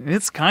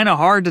 It's kinda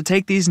hard to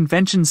take these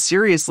inventions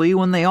seriously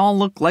when they all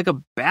look like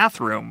a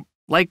bathroom.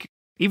 Like,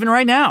 even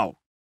right now.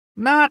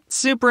 Not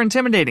super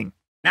intimidating.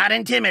 Not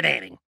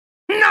intimidating.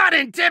 Not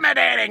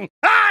intimidating!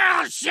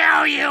 I'll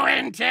show you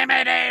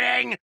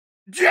intimidating!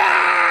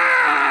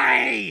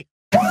 Die!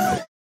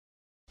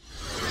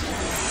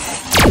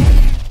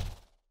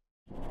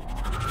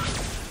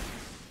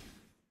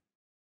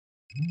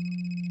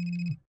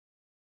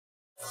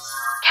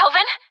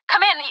 Kelvin,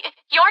 come in.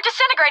 You aren't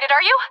disintegrated,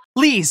 are you?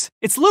 Lise,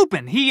 it's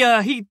Lupin. He...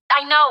 I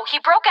know. He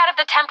broke out of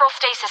the temporal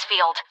stasis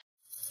field.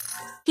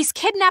 He's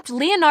kidnapped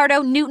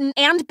Leonardo, Newton,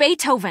 and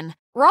Beethoven.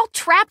 We're all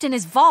trapped in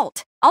his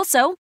vault.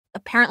 Also,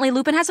 apparently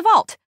Lupin has a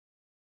vault.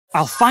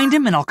 I'll find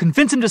him and I'll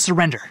convince him to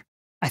surrender.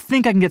 I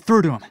think I can get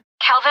through to him.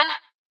 Kelvin,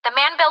 the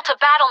man built a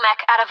battle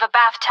mech out of a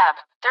bathtub.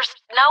 There's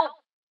no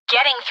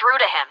getting through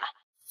to him.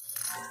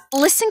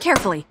 Listen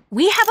carefully.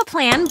 We have a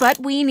plan, but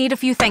we need a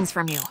few things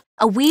from you.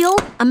 A wheel,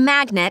 a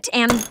magnet,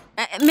 and...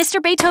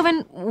 Mr.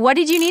 Beethoven, what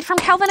did you need from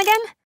Kelvin again?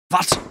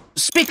 What?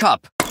 Speak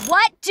up!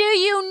 What do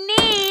you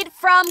need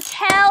from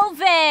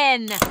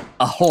Kelvin?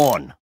 A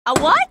horn. A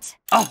what?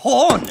 A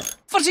horn!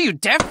 What are you,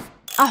 deaf?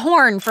 A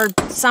horn, for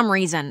some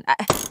reason.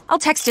 I'll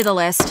text you the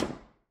list.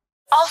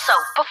 Also,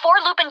 before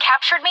Lupin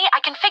captured me,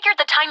 I configured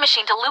the time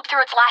machine to loop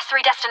through its last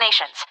 3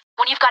 destinations.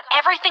 When you've got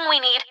everything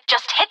we need,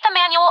 just hit the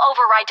manual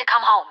override to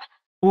come home.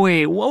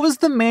 Wait, what was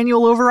the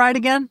manual override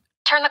again?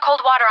 Turn the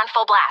cold water on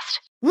full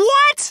blast.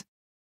 What?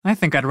 I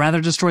think I'd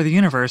rather destroy the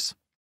universe.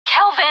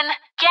 Kelvin,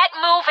 get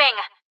moving!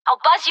 I'll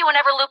buzz you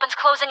whenever Lupin's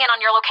closing in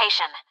on your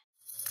location.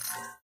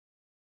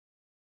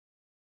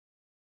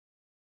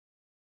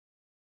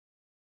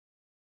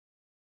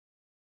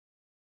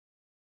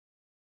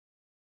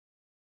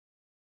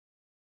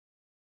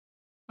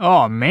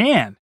 Oh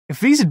man, if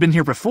these had been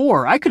here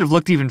before, I could have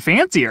looked even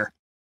fancier.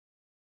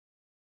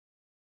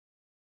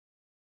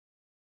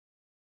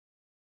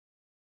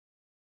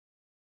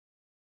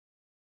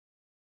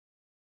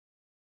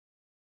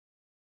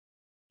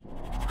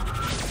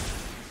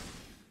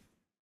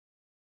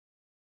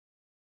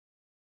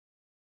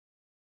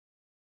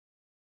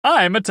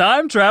 I'm a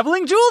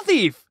time-traveling jewel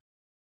thief!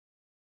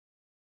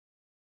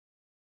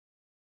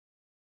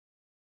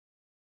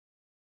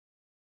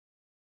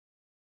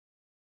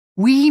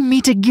 We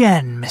meet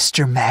again,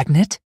 Mr.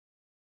 Magnet.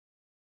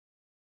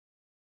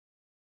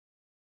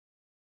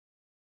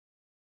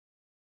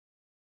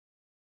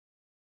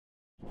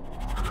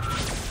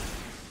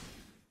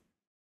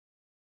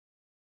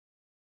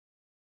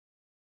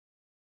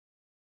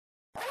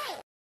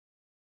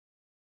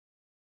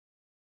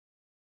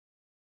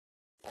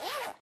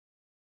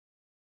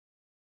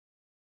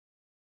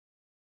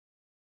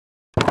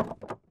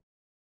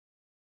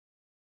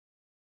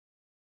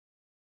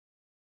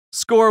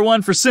 Score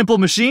 1 for simple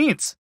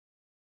machines.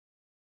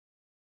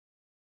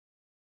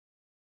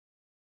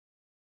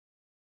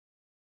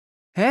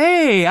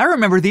 Hey, I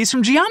remember these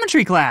from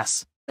geometry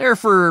class. They're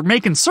for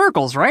making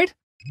circles, right?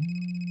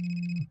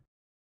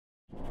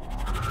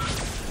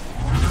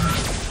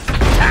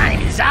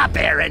 Time's up,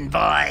 errand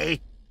boy.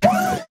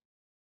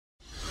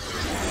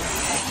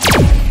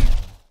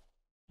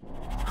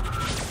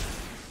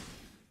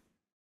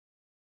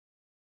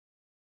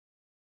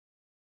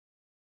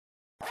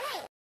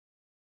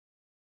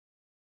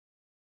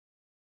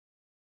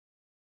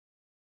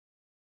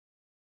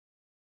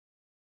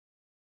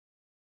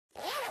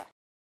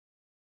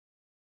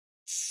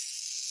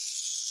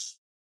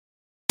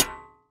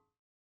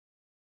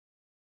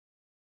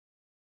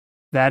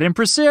 That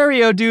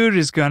impresario dude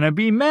is gonna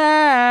be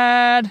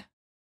mad.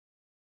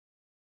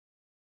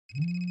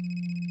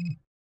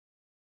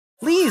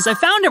 Lise, I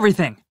found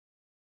everything.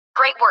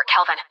 Great work,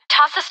 Kelvin.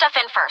 Toss the stuff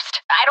in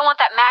first. I don't want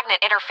that magnet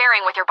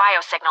interfering with your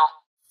biosignal.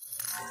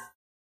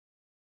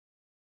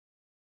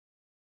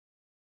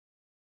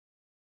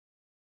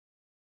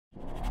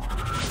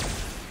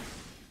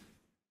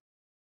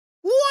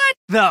 What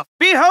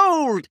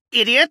Behold,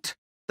 idiot!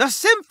 The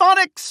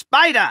symphonic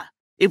spider!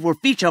 It will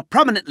feature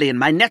prominently in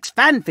my next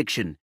fan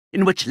fiction,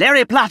 in which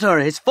Larry Platter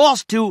is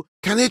forced to...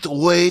 Can it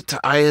wait,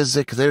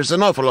 Isaac? There's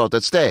an awful lot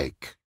at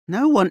stake.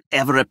 No one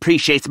ever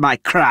appreciates my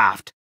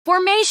craft.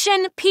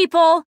 Formation,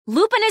 people!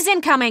 Lupin is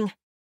incoming!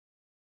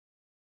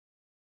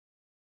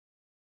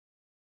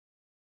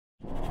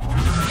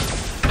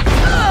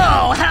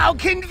 Oh, how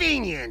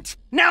convenient!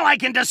 Now I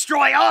can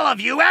destroy all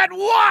of you at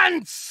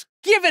once!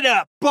 Give it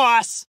up,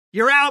 boss!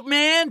 You're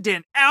outmanned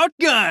and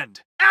outgunned!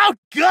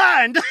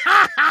 Outgunned?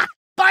 Ha ha!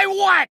 By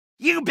what?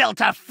 You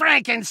built a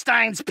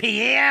Frankenstein's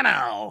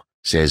piano!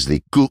 Says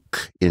the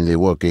cook in the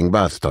working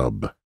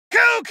bathtub.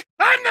 Kook!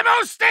 I'm the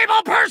most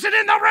stable person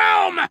in the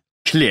room!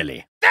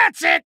 Clearly.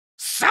 That's it!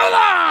 So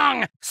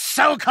long,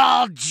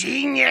 so-called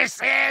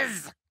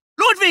geniuses!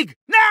 Ludwig,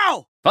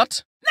 now!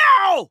 What?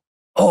 Now!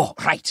 Oh,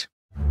 right.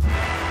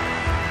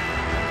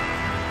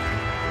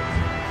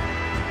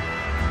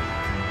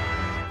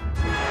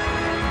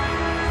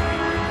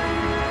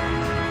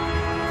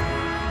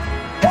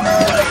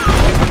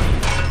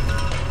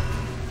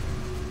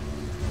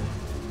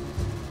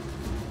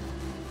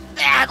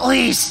 At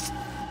least,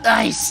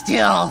 I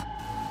still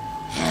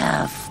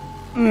have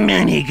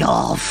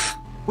mini-golf.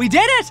 We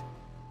did it!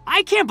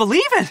 I can't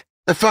believe it!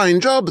 A fine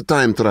job,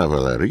 time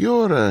traveler.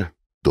 Your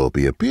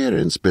dopey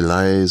appearance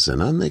belies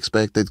an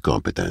unexpected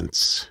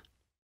competence.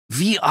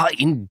 We are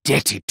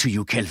indebted to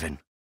you, Kelvin.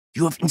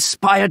 You have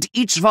inspired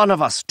each one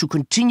of us to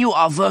continue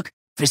our work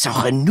with a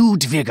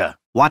renewed vigor.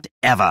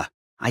 Whatever.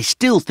 I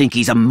still think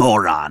he's a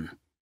moron.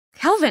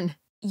 Kelvin,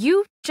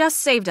 you just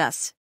saved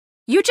us.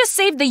 You just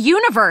saved the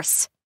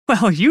universe!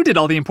 Well, you did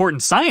all the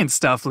important science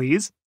stuff,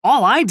 Lise.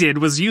 All I did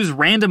was use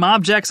random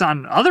objects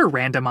on other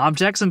random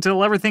objects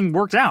until everything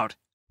worked out.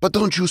 But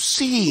don't you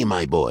see,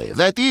 my boy,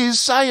 that is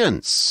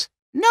science.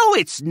 No,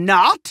 it's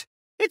not.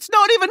 It's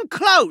not even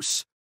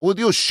close. Would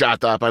you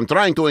shut up? I'm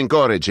trying to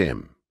encourage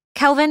him.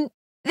 Kelvin,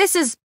 this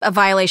is a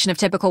violation of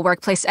typical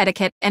workplace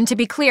etiquette, and to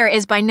be clear,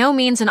 is by no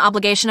means an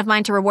obligation of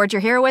mine to reward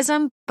your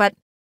heroism, but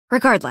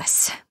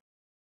regardless.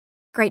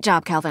 Great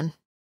job, Kelvin.